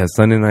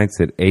Sunday nights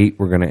at 8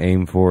 we're going to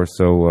aim for.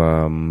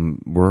 So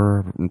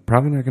we're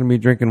probably not going to be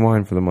drinking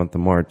wine for the month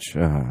of March.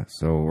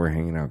 So we're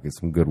hanging out, get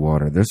some good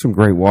water. There's some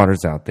great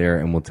waters out there,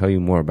 and we'll tell you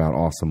more about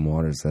awesome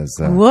waters as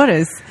Water.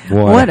 As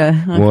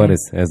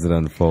it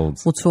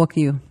unfolds. We'll talk to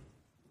you.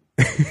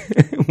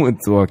 We'll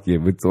talk to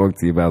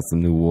you about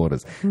some new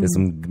waters. There's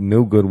some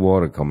new good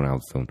water coming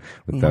out soon.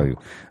 We'll tell you.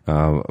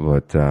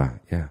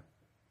 Yeah.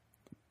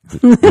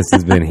 This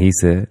has been He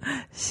Said.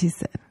 She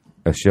Said.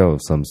 A show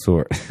of some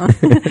sort.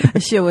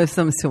 A show of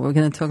some sort. We're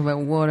going to talk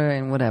about water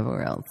and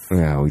whatever else.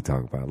 Yeah, we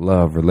talk about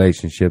love,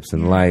 relationships,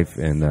 and life,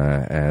 and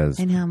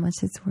and how much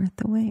it's worth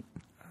the wait.